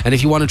 rupees. And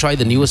if you want to try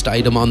the newest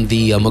item on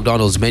the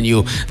McDonald's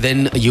menu,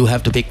 then you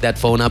have to pick that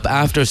phone up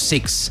after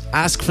 6.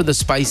 Ask for the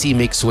spicy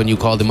mix when you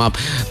call them up.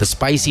 The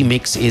spicy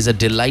mix is a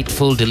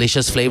delightful,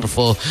 delicious,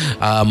 flavorful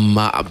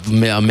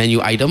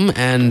menu item,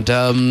 and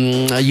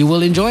you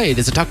will enjoy it.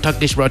 It's a Tuk Tuk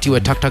dish brought to you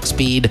at Tuk Tuk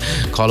Speed.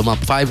 Call them up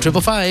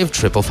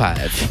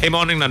 555-555. Hey,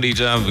 morning,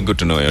 Nadija. Good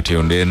to know you're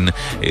tuned in.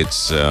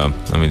 It's,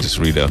 let me just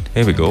read out.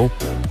 Here we go.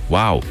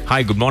 Wow.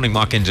 Hi, good morning,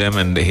 Mark and Jem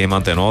and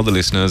Hemant and all the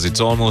listeners. It's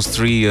almost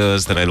 3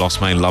 years that I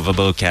lost my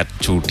lovable cat,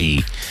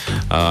 Chuti.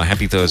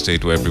 Happy Thursday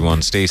to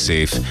everyone. Stay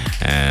safe.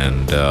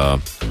 And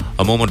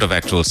a moment of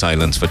actual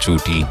silence for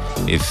Chuti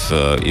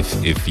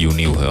if you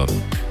knew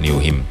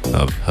him.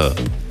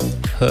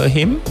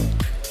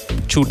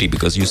 Chuti,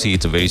 because you see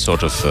it's a very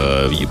sort of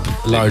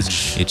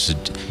large. It's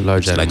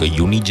like a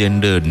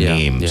unigendered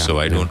name, so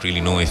I don't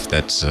really know if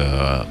that's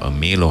a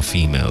male or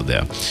female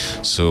there.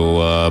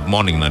 So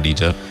morning,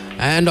 Nadija.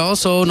 And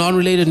also,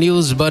 non-related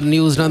news, but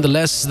news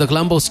nonetheless. The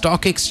Colombo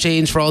Stock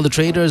Exchange, for all the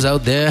traders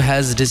out there,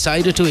 has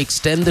decided to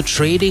extend the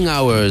trading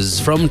hours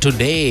from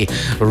today.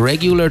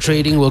 Regular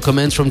trading will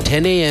commence from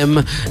 10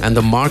 a.m. and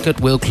the market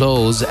will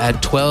close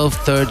at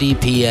 12:30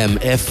 p.m.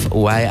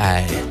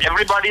 FYI.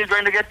 Everybody is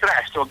going to get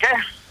thrashed, okay?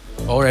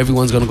 Or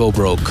everyone's going to go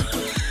broke.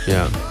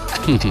 Yeah.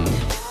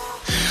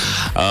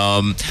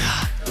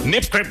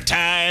 Nip Crip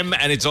time,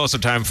 and it's also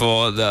time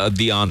for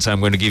the answer I'm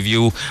going to give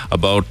you.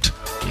 About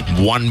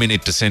 1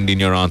 minute to send in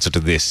your answer to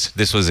this.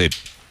 This was it.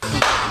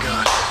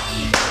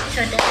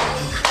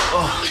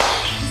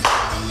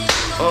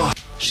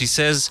 She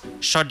says,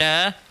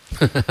 Shoda.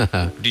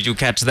 Did you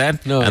catch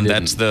that? No, and I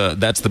didn't.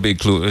 that's the big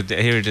clue.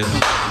 Here it is.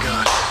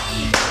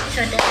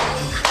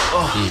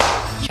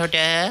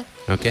 Shoda.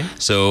 Okay.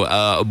 So,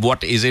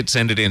 what is it?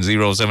 Send it in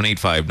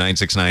 0785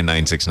 969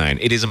 969.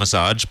 It is a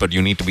massage, but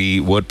you need to be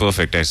word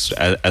perfect as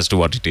to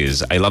what it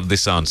is. I love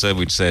this answer,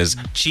 which says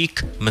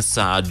cheek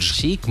massage.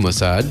 Cheek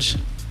massage.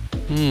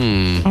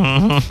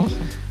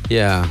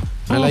 Yeah.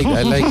 I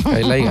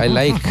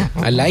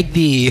like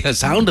the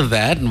sound of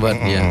that, but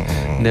yeah,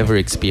 never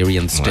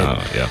experienced it.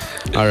 Yeah.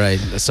 All right.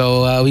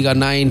 So we got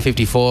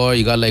 9:54.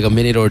 You got like a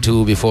minute or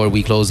two before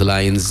we close the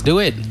lines. Do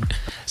it.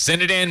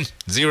 Send it in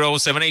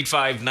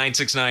 0785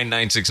 969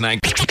 969.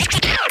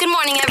 Good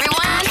morning,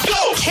 everyone.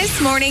 Kiss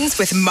Mornings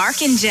with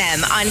Mark and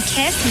Jem on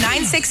Kiss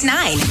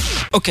 969.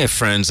 Okay,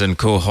 friends and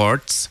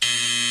cohorts.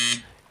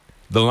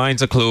 The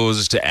lines are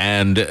closed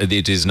and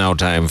it is now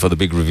time for the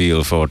big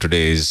reveal for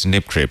today's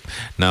Nip Crip.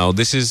 Now,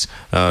 this is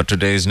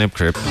today's Nip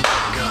Crip.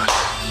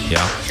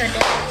 Yeah.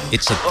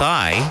 It's a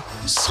thigh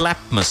slap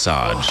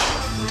massage.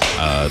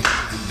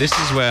 This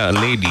is where a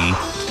lady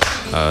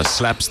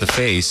slaps the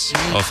face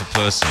of a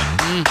person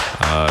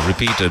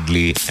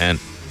repeatedly and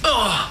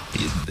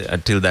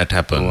until that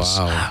happens.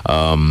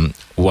 Wow.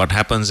 What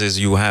happens is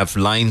you have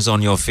lines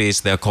on your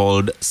face. They're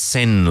called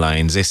sen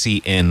lines,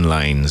 S-E-N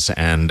lines.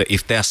 And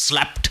if they're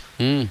slapped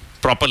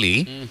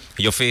properly,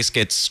 your face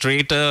gets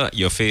straighter,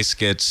 your face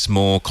gets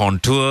more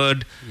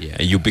contoured,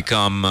 you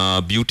become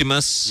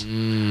beautimous,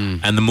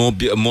 and the more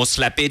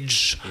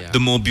slappage, the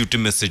more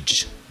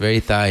beautimessage.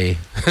 Very Thai.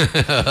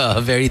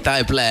 Very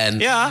Thai plan.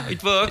 Yeah,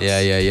 it works.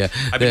 Yeah.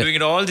 I've been doing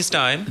it all this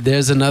time.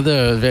 There's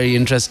another very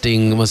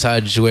interesting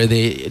massage where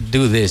they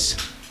do this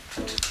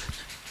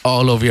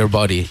all over your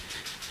body.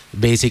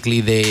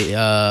 Basically, they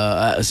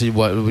so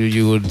what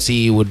you would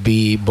see would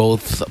be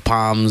both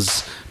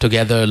palms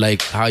together,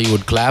 like how you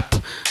would clap,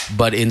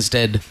 but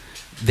instead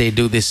they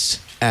do this,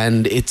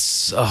 and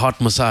it's a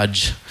hot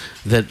massage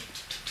that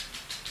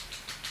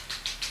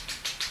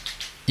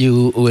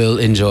you will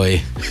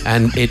enjoy,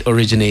 and it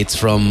originates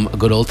from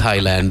good old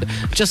Thailand,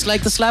 just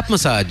like the slap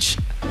massage.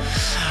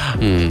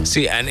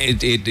 See, and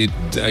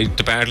it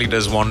apparently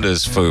does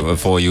wonders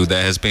for you.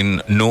 There has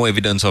been no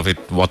evidence of it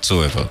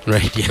whatsoever.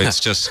 Right, yeah. It's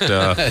just...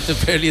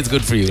 apparently it's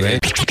good for you,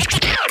 right?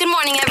 Good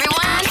morning, everyone.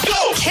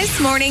 Kiss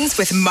Mornings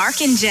with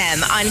Mark and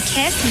Jem on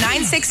Kiss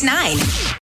 969.